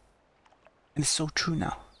greatness. And it's so true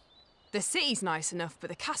now. The city's nice enough, but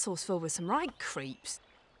the castle's filled with some right creeps.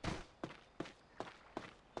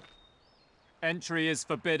 Entry is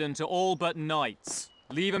forbidden to all but knights.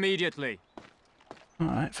 Leave immediately.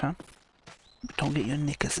 Alright, fam. Don't get your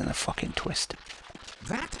knickers in a fucking twist.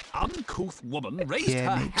 That uncouth woman raised her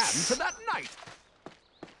hand to that knight.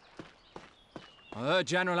 I heard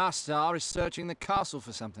General Astar is searching the castle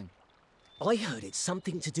for something. I heard it's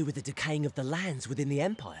something to do with the decaying of the lands within the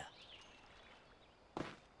Empire.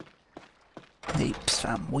 Napes,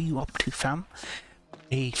 fam. What are you up to, fam?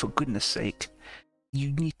 Hey, for goodness sake.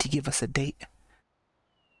 You need to give us a date.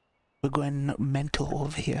 We're going mental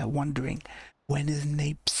over here, wondering, when is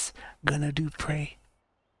Napes gonna do Prey?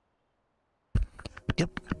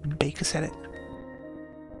 Yep, Baker said it.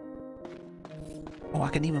 Oh, I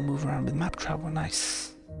can even move around with map travel,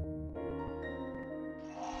 nice.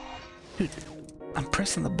 Dude, I'm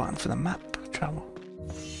pressing the button for the map travel.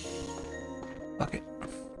 Fuck it.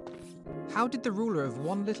 How did the ruler of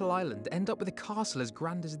one little island end up with a castle as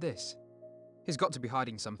grand as this? He's got to be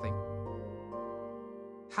hiding something.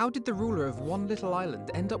 How did the ruler of one little island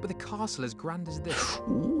end up with a castle as grand as this?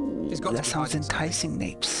 Ooh, that sounds enticing,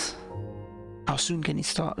 Napes. How soon can you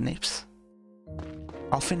start, Napes?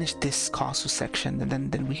 I'll finish this castle section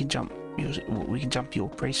and then we can jump your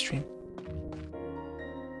prey stream.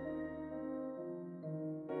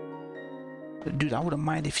 Dude, I wouldn't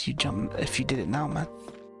mind if you did it now, man.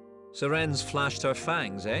 Seren's flashed her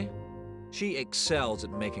fangs, eh? She excels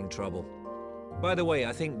at making trouble. By the way,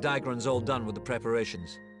 I think Dagran's all done with the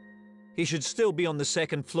preparations. He should still be on the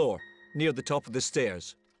second floor, near the top of the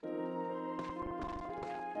stairs.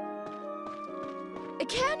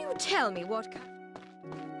 Can you tell me what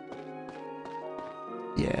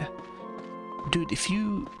Yeah. Dude,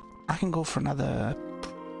 I can go for another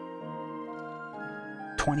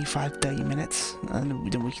 25, 30 minutes, and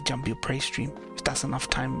then we can jump your prey stream. If that's enough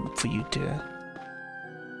time for you to...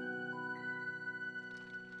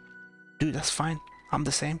 Dude, that's fine. I'm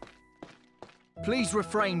the same. Please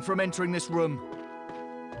refrain from entering this room.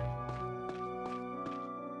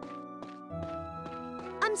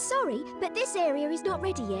 I'm sorry, but this area is not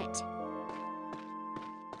ready yet.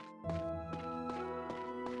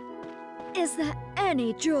 Is there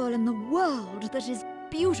any jewel in the world that is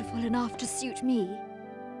beautiful enough to suit me?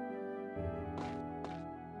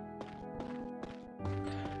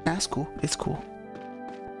 That's cool. It's cool.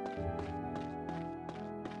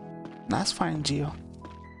 That's fine, Gio.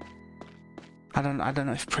 I don't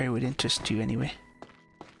know if Prey would interest you anyway.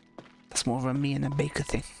 That's more of a me and a Baker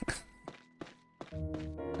thing.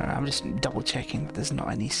 Alright, I'm just double checking that there's not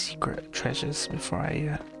any secret treasures before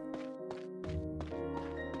I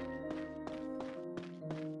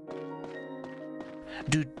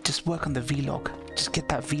Dude, just work on the vlog. Just get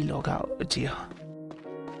that vlog out, Gio.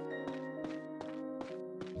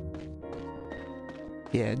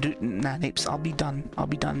 Yeah, dude, nah, Napes, I'll be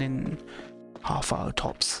done in half hour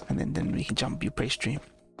tops, and then we can jump your prey stream.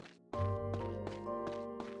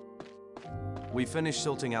 We finished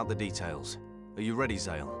sorting out the details. Are you ready,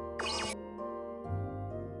 Zale?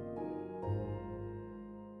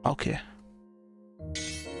 Okay.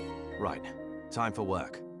 Right. Time for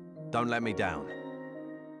work. Don't let me down.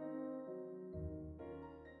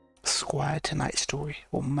 Squire tonight story,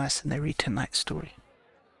 or mercenary tonight story.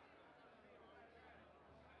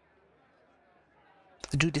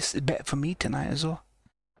 Dude, this is better for me tonight as well.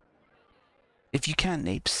 If you can,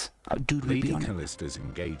 Napes, dude, we'll be on it. Lady Callista's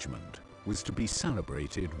engagement was to be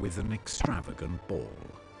celebrated with an extravagant ball.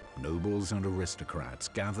 Nobles and aristocrats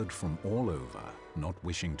gathered from all over, not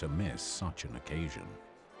wishing to miss such an occasion.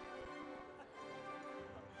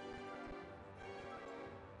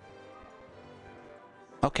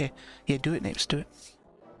 Okay, yeah, do it, Napes, do it.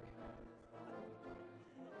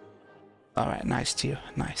 Alright, nice, Gio,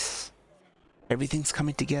 nice. Everything's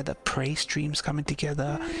coming together, prey streams coming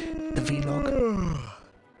together, the vlog.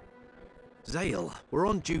 Zale, we're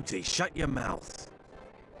on duty, shut your mouth.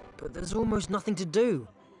 But there's almost nothing to do.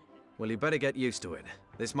 Well, you better get used to it.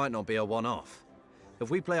 This might not be a one-off. If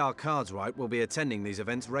we play our cards right, we'll be attending these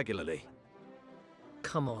events regularly.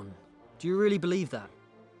 Come on, do you really believe that?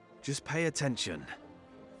 Just pay attention.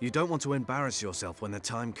 You don't want to embarrass yourself when the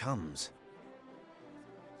time comes.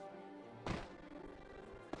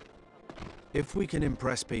 If we can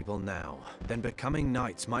impress people now, then becoming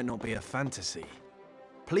knights might not be a fantasy.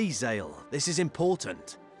 Please, Zale, this is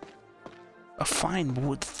important. Fine, but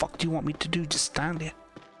what the fuck do you want me to do? Just stand here?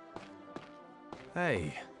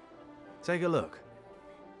 Hey, take a look.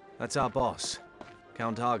 That's our boss,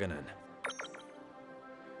 Count Arganen.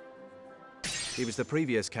 He was the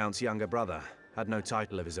previous Count's younger brother, had no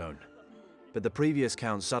title of his own. But the previous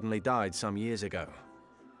Count suddenly died some years ago.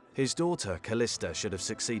 His daughter, Callista, should have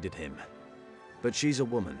succeeded him. But she's a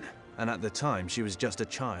woman, and at the time she was just a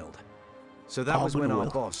child. So that was when our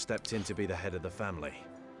boss stepped in to be the head of the family.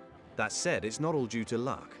 That said, it's not all due to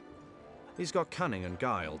luck. He's got cunning and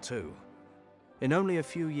guile, too. In only a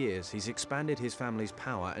few years, he's expanded his family's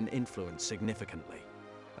power and influence significantly.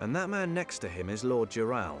 And that man next to him is Lord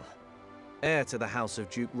Jural, heir to the House of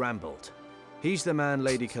Duke Rambolt. He's the man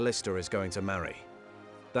Lady Callista is going to marry.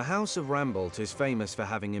 The House of Rambolt is famous for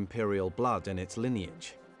having imperial blood in its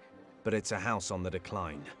lineage, but it's a house on the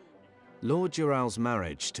decline. Lord Jural's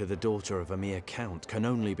marriage to the daughter of a mere count can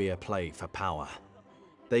only be a play for power.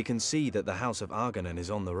 They can see that the House of Arganen is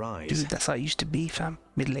on the rise. Dude, that's how it used to be, fam.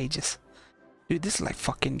 Middle Ages. Dude, this is like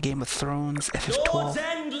fucking Game of Thrones, FF12. Lords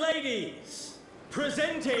and ladies,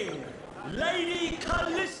 presenting Lady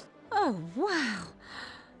Callista. Oh, wow.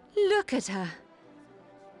 Look at her.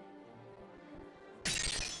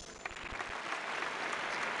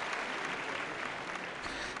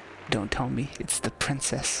 Don't tell me it's the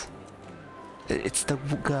princess. It's the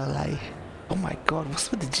girl Oh my god, what's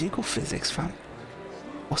with the jiggle physics, fam?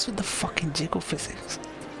 What's with the fucking jiggle physics?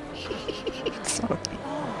 Sorry.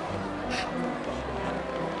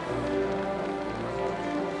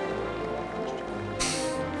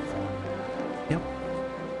 Yep.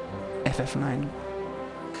 FF9.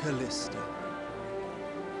 Callista,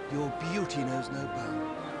 your beauty knows no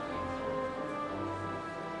bounds.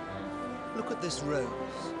 Look at this rose,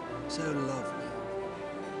 so lovely.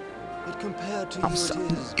 But compared to you,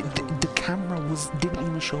 the camera didn't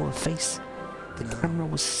even show her face. The camera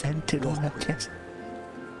was centered on her chest.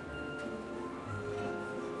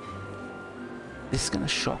 This is gonna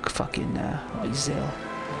shock fucking Zale.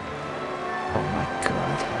 Oh my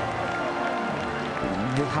god.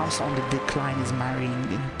 The house on the decline is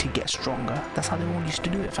marrying to get stronger. That's how they all used to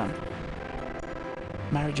do it, fam.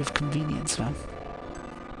 Marriage of convenience, fam.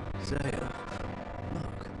 Zale,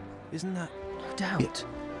 look, isn't that? No doubt. Yeah.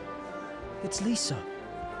 It's Lisa.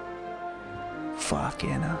 Fuck,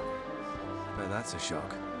 yeah, no. But that's a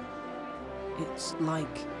shock. It's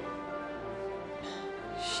like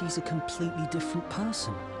she's a completely different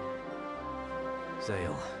person.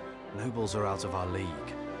 Zale, nobles are out of our league.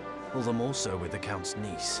 All the more so with the Count's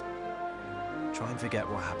niece. Try and forget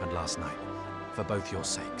what happened last night, for both your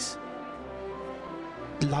sakes.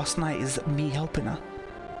 Last night is me helping her.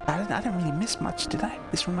 I didn't really miss much, did I?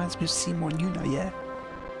 This reminds me of Seymour Yuna, yeah?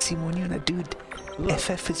 Seymour Yuna, dude. Look,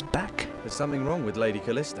 FF is back. There's something wrong with Lady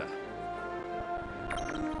Callista.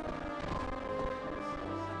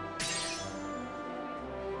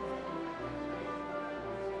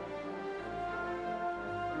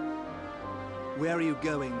 Where are you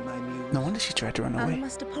going, my muse? No wonder she tried to run away. I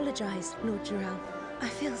must apologize, Lord Jural. I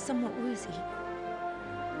feel somewhat woozy.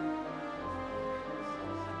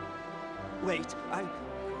 Wait,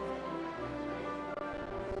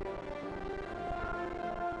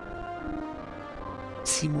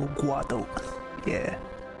 Simo Guado. Yeah.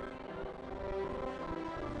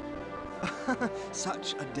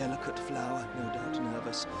 Such a delicate flower, no doubt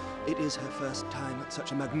nervous. It is her first time at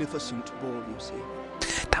such a magnificent ball, you see.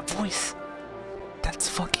 That voice. That's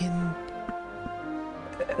fucking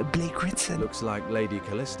Blake Ritson. Looks like Lady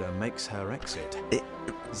Callista makes her exit.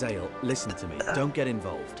 Zale, listen to me. Don't get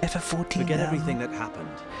involved. FF14. Forget everything that happened.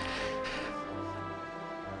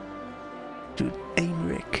 Dude,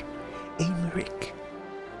 Aymeric.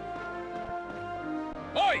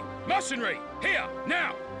 Oi! Mercenary! Here!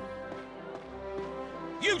 Now!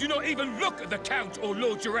 You do not even look at the Count or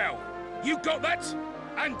Lord Jural. You got that?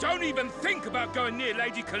 And don't even think about going near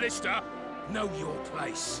Lady Callista. Know your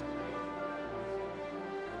place.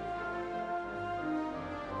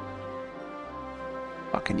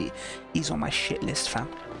 Fucking he's on my shit list, fam.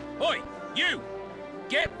 Oi! You!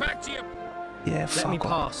 Get back to your... Yeah, fuck Let me off.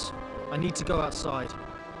 pass. I need to go outside.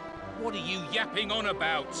 What are you yapping on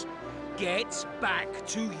about? Get back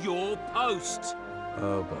to your post.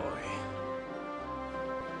 Oh boy.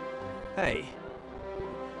 Hey.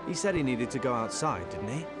 He said he needed to go outside, didn't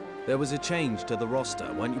he? There was a change to the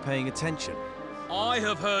roster. Weren't you paying attention? I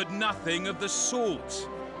have heard nothing of the sort.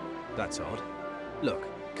 That's odd. Look,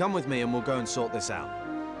 come with me and we'll go and sort this out.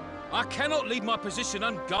 I cannot leave my position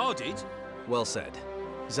unguarded. Well said.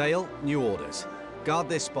 Zale, new orders. Guard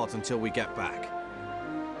this spot until we get back.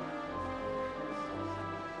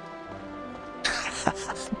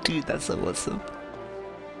 Dude, that's so awesome.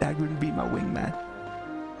 That wouldn't be my wingman.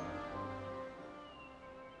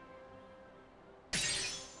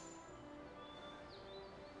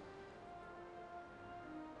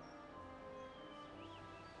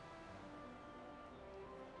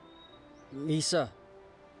 Lisa.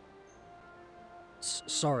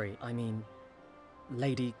 Sorry, I mean...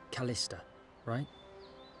 Lady Callista, right?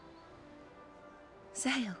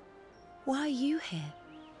 Zale, why are you here?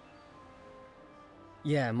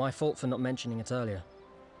 Yeah, my fault for not mentioning it earlier.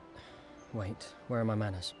 Wait, where are my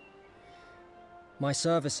manners? My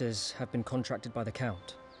services have been contracted by the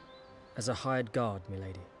Count. As a hired guard,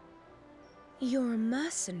 milady. You're a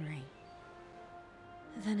mercenary.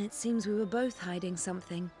 Then it seems we were both hiding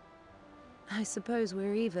something. I suppose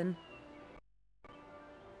we're even.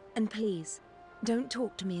 And please, don't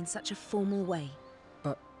talk to me in such a formal way.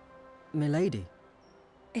 But, milady...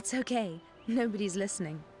 It's okay. Nobody's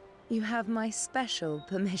listening. You have my special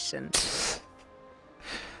permission.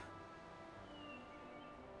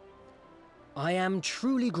 I am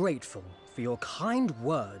truly grateful for your kind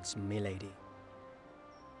words, milady.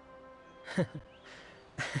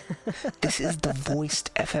 This is the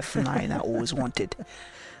voiced FF9 I always wanted.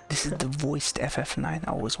 This is the voiced FF9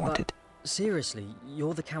 I always wanted. But, seriously,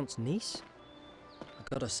 you're the Count's niece? I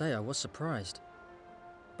gotta say, I was surprised.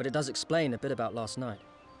 But it does explain a bit about last night.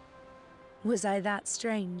 Was I that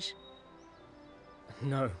strange?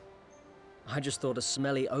 No. I just thought a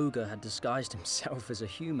smelly ogre had disguised himself as a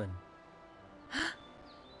human.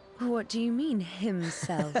 What do you mean,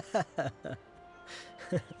 himself?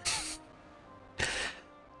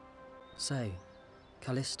 Say,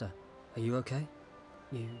 Callista, are you okay?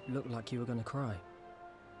 You look like you were gonna cry.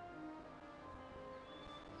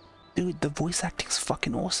 Dude, the voice acting's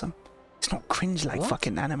fucking awesome. It's not cringe like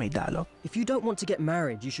fucking anime dialogue. If you don't want to get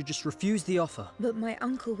married, you should just refuse the offer. But my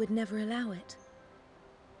uncle would never allow it.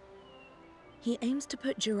 He aims to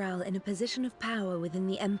put Jural in a position of power within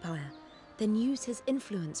the Empire, then use his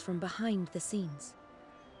influence from behind the scenes.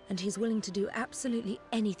 And he's willing to do absolutely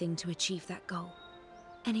anything to achieve that goal.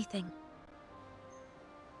 Anything.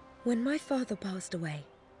 When my father passed away,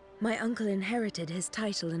 my uncle inherited his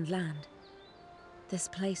title and land. This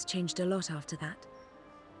place changed a lot after that.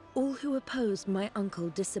 All who opposed my uncle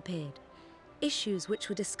disappeared. Issues which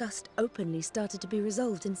were discussed openly started to be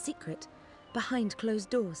resolved in secret, behind closed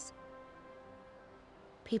doors.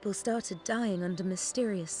 People started dying under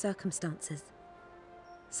mysterious circumstances.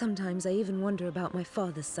 Sometimes I even wonder about my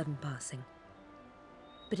father's sudden passing.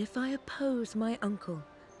 But if I oppose my uncle,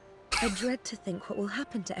 I dread to think what will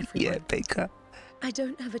happen to everyone. Yeah, Baker. I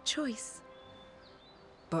don't have a choice.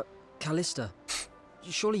 But, Callista,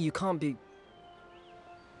 surely you can't be...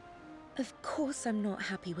 Of course I'm not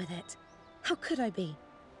happy with it. How could I be?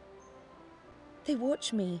 They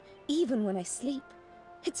watch me, even when I sleep.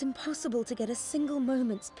 It's impossible to get a single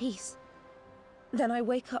moment's peace. Then I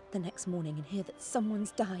wake up the next morning and hear that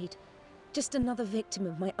someone's died. Just another victim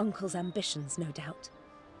of my uncle's ambitions, no doubt.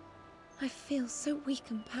 I feel so weak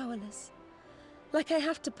and powerless. Like I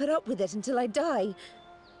have to put up with it until I die.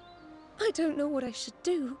 I don't know what I should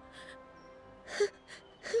do.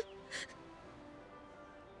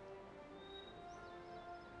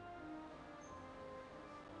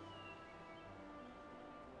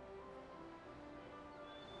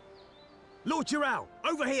 Lord Jural,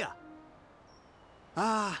 over here!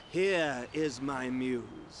 Ah, here is my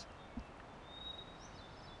muse.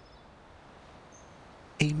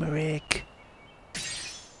 Amaric.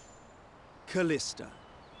 Callista.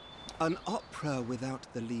 An opera without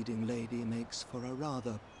the leading lady makes for a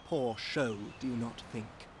rather poor show, do you not think?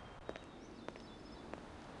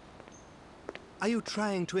 Are you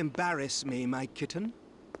trying to embarrass me, my kitten?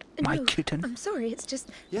 My No, kitten? I'm sorry, it's just...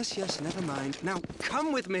 Yes, yes, never mind. Now,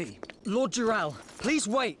 come with me! Lord Jural, please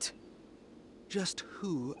wait! Just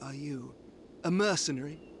who are you? A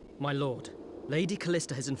mercenary? My lord, Lady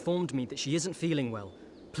Callista has informed me that she isn't feeling well.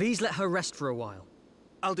 Please let her rest for a while.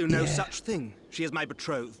 I'll do no such thing. She is my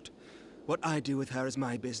betrothed. What I do with her is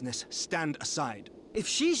my business. Stand aside. If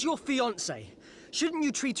she's your fiancée, shouldn't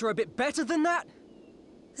you treat her a bit better than that?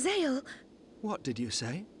 Zale! What did you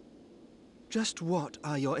say? Just what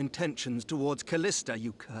are your intentions towards Callista,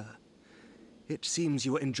 you cur? It seems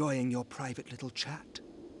you were enjoying your private little chat.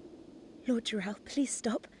 Lord Jural, please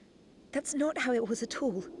stop. That's not how it was at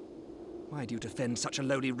all. Why do you defend such a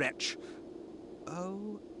lowly wretch?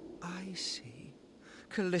 Oh, I see.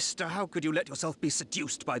 Callista, how could you let yourself be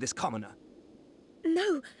seduced by this commoner?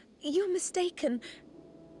 No, you're mistaken.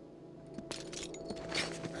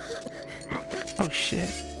 Oh shit.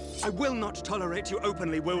 I will not tolerate you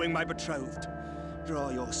openly wooing my betrothed.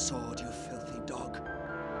 Draw your sword, you filthy dog.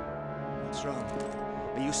 What's wrong?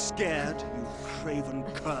 Are you scared, you craven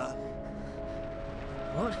cur?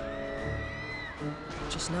 What?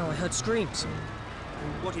 Just now I heard screams.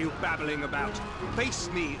 What are you babbling about? Face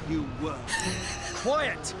me, you worm.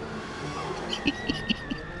 Quiet!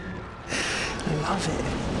 Love it.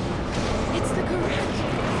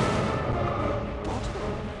 What?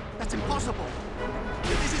 That's impossible!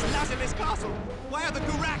 This is Lazarus Castle! Why are the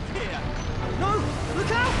Gurak here? No!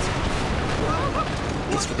 Look out!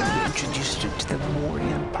 This was introduced to the Mori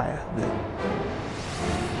Empire.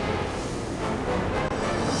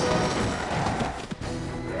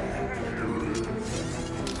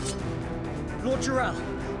 Lord Jarrell,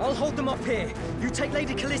 I'll hold them up here. You take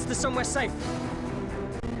Lady Callista somewhere safe.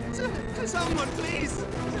 Someone, please!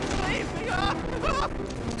 Save me!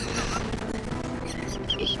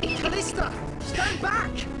 Callista! Stand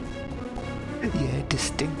back! Yeah,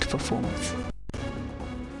 distinct performance.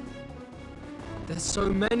 There's so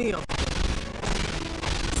many of them.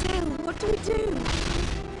 Zale, what do we do?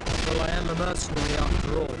 Well, I am a mercenary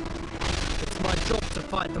after all. It's my job to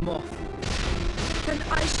fight them off. Then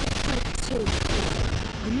I should fight too.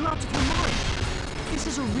 Are you out of your mind? This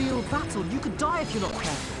is a real battle. You could die if you're not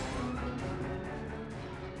careful.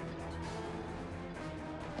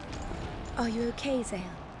 Are you okay, Zale?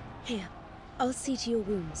 Here, I'll see to your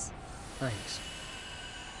wounds. Thanks.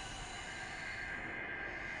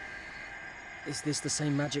 Is this the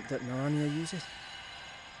same magic that Narania uses?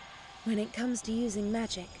 When it comes to using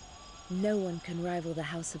magic, no one can rival the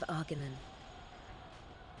House of Arganan.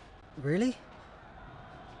 Really?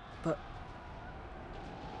 But...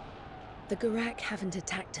 The Gurak haven't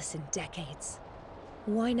attacked us in decades.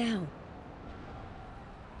 Why now?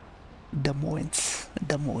 Des Moines.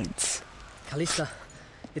 Callista,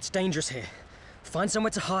 it's dangerous here. Find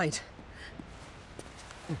somewhere to hide.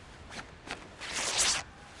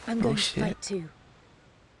 I'm going to fight too.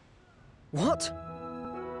 What?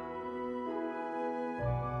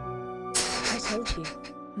 I told you.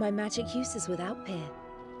 My magic use is without peer.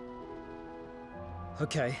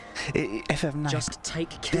 Okay. FF9. Just take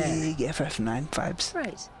care. Big FF9 vibes.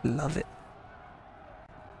 Right. Love it.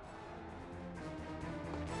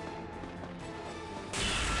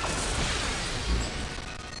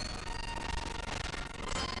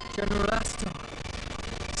 General Astar.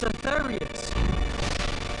 Cythereus.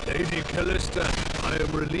 Lady Callista, I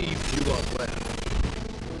am relieved you are well.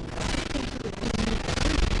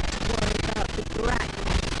 Worry about the Gurak.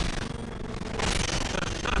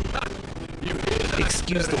 You hear that?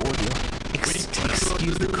 Excuse the audio.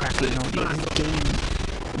 Excuse the crackling audio.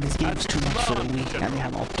 This game's too much for the Wii, and they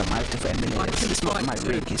haven't optimized it for emulators. It's not my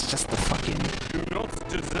rig, it's just the fucking... Do not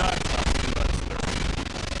desert us, master.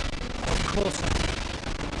 Of course.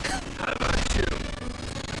 How about you?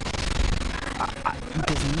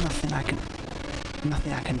 There's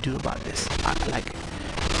nothing I can do about this.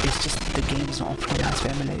 It's just the game's not optimized for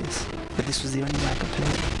emulators. But this was the only way I could play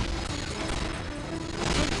it.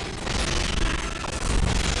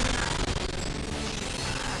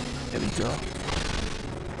 There we go.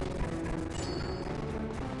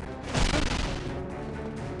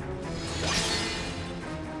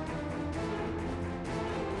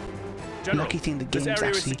 General, Lucky thing the game's this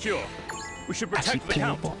area is actually secure. We should protect the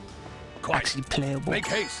count. Actually playable. Make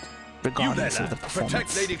haste. Regardless you of the performance.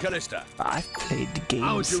 Protect Lady Callista. I've played the games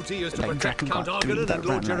Our duty is to like protect Dragon Count Guard 3 Arganan that and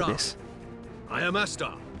Lord ran like Gerard. this. I am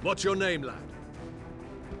Astar. What's your name, lad?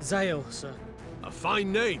 Zale, sir. A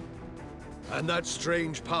fine name. And that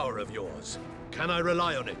strange power of yours. Can I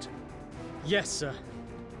rely on it? Yes, sir.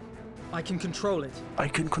 I can control it. I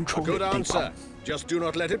can control Good it. answer. Just do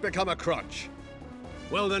not let it become a crutch.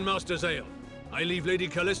 Well then, Master Zale, I leave Lady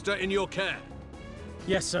Callista in your care.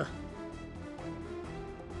 Yes, sir.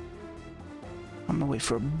 I'm gonna wait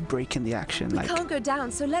for a break in the action. We can't go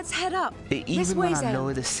down, so let's head up. Even when I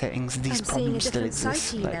lower the settings, these problems still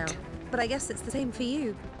exist. Now, but I guess it's the same for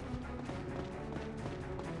you.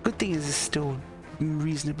 Good thing is it's still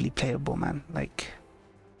reasonably playable, man.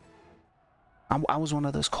 I was one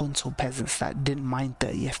of those console peasants that didn't mind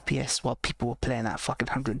 30 FPS while people were playing at fucking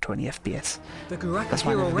 120 FPS. The Gurak That's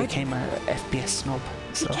why I here never already. became a FPS snob.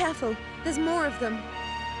 So. Be careful. There's more of them.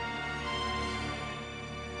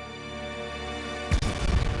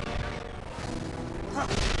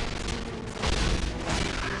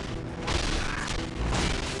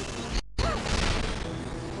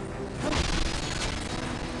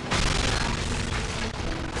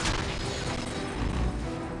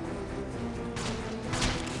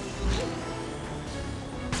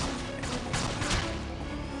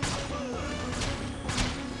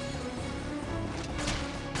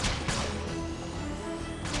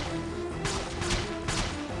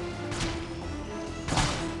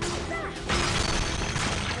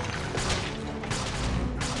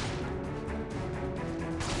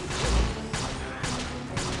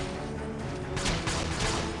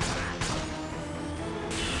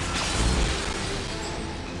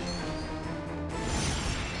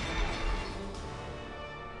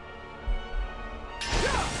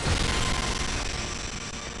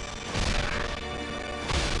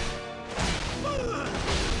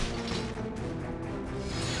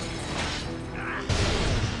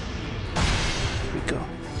 go.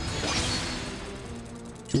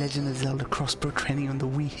 Legend of Zelda crossbow training on the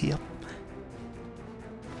Wii here.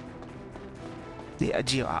 Yeah,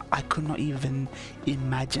 Gio, I could not even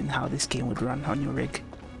imagine how this game would run on your rig.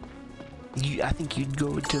 I think you'd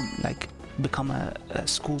go to like become a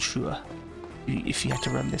school shooter if you had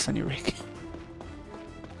to run this on your rig.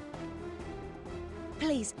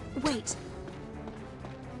 Please, wait.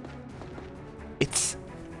 It's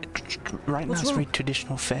right now. It's very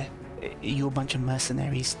traditional fare. You're a bunch of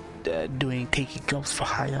mercenaries taking jobs for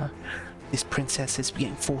hire. This princess is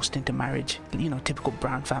getting forced into marriage. You know, typical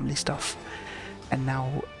Brown family stuff. And now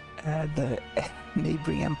the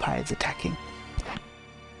neighboring empire is attacking.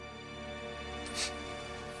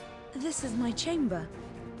 This is my chamber.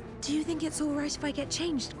 Do you think it's all right if I get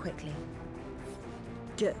changed quickly?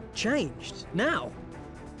 Get changed? Now?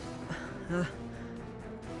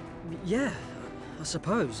 Yeah, I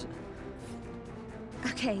suppose.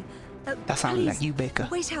 Okay. That sounded please, like you, Baker.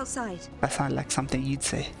 Wait outside. That sounded like something you'd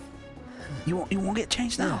say. You won't get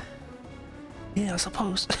changed now? Yeah, I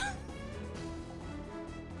suppose.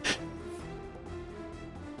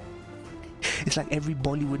 It's like every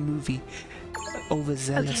Bollywood movie.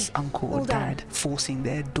 Overzealous uncle or dad forcing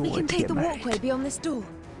their daughter to get married. We can take the walkway beyond this door.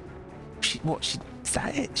 Is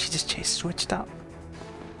that it? She just switched up.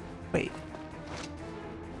 Wait.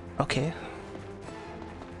 Okay.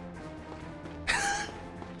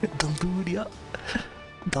 Don't booty up.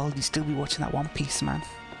 Doll, you still be watching that One Piece, man.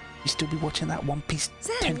 You still be watching that One Piece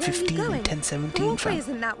 1015 and 1017, The walkway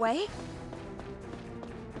isn't that way.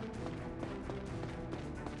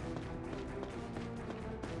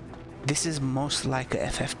 This is most like a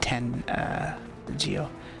FF10 Geo.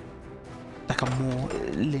 Like a more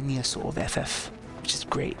linear sort of FF, which is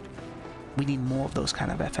great. We need more of those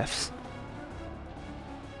kind of FFs.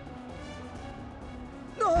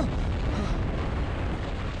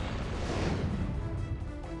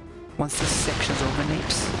 Once this section's over,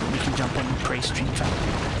 Napes, we can jump on the prey stream, fam.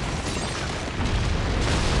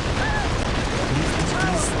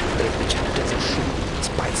 These chapters are short, it's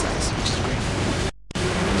bite-sized, which is great.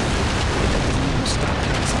 Stop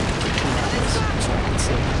playing something for 2 hours before I can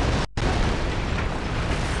say.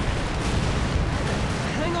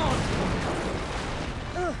 Hang on!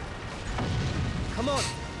 Come on!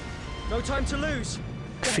 No time to lose!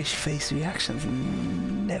 Fish face reactions,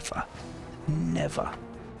 never.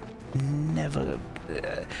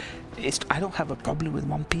 I don't have a problem with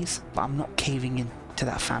One Piece, but I'm not caving in to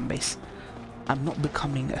that fan base. I'm not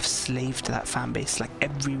becoming a slave to that fan base. Like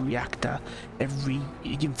every reactor, every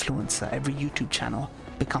influencer, every YouTube channel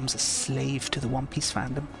becomes a slave to the One Piece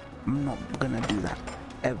fandom. I'm not gonna do that,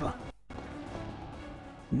 ever.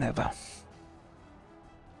 Never.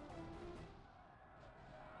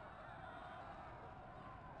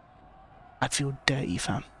 I feel dirty,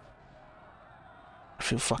 fam. I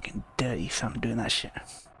feel fucking dirty, fam, doing that shit.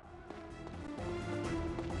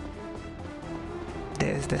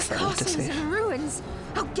 There's this I want to Castles say. in ruins.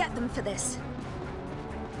 I'll get them for this.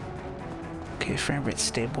 Okay, frame rate's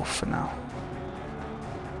stable for now.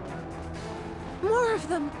 More of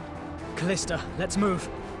them. Callista, let's move.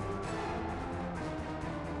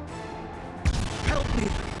 Help me!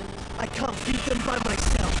 I can't beat them by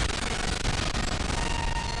myself.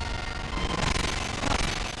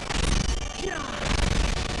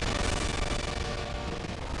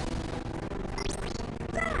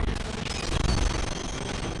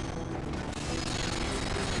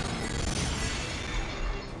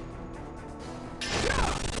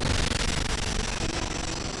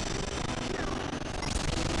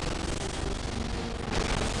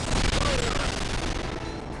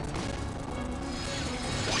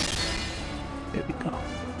 There we go.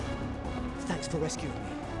 Thanks for rescuing me,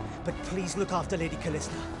 but please look after Lady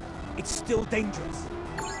Callista. It's still dangerous.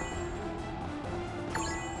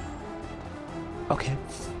 Okay,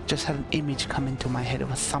 just had an image come into my head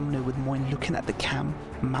of a thumbnail with Moyne looking at the cam,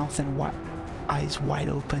 mouth and eyes wide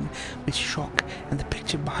open with shock, and the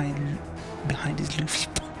picture behind is Luffy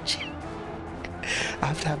punching. I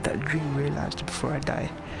have to have that dream realized before I die.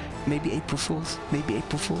 Maybe April Fools. Maybe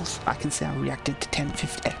April Fools. I can say I'm reacting to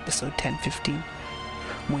episode 1015.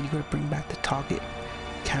 When you gotta bring back the target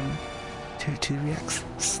cam to reacts.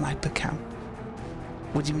 Sniper cam.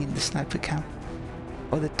 What do you mean the sniper cam?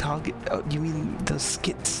 Or the target? Oh, you mean those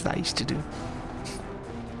skits that I used to do?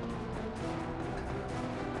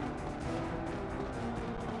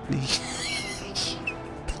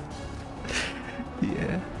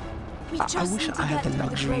 Yeah. I wish I had the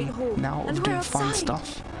luxury now of doing fun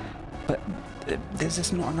stuff, but there's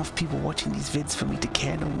just not enough people watching these vids for me to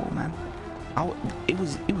care no more, man. It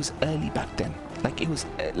was early back then. Like it was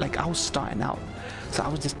like I was starting out, so I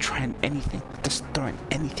was just trying anything, just throwing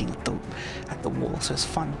anything at the wall. So it's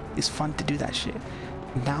fun. It's fun to do that shit.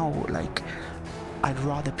 Now, like, I'd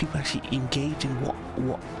rather people actually engage in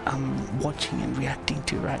what I'm watching and reacting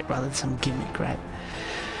to, right, rather than some gimmick, right?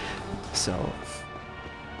 So.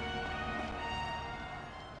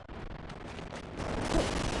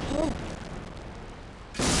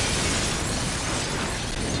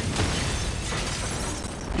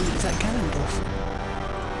 Is that Ganondorf?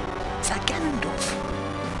 Is that Ganondorf?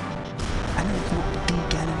 I know it's not the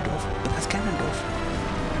Ganondorf, but that's Ganondorf.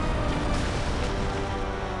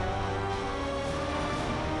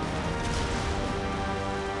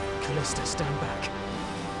 Callista, stand back.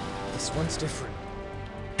 This one's different.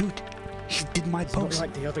 Dude, he did my post. Not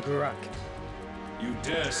like the other Gurak. You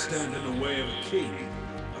dare stand in the way of a king?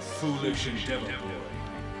 A foolish endeavor, boy.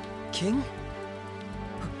 King?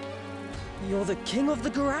 You're the king of the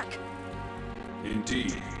Gurak?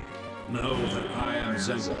 Indeed. Know that I am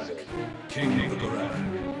Zengak, king of the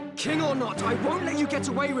Gurak. King or not, I won't let you get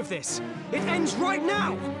away with this! It ends right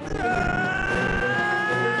now!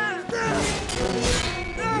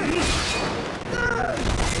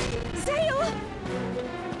 Zale!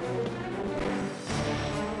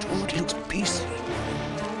 Dude, he looks beastly.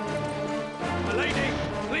 Lady,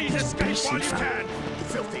 please escape while you can! You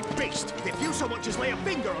filthy beast! If you so much as lay a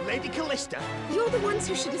finger on Lady Callista... You're the ones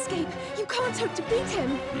who should escape. You can't hope to beat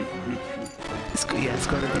him. It's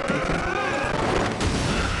gotta be taken.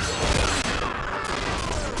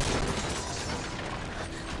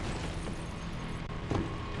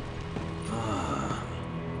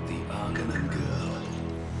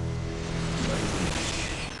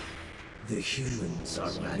 The humans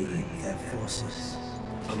are rallying their forces.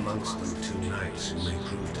 Amongst them 2 knights who may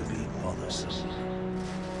prove to be bothersome.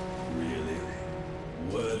 Really?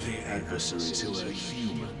 Worthy adversary to a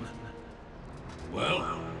human.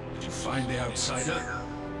 Well, did you find the outsider?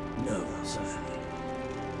 No, sir.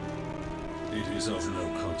 It is of no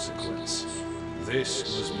consequence. This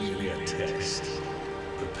was merely a test.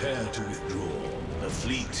 Prepare to withdraw. The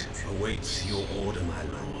fleet awaits your order, my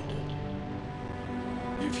lord.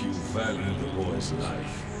 If you value the boy's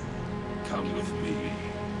life, come with me.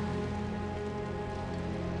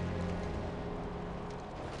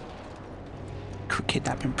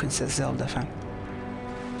 Kidnapping Princess Zelda, fam.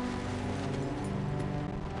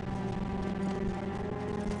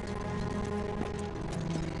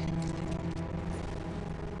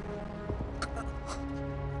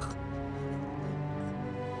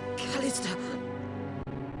 Callista!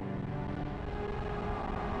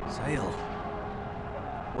 Zale.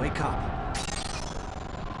 Wake up.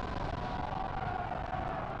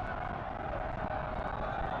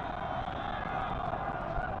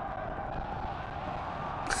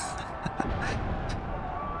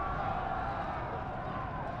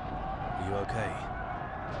 Are you okay?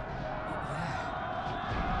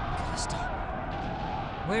 Callista.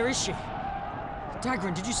 Where is she?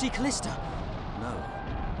 Dagran, did you see Callista? No.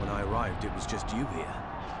 When I arrived, it was just you here.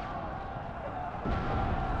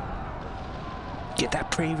 Get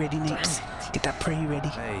that prey ready, Napes. Get that prey ready.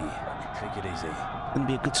 Hey, take it easy. Gonna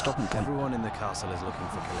be a good stopping point. Everyone in the castle is looking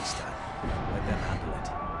for Callista. Let them handle it.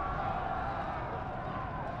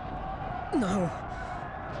 No.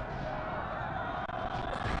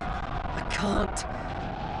 I can't.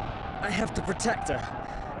 I have to protect her.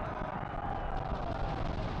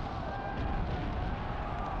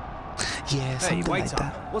 Yeah, something hey, wait like up.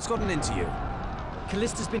 that. What's gotten into you?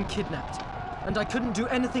 Callista's been kidnapped, and I couldn't do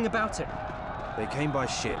anything about it. They came by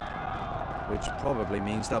ship, which probably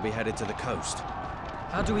means they'll be headed to the coast.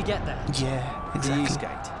 How do we get there? Yeah, exactly. The east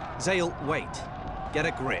gate. Zale, wait. Get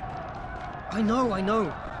a grip. I know.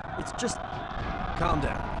 It's just... Calm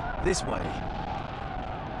down. This way.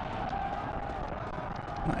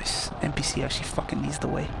 Nice. NPC actually fucking leads the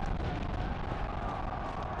way.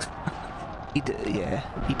 Yeah,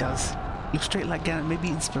 he does. Looks straight like Ganondorf. Maybe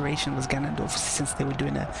inspiration was Ganondorf since they were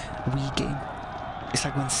doing a Wii game. It's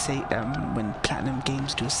like when Platinum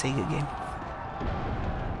Games do a Sega game.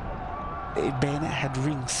 Bayonetta had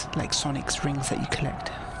rings, like Sonic's rings that you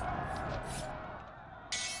collect.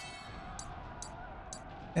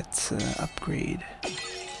 Let's upgrade.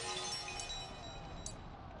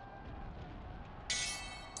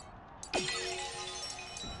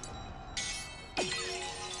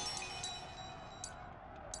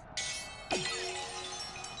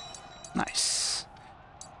 Nice.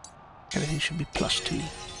 Everything should be +2.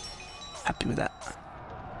 Happy with that.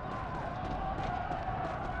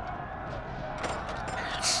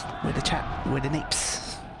 Where the chat? Where the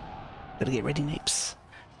Napes? Gotta get ready, Napes.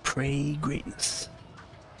 Pray greatness.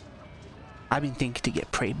 I've been thinking to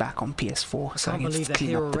get Prey back on PS4 so I Can't can believe they're clean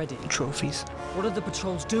here up already. the trophies. What are the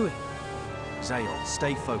patrols doing? Zael,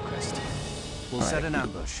 stay focused. We'll set an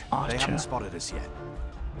ambush. Archer. They haven't spotted us yet.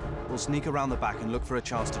 We'll sneak around the back and look for a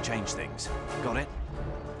chance to change things. Got it?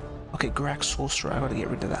 Okay, Garak Sorcerer. I gotta get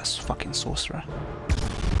rid of that fucking Sorcerer.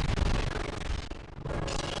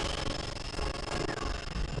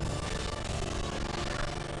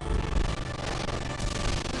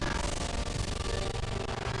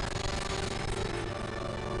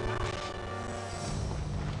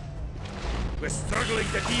 We're struggling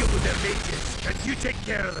to deal with their mages. Can you take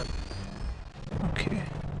care of them? Okay.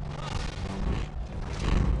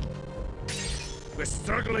 We're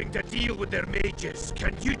struggling to deal with their mages.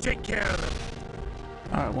 Can you take care of them?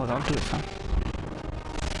 Alright, well, I'll do it, fam.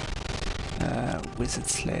 Wizard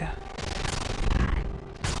Slayer.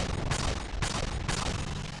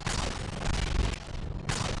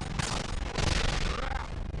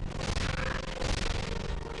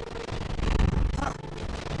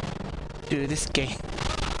 Dude, this game.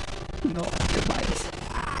 No optimize.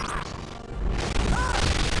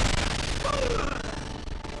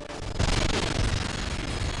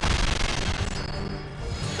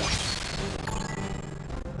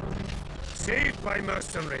 Saved by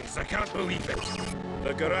mercenaries. I can't believe it.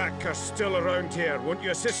 The Garak are still around here. Won't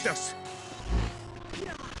you assist us?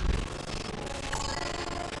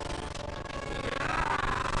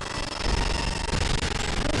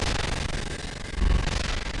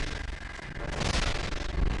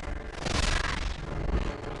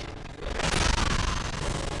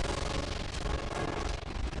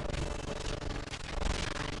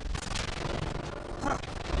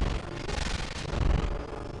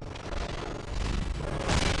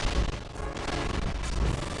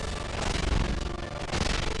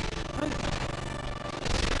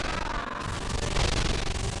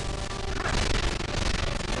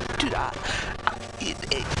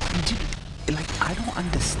 Dude, like, I don't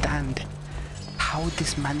understand how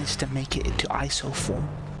this managed to make it into ISO form.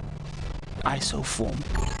 ISO form,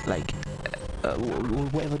 like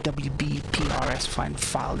whatever WB PRS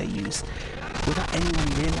file they use, without anyone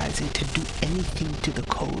realizing to do anything to the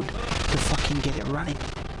code to fucking get it running.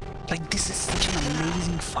 Like, this is such an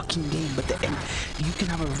amazing fucking game, but you can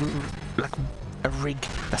have a rig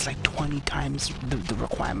that's like 20 times the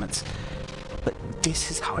requirements. But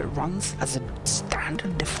this is how it runs as a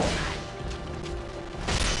standard default.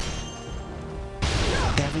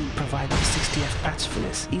 They haven't provided a 60F patch for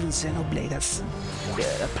this. Even Xenoblade has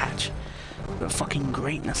a patch. A fucking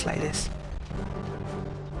greatness like this.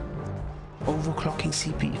 Overclocking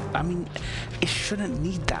CPU. I mean, it shouldn't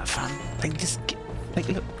need that, fam. Like, just like,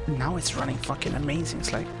 look, now it's running fucking amazing.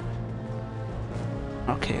 It's like,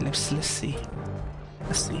 okay, let's see.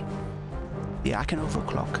 Let's see. Yeah, I can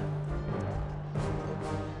overclock.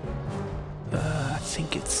 I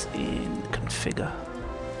think it's in configure.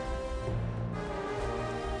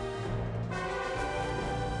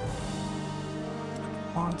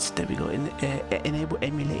 Advanced, there we go. Enable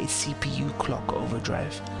emulated CPU clock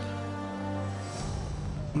overdrive.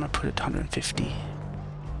 I'm gonna put it 150.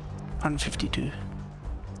 152.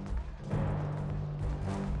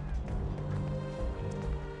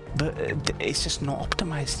 But it's just not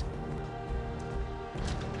optimized.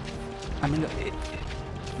 I mean, look,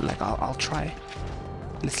 like, I'll try.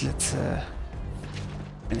 Let's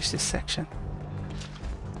finish this section.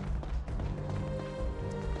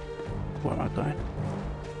 Where am I going?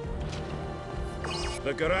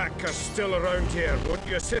 The Garak are still around here. Won't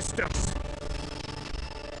you assist us?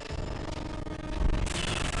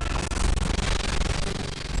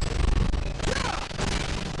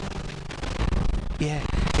 Yeah,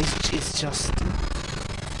 it's just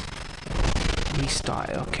restart.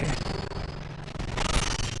 Okay.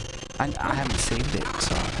 And I haven't saved it,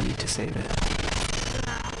 so I need to save it.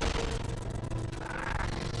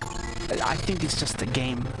 I think it's just a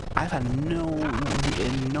game. I've had no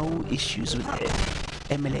issues with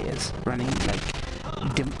emulators running, like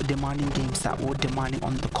demanding games that were demanding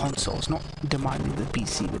on the consoles, not demanding the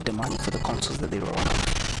PC, but demanding for the consoles that they were on.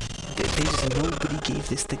 They just, nobody gave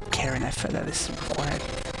this the care and effort that is required.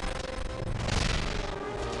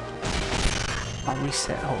 I'll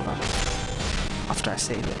reset. Hold on. After I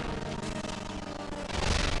save it.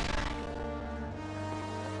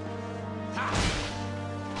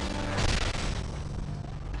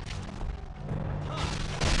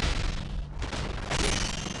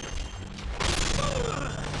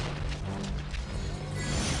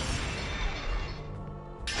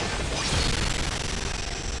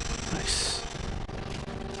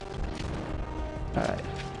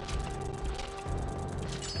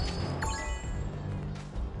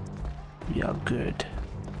 Good.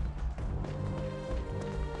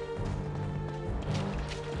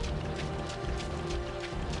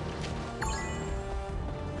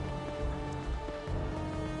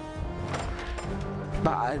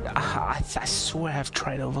 But I swear I've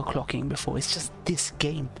tried overclocking before. It's just this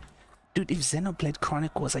game. Dude, if Xenoblade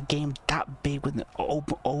Chronicles, a game that big with an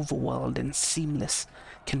open overworld and seamless,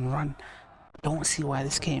 can run, I don't see why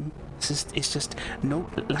this game. It's just no.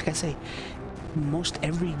 Like I say, most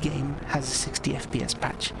every game has a 60 FPS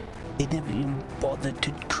patch. They never even bothered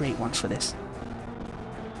to create ones for this.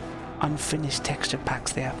 Unfinished texture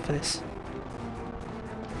packs they have for this.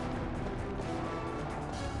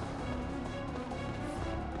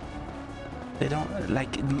 They don't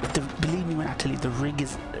like. Believe me when I tell you,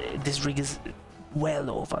 this rig is well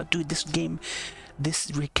over. Dude, this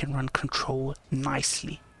rig can run Control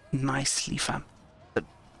nicely, fam.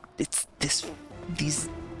 It's these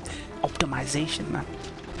optimization, man.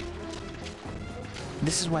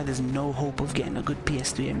 This is why there's no hope of getting a good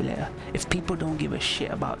PS3 emulator. If people don't give a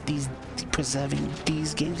shit about preserving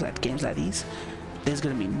these games like these, there's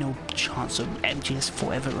gonna be no chance of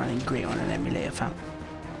MGS4 ever running great on an emulator, fam.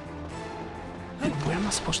 Dude, where am I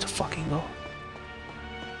supposed to fucking go?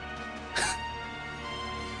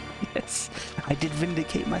 Yes, I did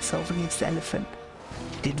vindicate myself against the elephant.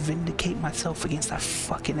 Did vindicate myself against that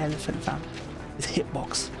fucking elephant, fam. His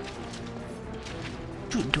hitbox.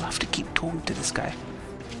 Dude, do I have to keep talking to this guy?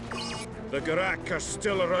 The Garak are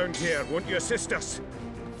still around here. Won't you assist us?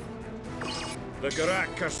 The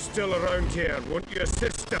Garak are still around here. Won't you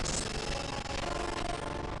assist us?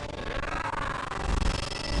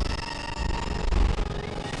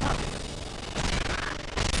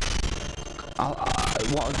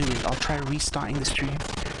 What I'll do is I'll try restarting the stream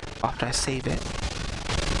after I save it.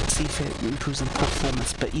 See if it improves in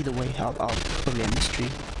performance, but either way, I'll probably end the stream.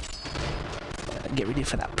 Get ready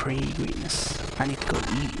for that prey greatness. I need to go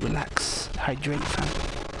eat, relax, hydrate, fam.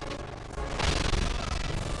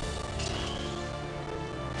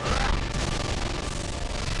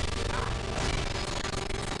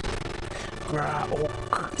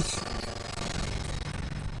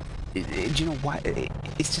 Do you know why?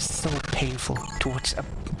 It's just so painful to watch a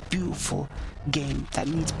beautiful game that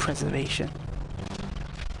needs preservation.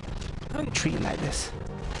 Don't treat it like this.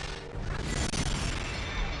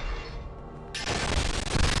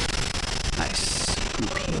 Nice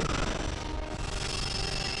group heal.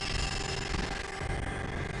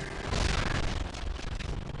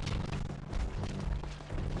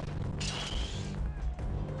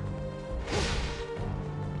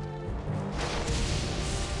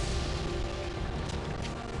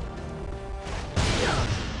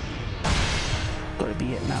 Gotta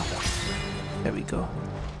be it now. There we go.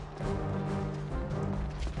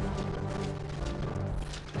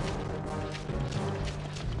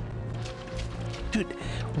 Dude,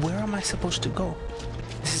 where am I supposed to go?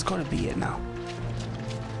 This has got to be it now.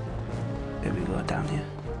 There we go, down here.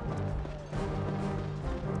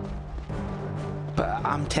 But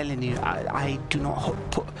I'm telling you, I do not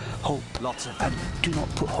put hope. I do not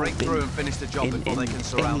put hope break through and finish the job before they can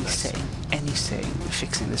surround us. Any setting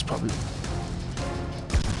fixing this problem.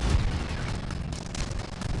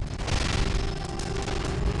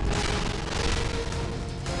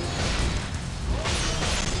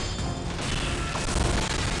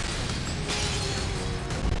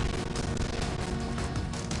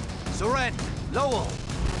 Soren! Lowell!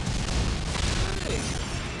 Hey!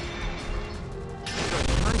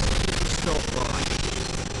 Nice to stop by.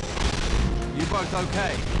 You both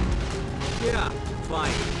okay? Yeah,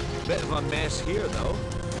 fine. Bit of a mess here, though.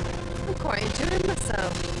 I'm quite enjoying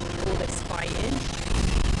myself. All this fighting.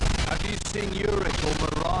 Have you seen Yurik or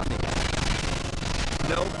Marani?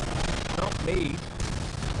 No, not me.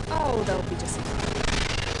 Oh, they'll be just...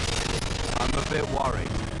 I'm a bit worried.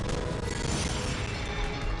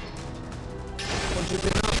 What you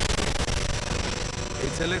been up?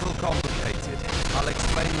 It's a little complicated. I'll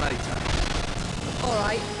explain later.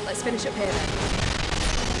 Alright, let's finish up here then.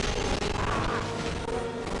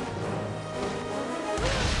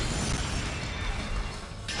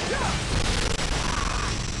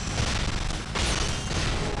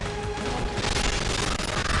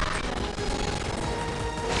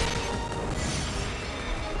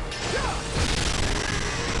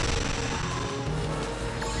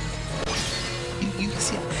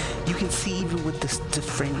 You can see even with the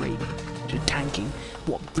frame rate, the tanking,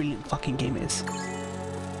 what a brilliant fucking game it is.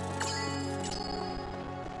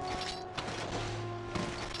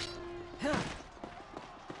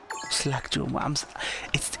 Slackjaw,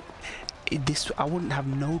 I wouldn't have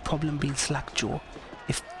no problem being Slackjaw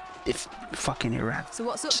if fucking Iran. So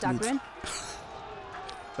what's up, Dagrin?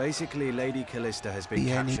 Basically, Lady Callista has been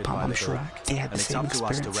Yeah, captured by I'm the sure Garak, they had the and it's same up to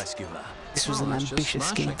us to experience. rescue her. This was an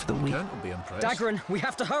ambitious game for the Wii. Dagrin, we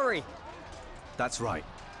have to hurry! That's right.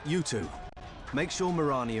 You two. Make sure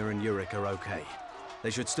Mirania and Yurik are okay. They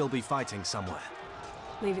should still be fighting somewhere.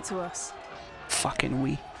 Leave it to us. Fucking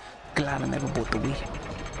Wii. Glad I never bought the Wii.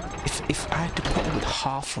 If I had to put with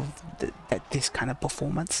half of this kind of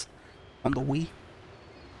performance on the Wii,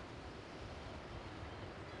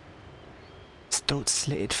 throat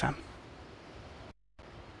slitted, fam.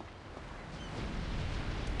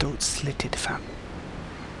 Throat slitted, fam.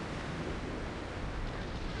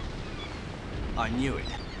 I knew it.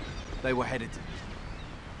 They were headed to...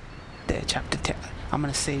 There, chapter 10. I'm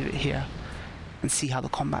gonna save it here and see how the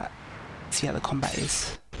combat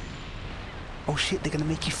is. Oh shit, they're gonna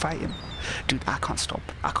make you fight him. Dude, I can't stop.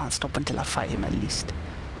 I can't stop until I fight him at least.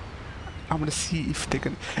 I'm gonna see if they're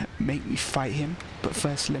gonna make me fight him. But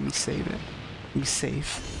first, let me save it. Let me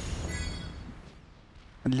save.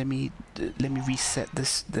 And let me reset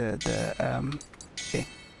this thing.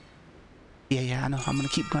 Yeah, I know. I'm gonna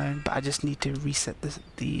keep going, but I just need to reset the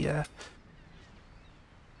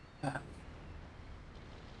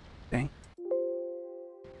thing.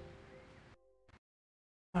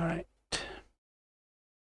 All right.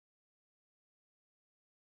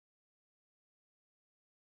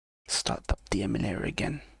 Start up the emulator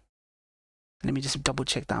again. Let me just double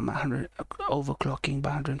check that I'm at 100, overclocking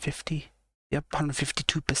by 150. Yep,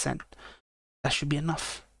 152%. That should be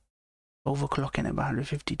enough. Overclocking it by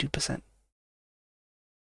 152%.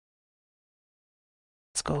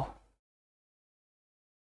 Let's go.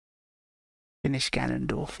 Finish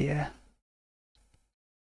Ganondorf, yeah.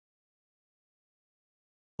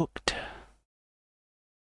 Hooked.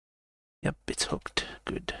 Yep, it's hooked.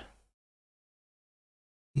 Good.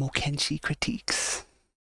 Makenshi critiques.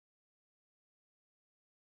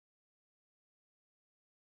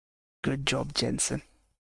 Good job, Jensen.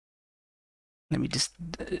 Let me just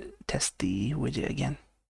test the widget again.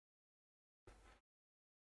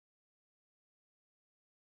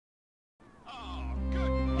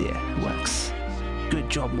 Yeah, it works. Good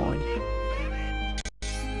job, Moin.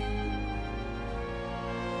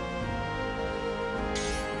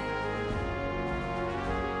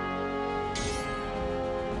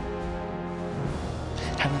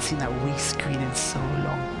 Haven't seen that Wii screen in so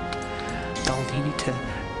long. Dog, you need to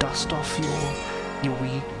dust off your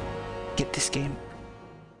Wii. Get this game.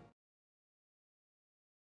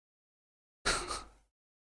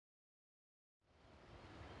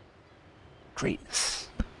 Greatness.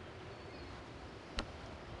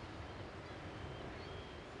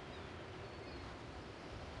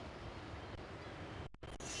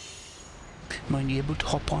 When you're able to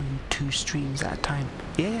hop on 2 streams at a time.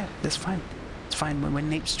 Yeah, that's fine. It's fine. When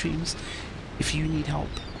Nape streams, if you need help,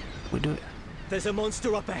 we'll do it. There's a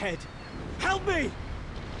monster up ahead. Help me!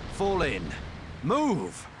 Fall in.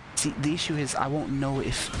 Move! See, the issue is I won't know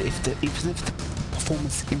if the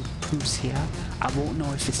performance improves here, I won't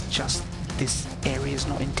know if it's just this area is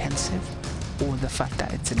not intensive or the fact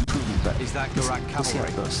that it's improving, but is that Garak we'll see how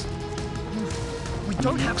it cavalry? goes. We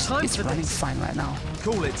don't have time it's for running this. fine right now.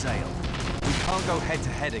 Cool it, Zale. We can't go head to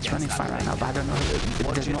head against It's running that fine right thing. now, but I don't know.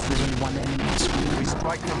 There's only one enemy on screen. If we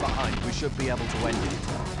strike from behind, we should be able to end it.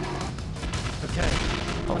 Okay,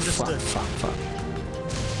 oh, understood. Fuck.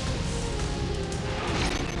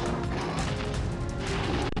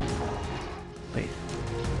 Wait.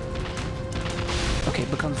 Okay,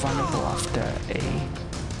 becomes vulnerable after a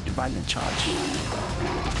violent charge.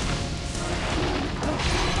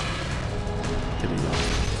 There we go.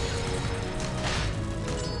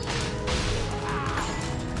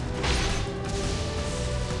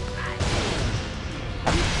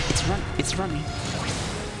 It's running.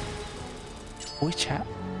 Voice chat.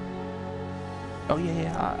 Oh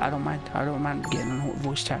yeah. I don't mind. I don't mind getting on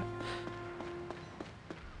voice chat.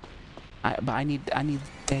 But I need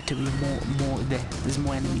there to be more there. There's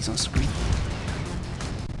more enemies on screen.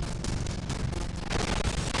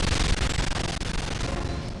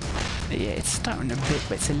 Yeah, it's starting a bit,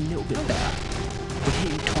 but it's a little bit better. We're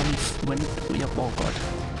hitting 20 when oh god.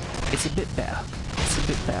 It's a bit better. It's a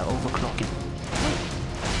bit better overclocking.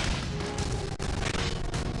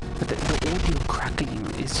 But the audio crackling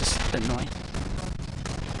is just annoying.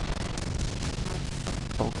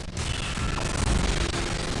 Oh.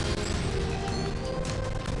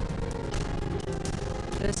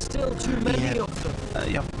 There's still too many of them.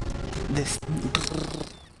 Yep. This.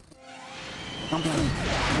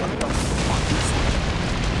 What the fuck is that?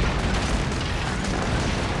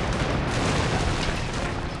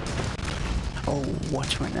 Oh,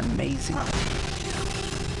 Watchmen, amazing.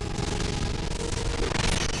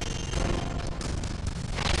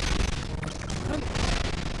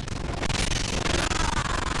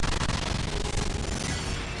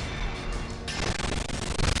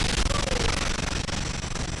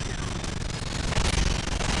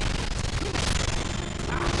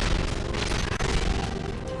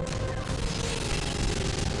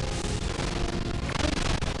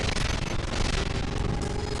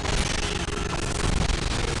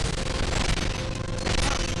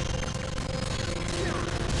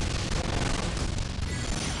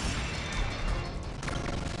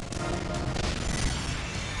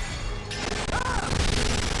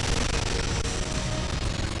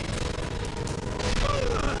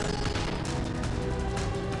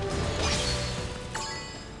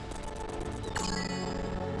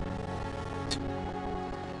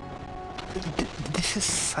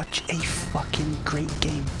 such a fucking great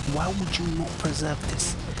game. Why would you not preserve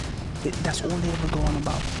this? That's all they ever go on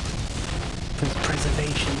about.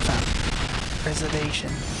 Preservation, fam.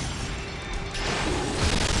 Preservation.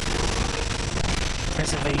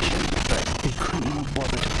 Preservation. But they couldn't even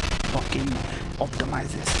bother to fucking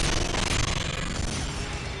optimize this.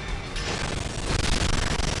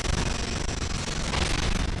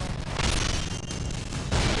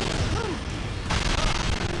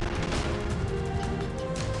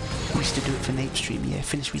 We used to do it for Nape Stream, yeah.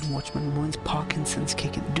 Finish reading Watchmen, ruins Parkinson's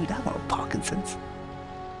kicking. Dude, I got Parkinson's.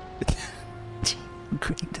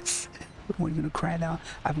 Greatness. We're gonna cry now.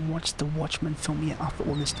 I haven't watched the Watchmen film yet after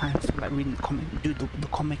all this time. I feel like reading the comic. Dude, the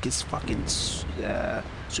comic is fucking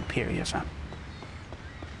superior, fam.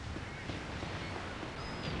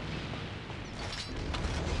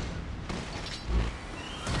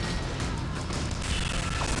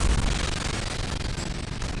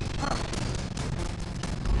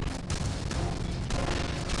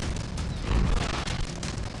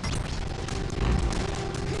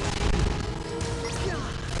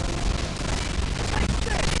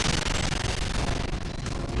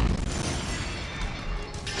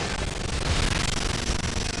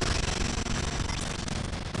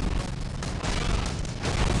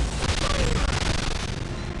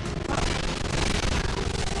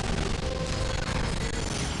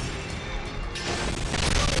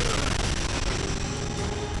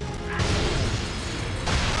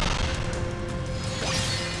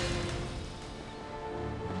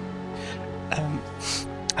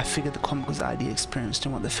 I figured the comic was the ideal experience.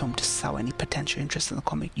 Didn't want the film to sell any potential interest in the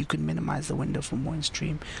comic. You could minimize the window for more in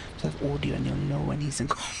stream, so have audio and you'll know when he's in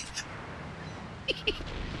combat.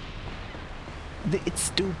 It's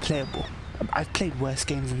still playable. I've played worse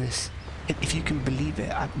games than this. If you can believe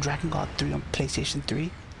it, Dragon Guard 3 on PlayStation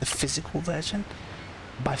 3, the physical version,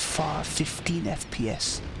 by far 15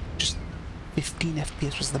 FPS. Just 15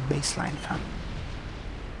 FPS was the baseline, fam.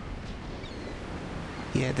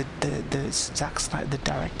 Yeah, the Zack Snyder, the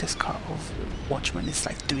director's cut of Watchmen is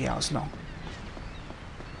like 3 hours long.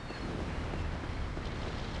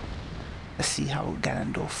 Let's see how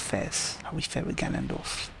Ganondorf fares. How we fare with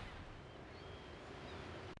Ganondorf.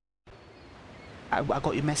 I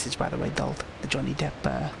got your message, by the way, Dald. The Johnny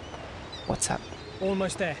Depp WhatsApp.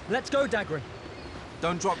 Almost there. Let's go, Dagrin.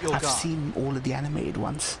 Don't drop your guard. I've seen all of the animated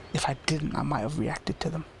ones. If I didn't, I might have reacted to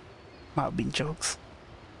them. Might have been jokes.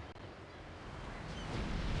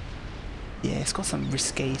 Yeah, it's got some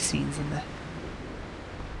risque scenes in there.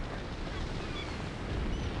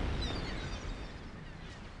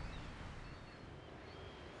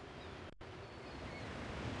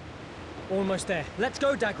 Almost there. Let's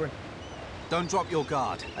go, Dagrin. Don't drop your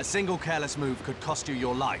guard. A single careless move could cost you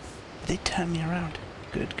your life. They turn me around.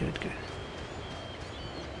 Good, good, good.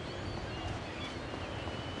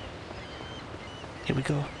 Here we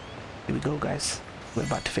go. Here we go, guys. We're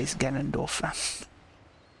about to face Ganondorf.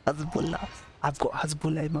 Hezbollah. I've got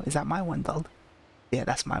Hezbollah. Is that my one, dog? Yeah,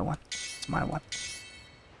 that's my one. It's my one.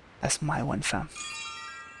 That's my one, fam.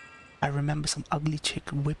 I remember some ugly chick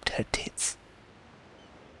whipped her tits.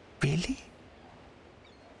 Really?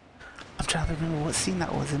 I'm trying to remember what scene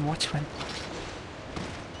that was in Watchmen.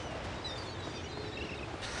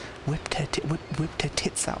 Whipped her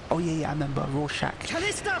tits out. Oh yeah, I remember. Rorschach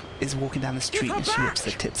is walking down the street and she whips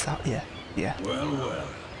her tits out. Yeah, yeah. Well, well.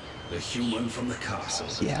 The human from the castle.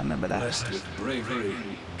 Yeah, I remember that. Blessed with bravery,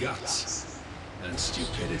 guts, and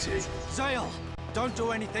stupidity. Zale, don't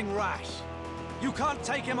do anything rash. You can't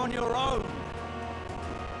take him on your own.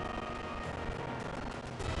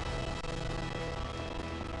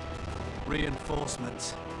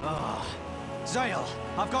 Reinforcements. Ah, Zale,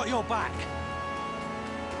 I've got your back.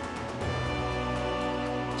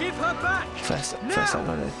 Give her back. First I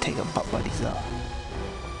gotta take her butt buddies out.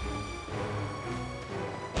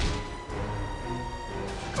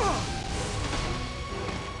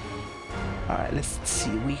 Alright, let's see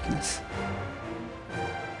weakness.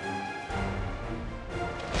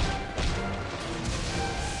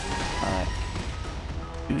 Alright.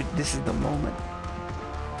 Dude, this is the moment.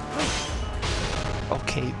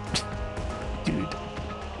 Okay. Dude.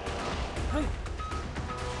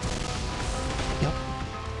 Yep.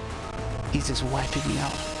 He's just wiping me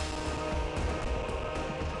out.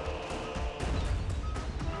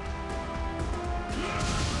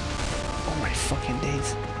 Oh my fucking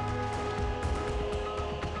days.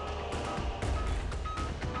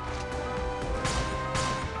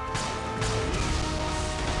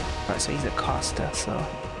 Alright, so he's a caster, so...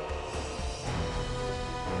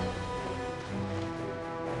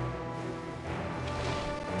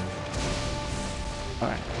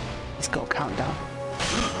 Alright, let's go countdown.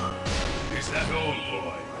 Is that all,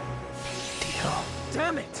 boy?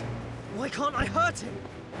 Damn it! Why can't I hurt him?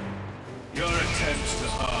 Your attempts to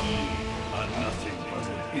harm me are nothing but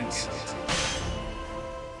an insult.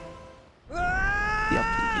 Yep,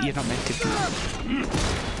 you're not meant to be.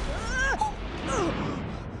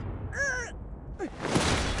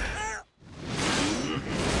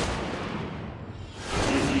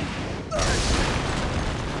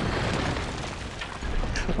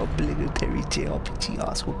 Obligatory JRPG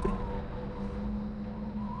ass whooping.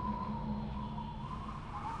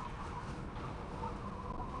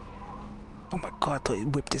 Oh my god, I thought he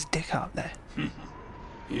whipped his dick out there.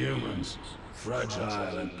 Humans,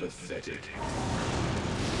 fragile and pathetic.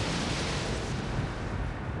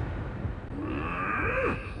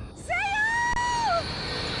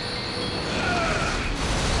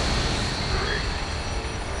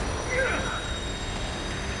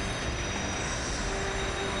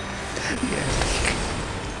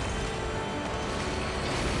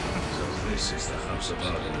 So this is the House of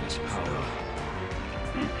Arden's power.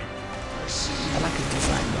 I see. I like his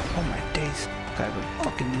design though. Oh my days. Guy was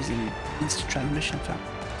fucking using instant transmission, fam.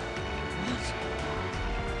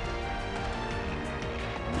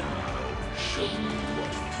 Now, show me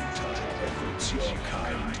what futile efforts your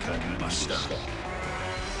kind can muster.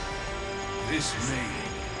 This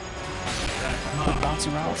maiden, that Quit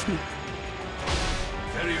bouncing around with me.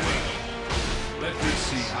 very well. Let me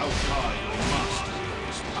see how far your mastery of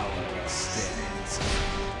this power extends.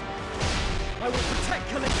 I will protect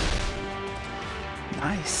Calista.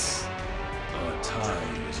 Nice. Our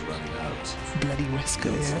time is running out. Bloody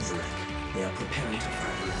Wesker, yeah. They are preparing to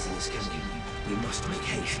fight Lazarus Kingdom. We must make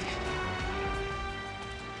haste.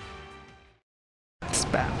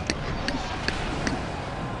 Spam.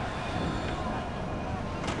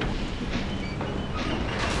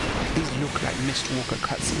 These look like Mistwalker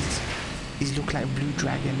cutscenes. These look like Blue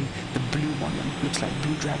Dragon. The blue one looks like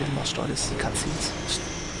Blue Dragon Lost Odyssey cutscenes.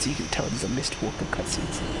 So you can tell these are Mistwalker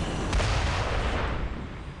cutscenes.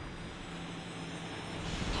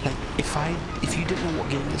 Like, if you didn't know what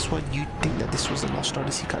game this was, you'd think that this was a Lost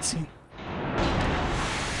Odyssey cutscene.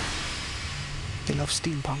 They love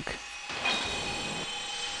steampunk.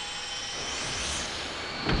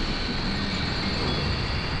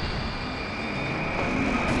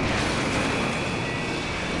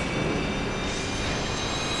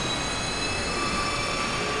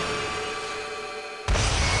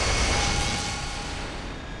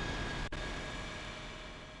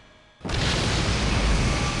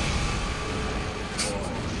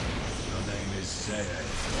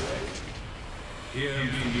 Hear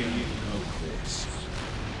me and know this.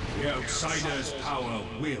 The outsider's power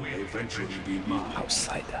will eventually be mine.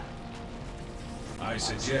 Outsider. I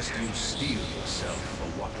suggest you steel yourself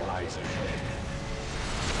for what lies ahead.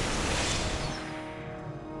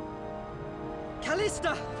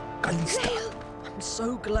 Calista! Calista. I'm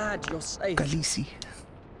so glad you're safe. Khaleesi.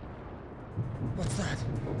 What's that?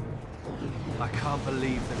 I can't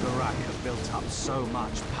believe the Gurak have built up so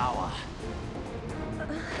much power.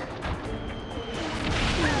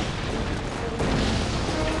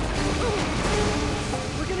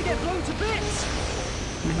 We're gonna get blown to bits!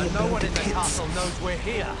 And no one in the castle knows we're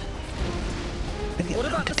here. What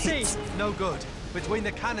about the sea? No good. Between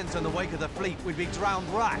the cannons and the wake of the fleet, we'd be drowned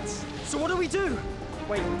rats. So what do we do?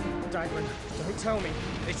 Wait, Dagran, don't tell me.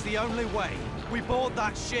 It's the only way. We board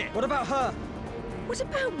that ship. What about her? What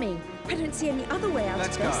about me? I don't see any other way out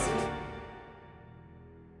Let's of this. go.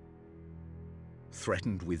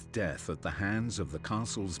 Threatened with death at the hands of the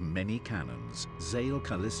castle's many cannons, Zale,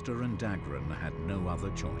 Calista and Dagran had no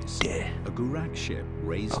other choice. Yeah. A Gurak ship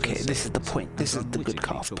raised Okay, her this is the sails point. This and is the good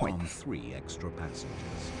unwittingly calf took point. on 3 extra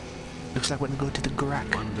passengers. Looks like we're gonna go to the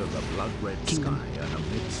Gurak Under the blood-red Kingdom. sky and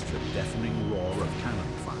amidst the deafening roar of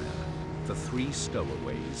cannon fire, the 3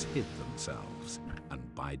 stowaways hid themselves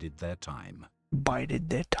and bided their time. Bided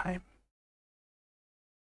their time.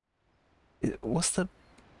 What's the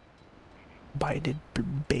bided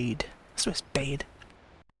bade? So it's bade.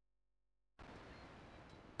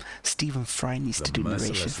 Stephen Fry needs to do narration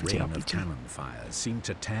merciless for rain of JRPG. cannon fire seemed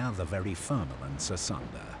to tear the very firmaments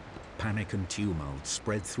asunder. Panic and tumult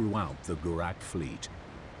spread throughout the Gurak fleet.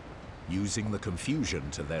 Using the confusion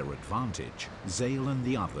to their advantage, Zale and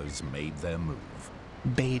the others made their move.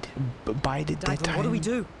 Bided their Dagran, time. what do we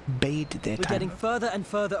do? Bade their We're time. getting further and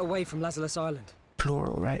further away from Lazarus Island.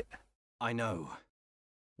 Plural, right? I know.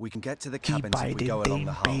 We can get to the He cabins if we bided, go they along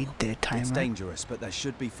the hull. bade their time, It's right? dangerous, but there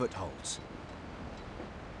should be footholds.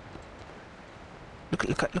 Look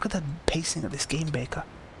at the pacing of this game, Baker.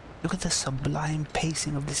 Look at the sublime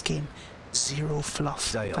pacing of this game. Zero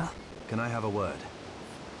fluff. Dale, can I have a word?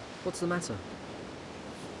 What's the matter?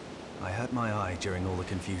 I hurt my eye during all the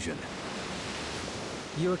confusion.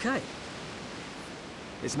 You okay?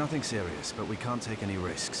 It's nothing serious, but we can't take any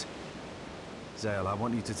risks. Zale, I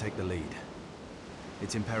want you to take the lead.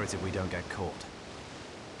 It's imperative we don't get caught.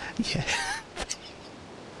 Yeah.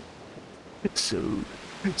 So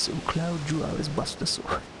Cloud drew out his Buster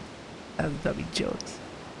Sword. That'd be jokes.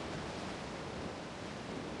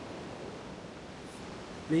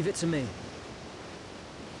 Leave it to me.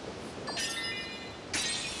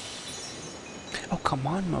 Oh,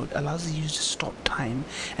 command mode allows the user to stop time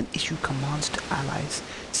and issue commands to allies.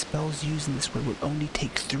 Spells used in this way will only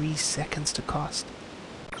take 3 seconds to cast.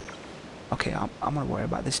 Okay, I'm gonna worry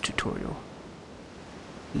about this tutorial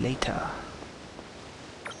later.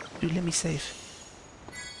 Dude, let me save.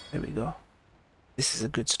 There we go. This is a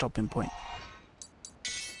good stopping point.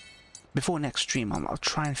 Before next stream, I'll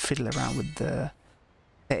try and fiddle around with the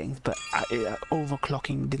settings, but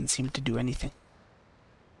overclocking didn't seem to do anything.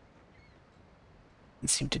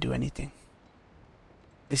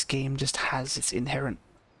 This game just has its inherent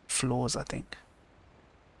flaws, I think.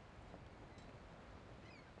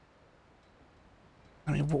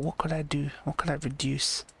 I mean, what could I do? What could I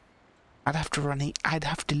reduce? I'd have to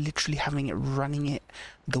literally having it running it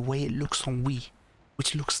the way it looks on Wii,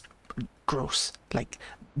 which looks gross. Like,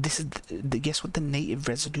 this is guess what the native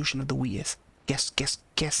resolution of the Wii is? Guess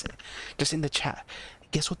it. Just in the chat.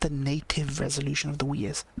 Guess what the native resolution of the Wii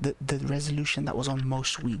is? The resolution that was on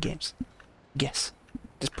most Wii games. Guess.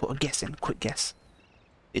 Just put a guess in. Quick guess.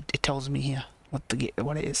 It tells me here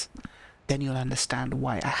what it is. Then you'll understand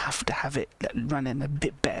why I have to have it running a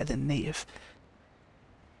bit better than native.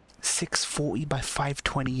 640 by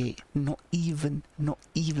 528. Not even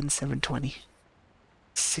 720.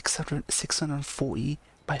 640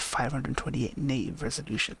 by 528 native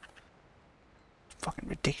resolution. Fucking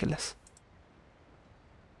ridiculous.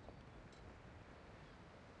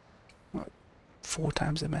 What? 4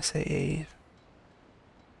 times MSAA.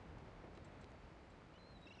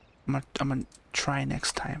 I'm gonna try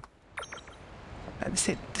next time.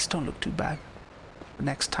 This don't look too bad. But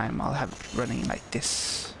next time I'll have it running like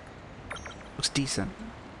this. Looks decent.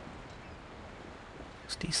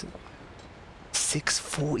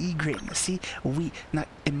 640 greatness. See, now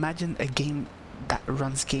imagine a game that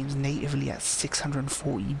runs games natively at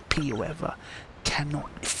 640p or whatever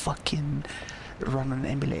cannot fucking run on an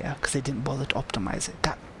emulator because they didn't bother to optimize it.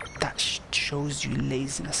 That shows you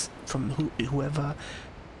laziness from whoever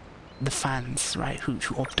the fans, right, who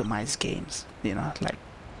optimize games, you know, like.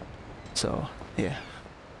 So yeah,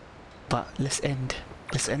 but let's end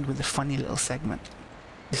with a funny little segment.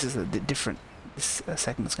 This is different. This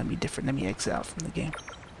segment's gonna be different. Let me exit out from the game.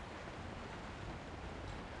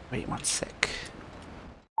 Wait 1 sec.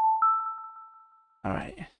 All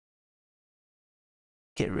right,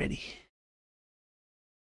 get ready.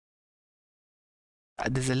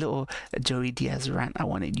 There's a little Joey Diaz rant I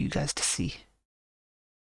wanted you guys to see.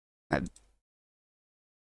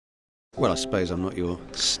 Well, I suppose I'm not your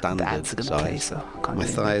standard size. My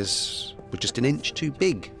thighs were just an inch too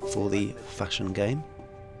big for the fashion game.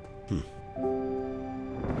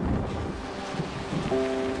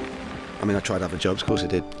 I mean, I tried other jobs, of course I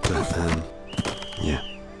did, but yeah.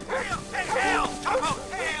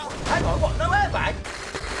 Hang on, what, no airbag?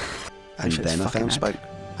 And then I found Spoke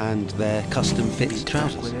and their custom fit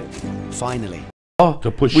trousers. Finally. Oh,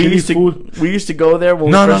 we used to go there when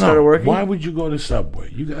we first started working. Why would you go to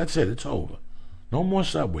Subway? That's it. It's over. No more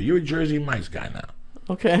Subway. You're a Jersey Mike's guy now.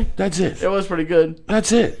 Okay. That's it. It was pretty good.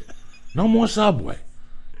 That's it. No more Subway.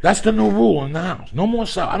 That's the new rule in the house. No more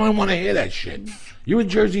Subway. I don't want to hear that shit. You're a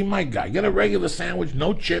Jersey Mike guy. Get a regular sandwich,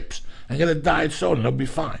 no chips, and get a diet soda, and it'll be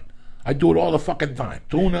fine. I do it all the fucking time.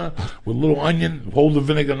 Tuna with a little onion, hold the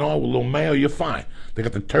vinegar and all with a little mayo, you're fine. They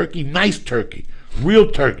got the turkey, nice turkey, real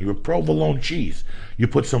turkey with provolone cheese. You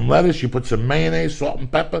put some lettuce, you put some mayonnaise, salt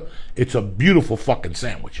and pepper. It's a beautiful fucking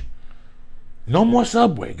sandwich. No more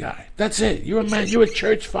Subway, guy. That's it. You're a man. You're a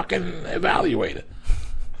church fucking evaluator.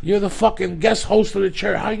 You're the fucking guest host of the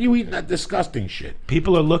church. How are you eating that disgusting shit?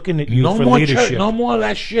 People are looking at you for more leadership. Church, no more of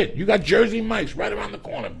that shit. You got Jersey Mike's right around the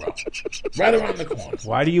corner, bro. Right around the corner.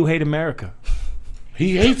 Why do you hate America?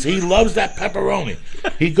 He loves that pepperoni.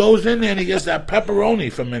 He goes in there and he gets that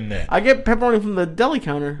pepperoni from in there. I get pepperoni from the deli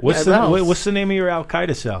counter. What's the name of your Al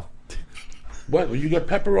Qaeda cell? What? You get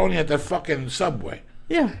pepperoni at the fucking Subway.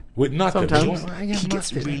 Yeah. With nothing. Sometimes. He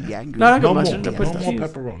gets really angry. No more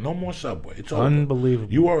pepperoni. No more Subway. It's over.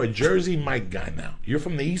 Unbelievable. You are a Jersey Mike guy now. You're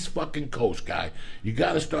from the East fucking Coast, guy. You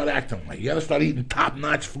got to start acting like. You got to start eating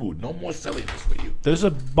top-notch food. No more silliness for you. There's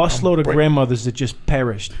a busload of grandmothers that just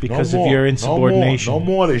perished because of your insubordination. No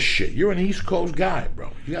more of this shit. You're an East Coast guy, bro.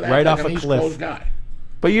 You got to right act off like an a East cliff. Coast guy.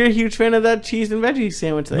 But you're a huge fan of that cheese and veggie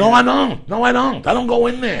sandwich. No, I don't. No, I don't. I don't go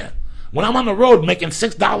in there. When I'm on the road making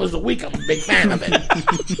 $6 a week, I'm a big fan of it.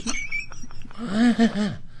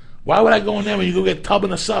 Why would I go in there when you go get tub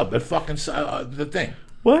and a sub at fucking the thing?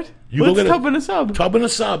 What? You What's go get tub and a sub? Tub and a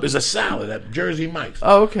sub is a salad at Jersey Mike's.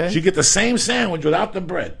 Oh, okay. So you get the same sandwich without the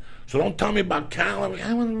bread. So don't tell me about calories.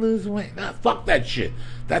 I want to lose weight. Nah, fuck that shit.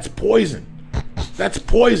 That's poison. That's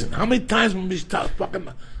poison. How many times will we fucking...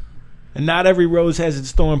 And not every rose has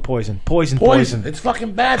its thorn poison. Poison. It's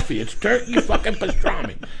fucking bad for you. It's turkey fucking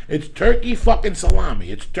pastrami. It's turkey fucking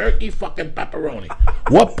salami. It's turkey fucking pepperoni.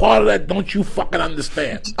 What part of that don't you fucking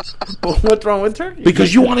understand? What's wrong with turkey?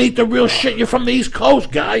 Because you want to eat the real shit. You're from the East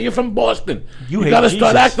Coast, guy. You're from Boston. You got to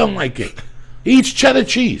start acting like it. He eats cheddar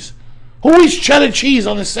cheese. Who eats cheddar cheese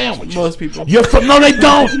on a sandwich? Most people. No, they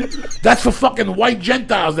don't. That's for fucking white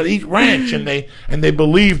Gentiles that eat ranch and they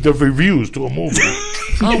believe the reviews to a movie.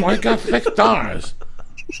 Oh my God, 6 stars.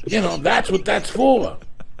 You know, that's what that's for.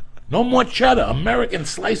 No more cheddar. American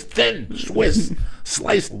sliced thin. Swiss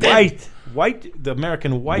sliced thin. White. The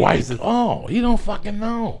American white. White. Oh, you don't fucking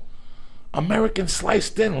know. American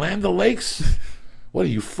sliced thin. Land O'Lakes. What are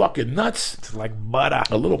you, fucking nuts? It's like butter.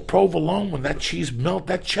 A little provolone when that cheese melt,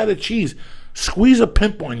 that cheddar cheese. Squeeze a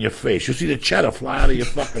pimple on your face. You'll see the cheddar fly out of your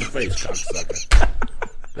fucking face, cocksucker.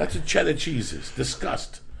 That's what cheddar cheese is.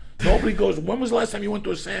 Disgust. Nobody goes, when was the last time you went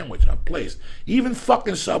to a place? Even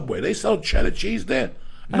fucking Subway. They sell cheddar cheese there?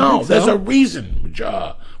 No, there's a reason,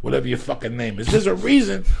 whatever your fucking name is. There's a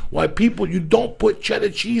reason why you don't put cheddar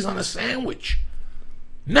cheese on a sandwich.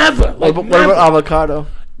 Never. What about avocado?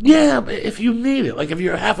 Yeah, but if you need it, like if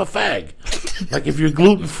you're half a fag, like if you're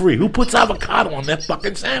gluten-free, who puts avocado on their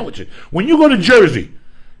fucking sandwiches? When you go to Jersey,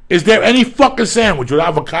 is there any fucking sandwich with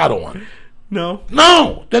avocado on it? No.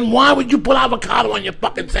 No! Then why would you put avocado on your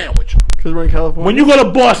fucking sandwich? Because we're in California. When you go to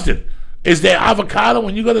Boston, is there avocado?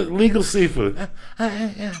 When you go to Legal Seafood,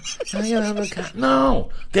 avocado. No.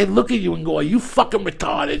 They look at you and go, are you fucking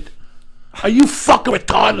retarded? Are you fucking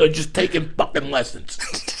retarded or just taking fucking lessons?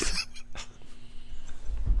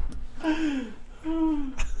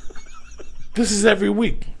 This is every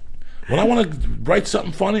week. When I want to write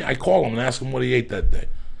something funny, I call him and ask him what he ate that day.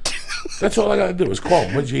 That's all I gotta do is call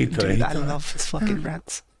him. What'd you eat today? Dude, I love his fucking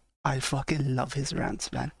rants. I fucking love his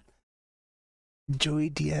rants, man. Joey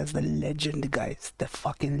Diaz, the legend, guys. The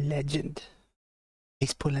fucking legend.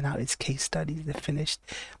 He's pulling out his case studies. They're finished.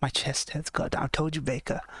 My chest has got down. I told you,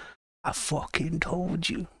 Baker. I fucking told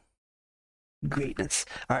you. Greatness.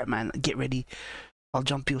 Alright, man. Get ready. I'll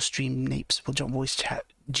jump your stream, Napes. We'll jump voice chat.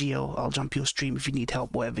 Geo, I'll jump your stream if you need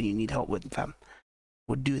help, whatever you need help with, fam.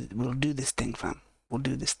 We'll do this thing, fam. We'll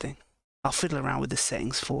do this thing. I'll fiddle around with the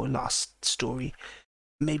settings for last story.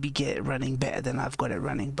 Maybe get it running better than I've got it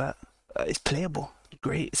running, but it's playable.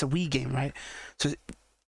 Great. It's a Wii game, right? So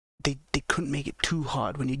they couldn't make it too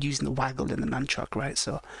hard when you're using the waggle and the nunchuck, right?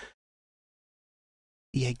 So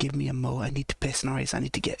yeah, give me a mo. I need to piss nice. I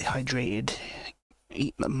need to get hydrated.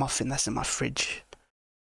 Eat a muffin that's in my fridge.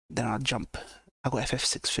 Then I'll jump. I got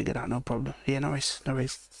FF6 figured out, no problem. Yeah, no worries.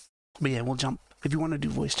 But yeah, we'll jump. If you want to do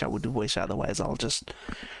voice chat, we'll do voice chat. Otherwise, I'll just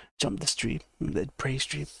jump the stream, the prey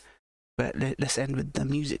stream. But let's end with the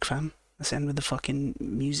music, fam. Let's end with the fucking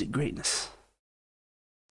music greatness.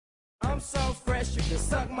 I'm so fresh, you can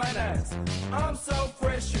suck my nuts. I'm so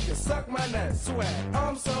fresh, you can suck my nuts. Swag.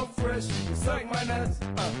 I'm so fresh, you can suck my nuts.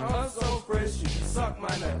 I'm so fresh, you can suck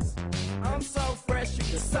my nuts. I'm so fresh, you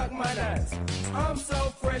can suck my nuts. I'm so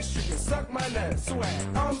fresh, you can suck my nuts.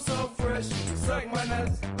 Swag. I'm so fresh, you can suck my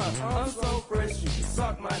nuts. I'm so fresh, you can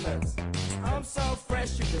suck my nuts. I'm so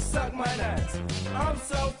fresh, you can suck my nuts. I'm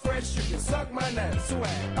so fresh, you can suck my nuts.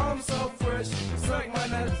 Swag. I'm so fresh, you can suck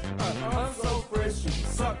my nuts. I'm so fresh, you can suck my nuts. I'm so fresh, you can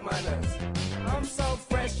suck my nuts.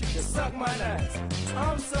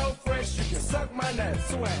 I'm so fresh, you can suck my nuts.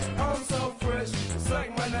 Swag. I'm so fresh,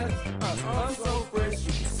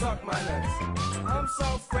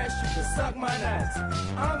 you can suck my nuts.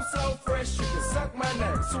 I'm so fresh, you can suck my nuts. I'm so fresh, you can suck my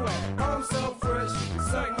nuts. I'm so fresh, you can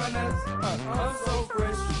suck my nuts. Swag. I'm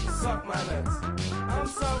so fresh, you can suck my nuts.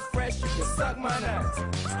 I'm so fresh, you can suck my nuts.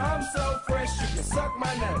 I'm so fresh, you can suck my nuts. I'm so fresh, you can suck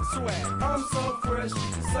my nuts. Swag. I'm so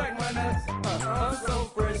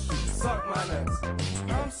fresh, you can suck my nuts.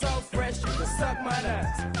 I'm so fresh, you can suck my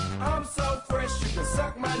nuts. I'm so fresh, you can suck my nuts. I'm so fresh, you can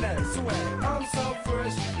suck my nuts. Swag. I'm so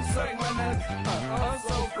fresh, you can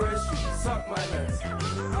suck my nuts.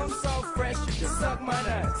 I'm so fresh, you can suck my nuts. I'm so fresh, you can suck my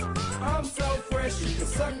nuts. I'm so fresh, you can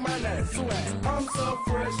suck my nuts. Swag. I'm so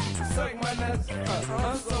fresh, you can suck my nuts.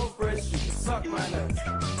 I'm so fresh, you can suck my nuts.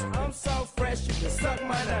 I'm so fresh, you can suck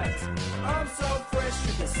my nuts. I'm so fresh,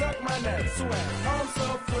 you can suck my nuts. Swag. I'm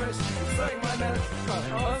so fresh, you can suck my nuts.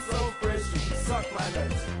 I'm so fresh. fresh, you can suck my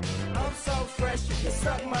nuts. I'm so fresh, you can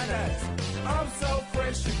suck my nuts. I'm so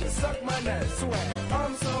fresh, you can suck my nuts. Swear.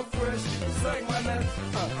 I'm so fresh, you can suck my nuts.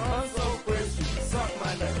 I'm so